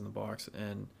 7 guys in the box,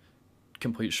 and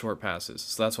complete short passes.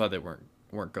 So that's why they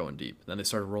weren't going deep. Then they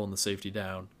started rolling the safety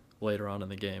down later on in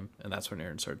the game, and that's when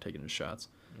Aaron started taking his shots.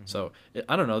 Mm-hmm. So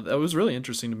I don't know. That was really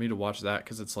interesting to me to watch that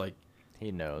because it's like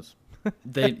he knows.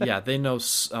 they know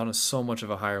on a so much of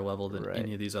a higher level than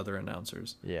any of these other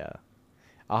announcers. Yeah,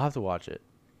 I'll have to watch it.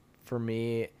 For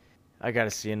me, I got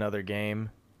to see another game.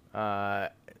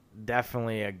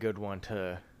 Definitely a good one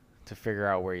to figure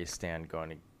out where you stand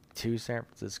going to San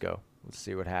Francisco. Let's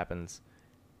see what happens.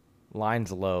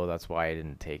 Line's low. That's why I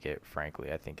didn't take it.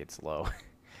 Frankly, I think it's low.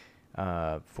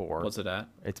 4. What's it at?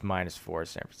 It's -4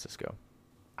 San Francisco.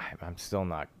 I'm still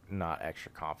not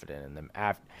extra confident in them.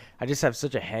 I just have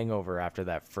such a hangover after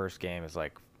that first game. It's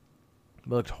like, it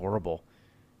looked horrible.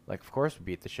 Like, of course we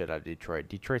beat the shit out of Detroit.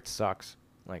 Detroit sucks.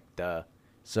 Like, duh.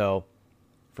 So,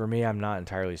 for me, I'm not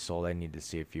entirely sold. I need to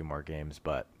see a few more games,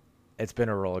 but it's been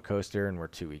a roller coaster, and we're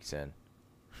 2 weeks in.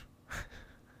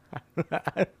 I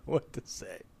don't know what to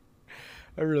say.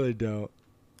 I really don't.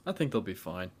 I think they'll be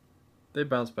fine. They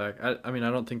bounce back. I mean,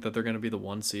 I don't think that they're going to be the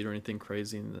 1 seed or anything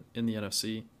crazy in the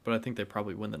NFC, but I think they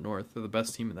probably win the North. They're the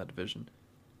best team in that division.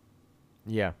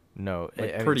 Yeah, no,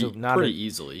 like pretty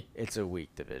easily. It's a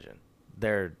weak division.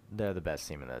 They're the best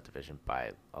team in that division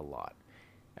by a lot.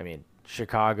 I mean,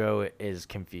 Chicago is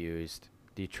confused.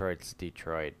 Detroit's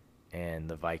Detroit, and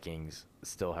the Vikings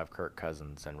still have Kirk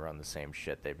Cousins and run the same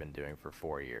shit they've been doing for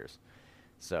 4 years.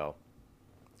 So,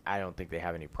 I don't think they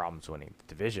have any problems winning the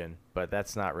division, but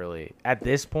that's not really, at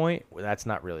this point, that's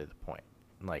not really the point,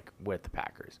 like, with the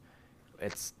Packers.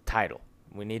 It's title.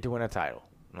 We need to win a title.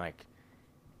 Like,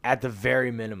 at the very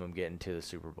minimum, get into the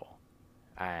Super Bowl.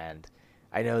 And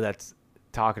I know that's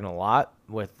talking a lot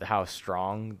with how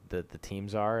strong the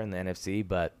teams are in the NFC,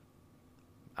 but,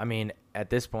 I mean, at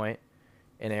this point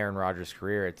in Aaron Rodgers'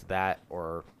 career, it's that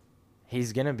or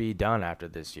he's going to be done after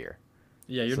this year.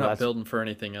 Yeah, you're not building for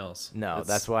anything else. No,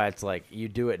 that's why it's like you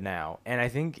do it now. And I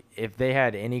think if they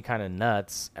had any kind of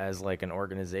nuts as like an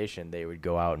organization, they would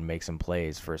go out and make some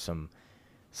plays for some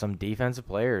defensive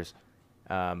players.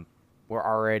 We're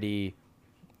already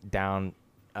down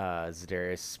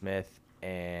Zadarius Smith,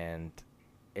 and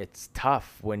it's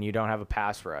tough when you don't have a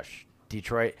pass rush.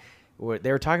 Detroit,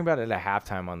 they were talking about it at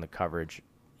halftime on the coverage.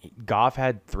 Goff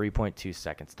had 3.2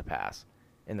 seconds to pass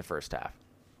in the first half.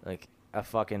 Like, a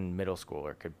fucking middle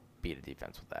schooler could beat a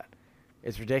defense with that.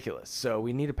 It's ridiculous. So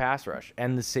we need a pass rush,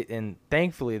 and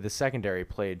thankfully the secondary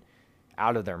played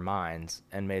out of their minds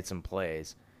and made some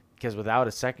plays. Because without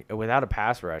a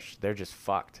pass rush, they're just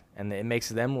fucked, and it makes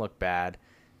them look bad.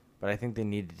 But I think they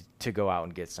need to go out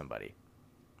and get somebody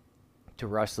to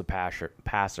rush the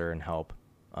passer and help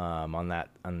in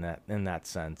that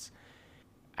sense.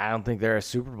 I don't think they're a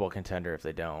Super Bowl contender if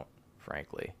they don't,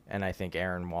 frankly. And I think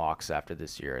Aaron walks after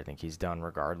this year. I think he's done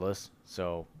regardless.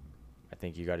 So I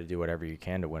think you got to do whatever you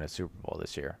can to win a Super Bowl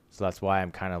this year. So that's why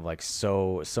I'm kind of like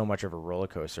so much of a roller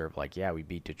coaster of like, yeah, we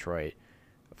beat Detroit.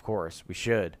 Of course, we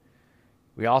should.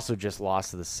 We also just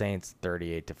lost to the Saints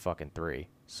 38-3.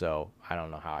 So I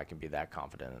don't know how I can be that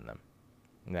confident in them.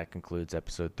 And that concludes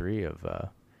episode 3 of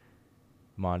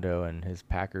Mondo and his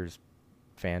Packers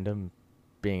fandom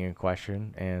being in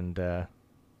question, and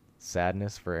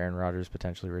sadness for Aaron Rodgers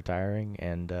potentially retiring,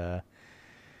 and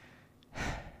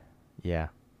yeah.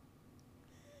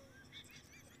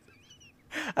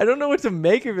 I don't know what to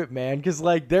make of it, man, because,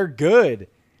 like, they're good,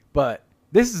 but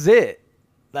this is it.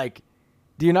 Like,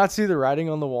 do you not see the writing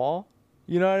on the wall?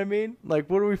 You know what I mean? Like,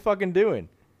 what are we fucking doing?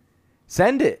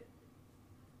 Send it.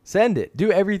 Send it.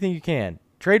 Do everything you can.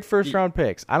 Trade first-round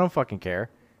picks. I don't fucking care.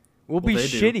 We'll be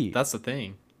shitty. That's the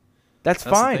thing. That's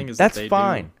fine. That's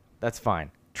fine. That's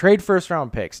fine. Trade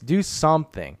first-round picks. Do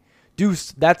something.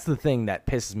 That's the thing that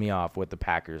pisses me off with the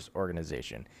Packers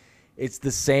organization. It's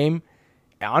the same.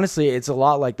 Honestly, it's a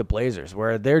lot like the Blazers,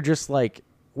 where they're just like,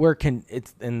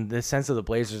 it's in the sense of the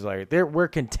Blazers, like we're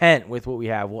content with what we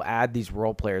have. We'll add these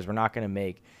role players. We're not going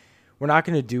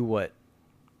to do what,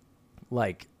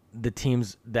 like, the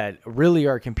teams that really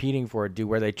are competing for it do,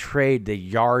 where they trade the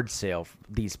yard sale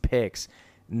these picks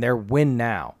and they're win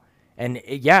now. And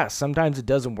yeah, sometimes it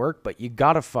doesn't work, but you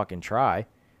got to fucking try.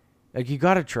 Like, you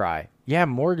got to try. Yeah,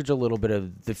 mortgage a little bit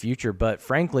of the future, but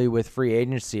frankly, with free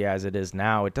agency as it is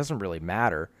now, it doesn't really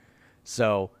matter.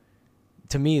 So,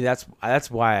 to me, that's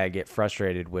why I get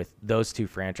frustrated with those two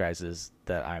franchises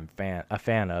that I'm a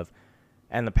fan of,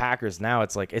 and the Packers. Now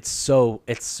it's like it's so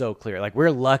clear. Like,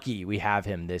 we're lucky we have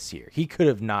him this year. He could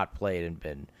have not played and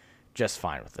been just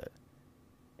fine with it.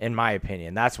 In my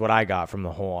opinion, that's what I got from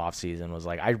the whole offseason, was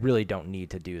like, I really don't need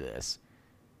to do this.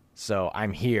 So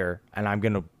I'm here, and I'm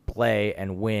going to play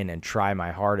and win and try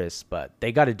my hardest, but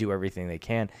they got to do everything they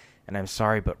can. And I'm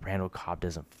sorry, but Randall Cobb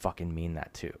doesn't fucking mean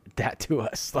that to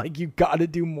us. Like, you got to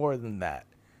do more than that.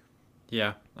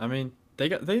 Yeah, I mean, they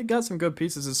got some good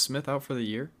pieces. Is Smith out for the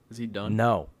year? Is he done?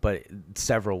 No, but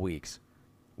several weeks,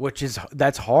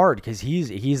 that's hard because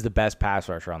he's the best pass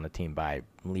rusher on the team by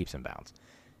leaps and bounds.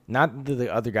 Not that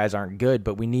the other guys aren't good,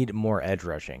 but we need more edge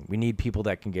rushing. We need people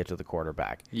that can get to the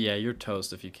quarterback. Yeah, you're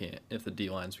toast if you can't. If the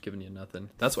D-line's giving you nothing.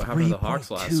 That's what happened to the Hawks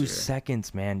last year. 2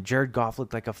 seconds, man. Jared Goff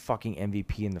looked like a fucking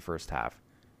MVP in the first half.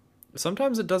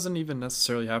 Sometimes it doesn't even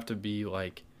necessarily have to be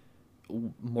like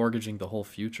mortgaging the whole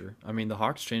future. I mean, the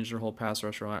Hawks changed their whole pass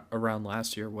rush around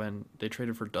last year when they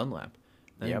traded for Dunlap.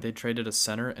 And they traded a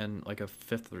center and like a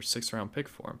 5th or 6th round pick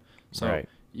for him. So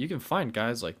you can find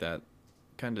guys like that,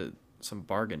 kind of some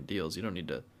bargain deals. You don't need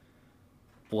to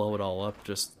blow it all up,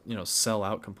 just, sell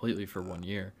out completely for 1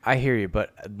 year. I hear you,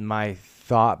 but my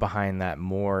thought behind that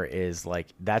more is like,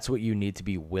 that's what you need to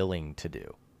be willing to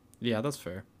do. Yeah, that's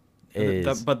fair.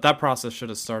 But that process should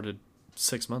have started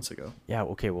 6 months ago. Yeah,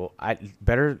 okay, well,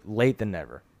 better late than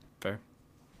never. Fair.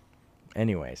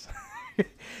 Anyways,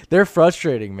 they're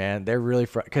frustrating, man. They're really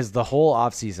because the whole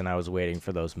offseason I was waiting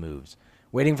for those moves,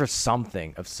 waiting for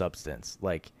something of substance,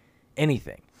 like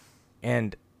anything.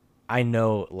 And I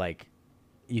know, like,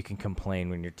 you can complain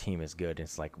when your team is good.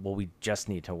 It's like, well, we just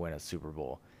need to win a Super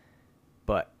Bowl.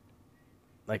 But,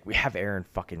 like, we have Aaron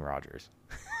fucking Rodgers.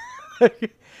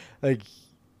 Like,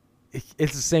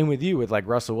 it's the same with you with, like,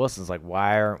 Russell Wilson's. Like,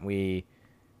 why aren't we,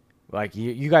 like,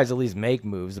 you guys at least make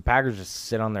moves. The Packers just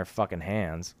sit on their fucking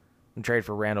hands and trade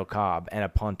for Randall Cobb and a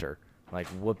punter. Like,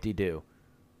 whoop-de-doo.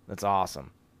 That's awesome.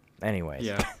 Anyways.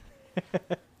 Yeah.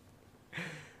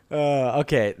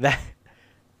 Okay,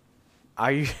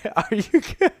 are you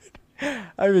good?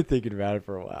 I've been thinking about it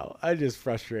for a while. I'm just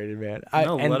frustrated, man.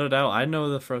 Let it out. I know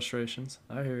the frustrations.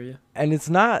 I hear you. And it's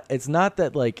not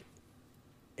that, like,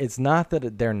 it's not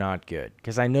that they're not good,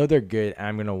 because I know they're good, and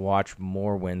I'm going to watch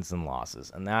more wins than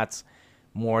losses, and that's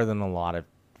more than a lot of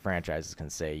franchises can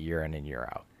say year in and year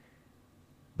out.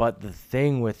 But the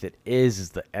thing with it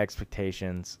is the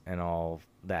expectations and all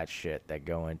that shit that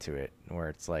go into it, where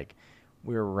it's like,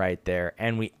 we're right there,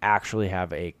 and we actually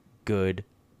have a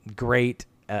great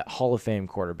Hall of Fame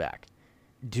quarterback.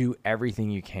 Do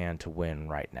everything you can to win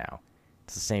right now.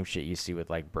 It's the same shit you see with,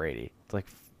 like, Brady. It's like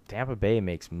Tampa Bay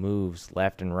makes moves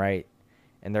left and right,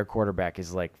 and their quarterback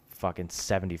is like fucking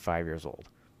 75 years old.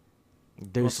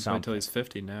 Do something. Until he's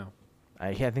 50 now.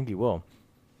 I think he will.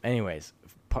 Anyways,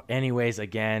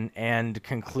 again, and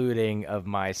concluding of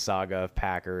my saga of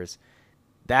Packers,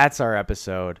 that's our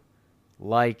episode.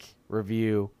 Like,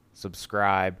 review,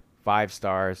 subscribe, 5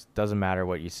 stars. Doesn't matter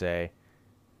what you say.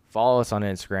 Follow us on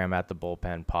Instagram at the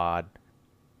Bullpen Pod.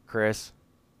 Chris,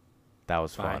 that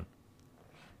was fun.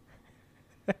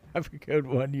 Have a good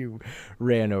one. You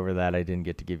ran over that. I didn't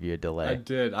get to give you a delay. I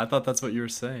did. I thought that's what you were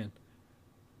saying.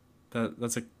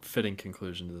 That's a fitting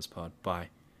conclusion to this pod. Bye.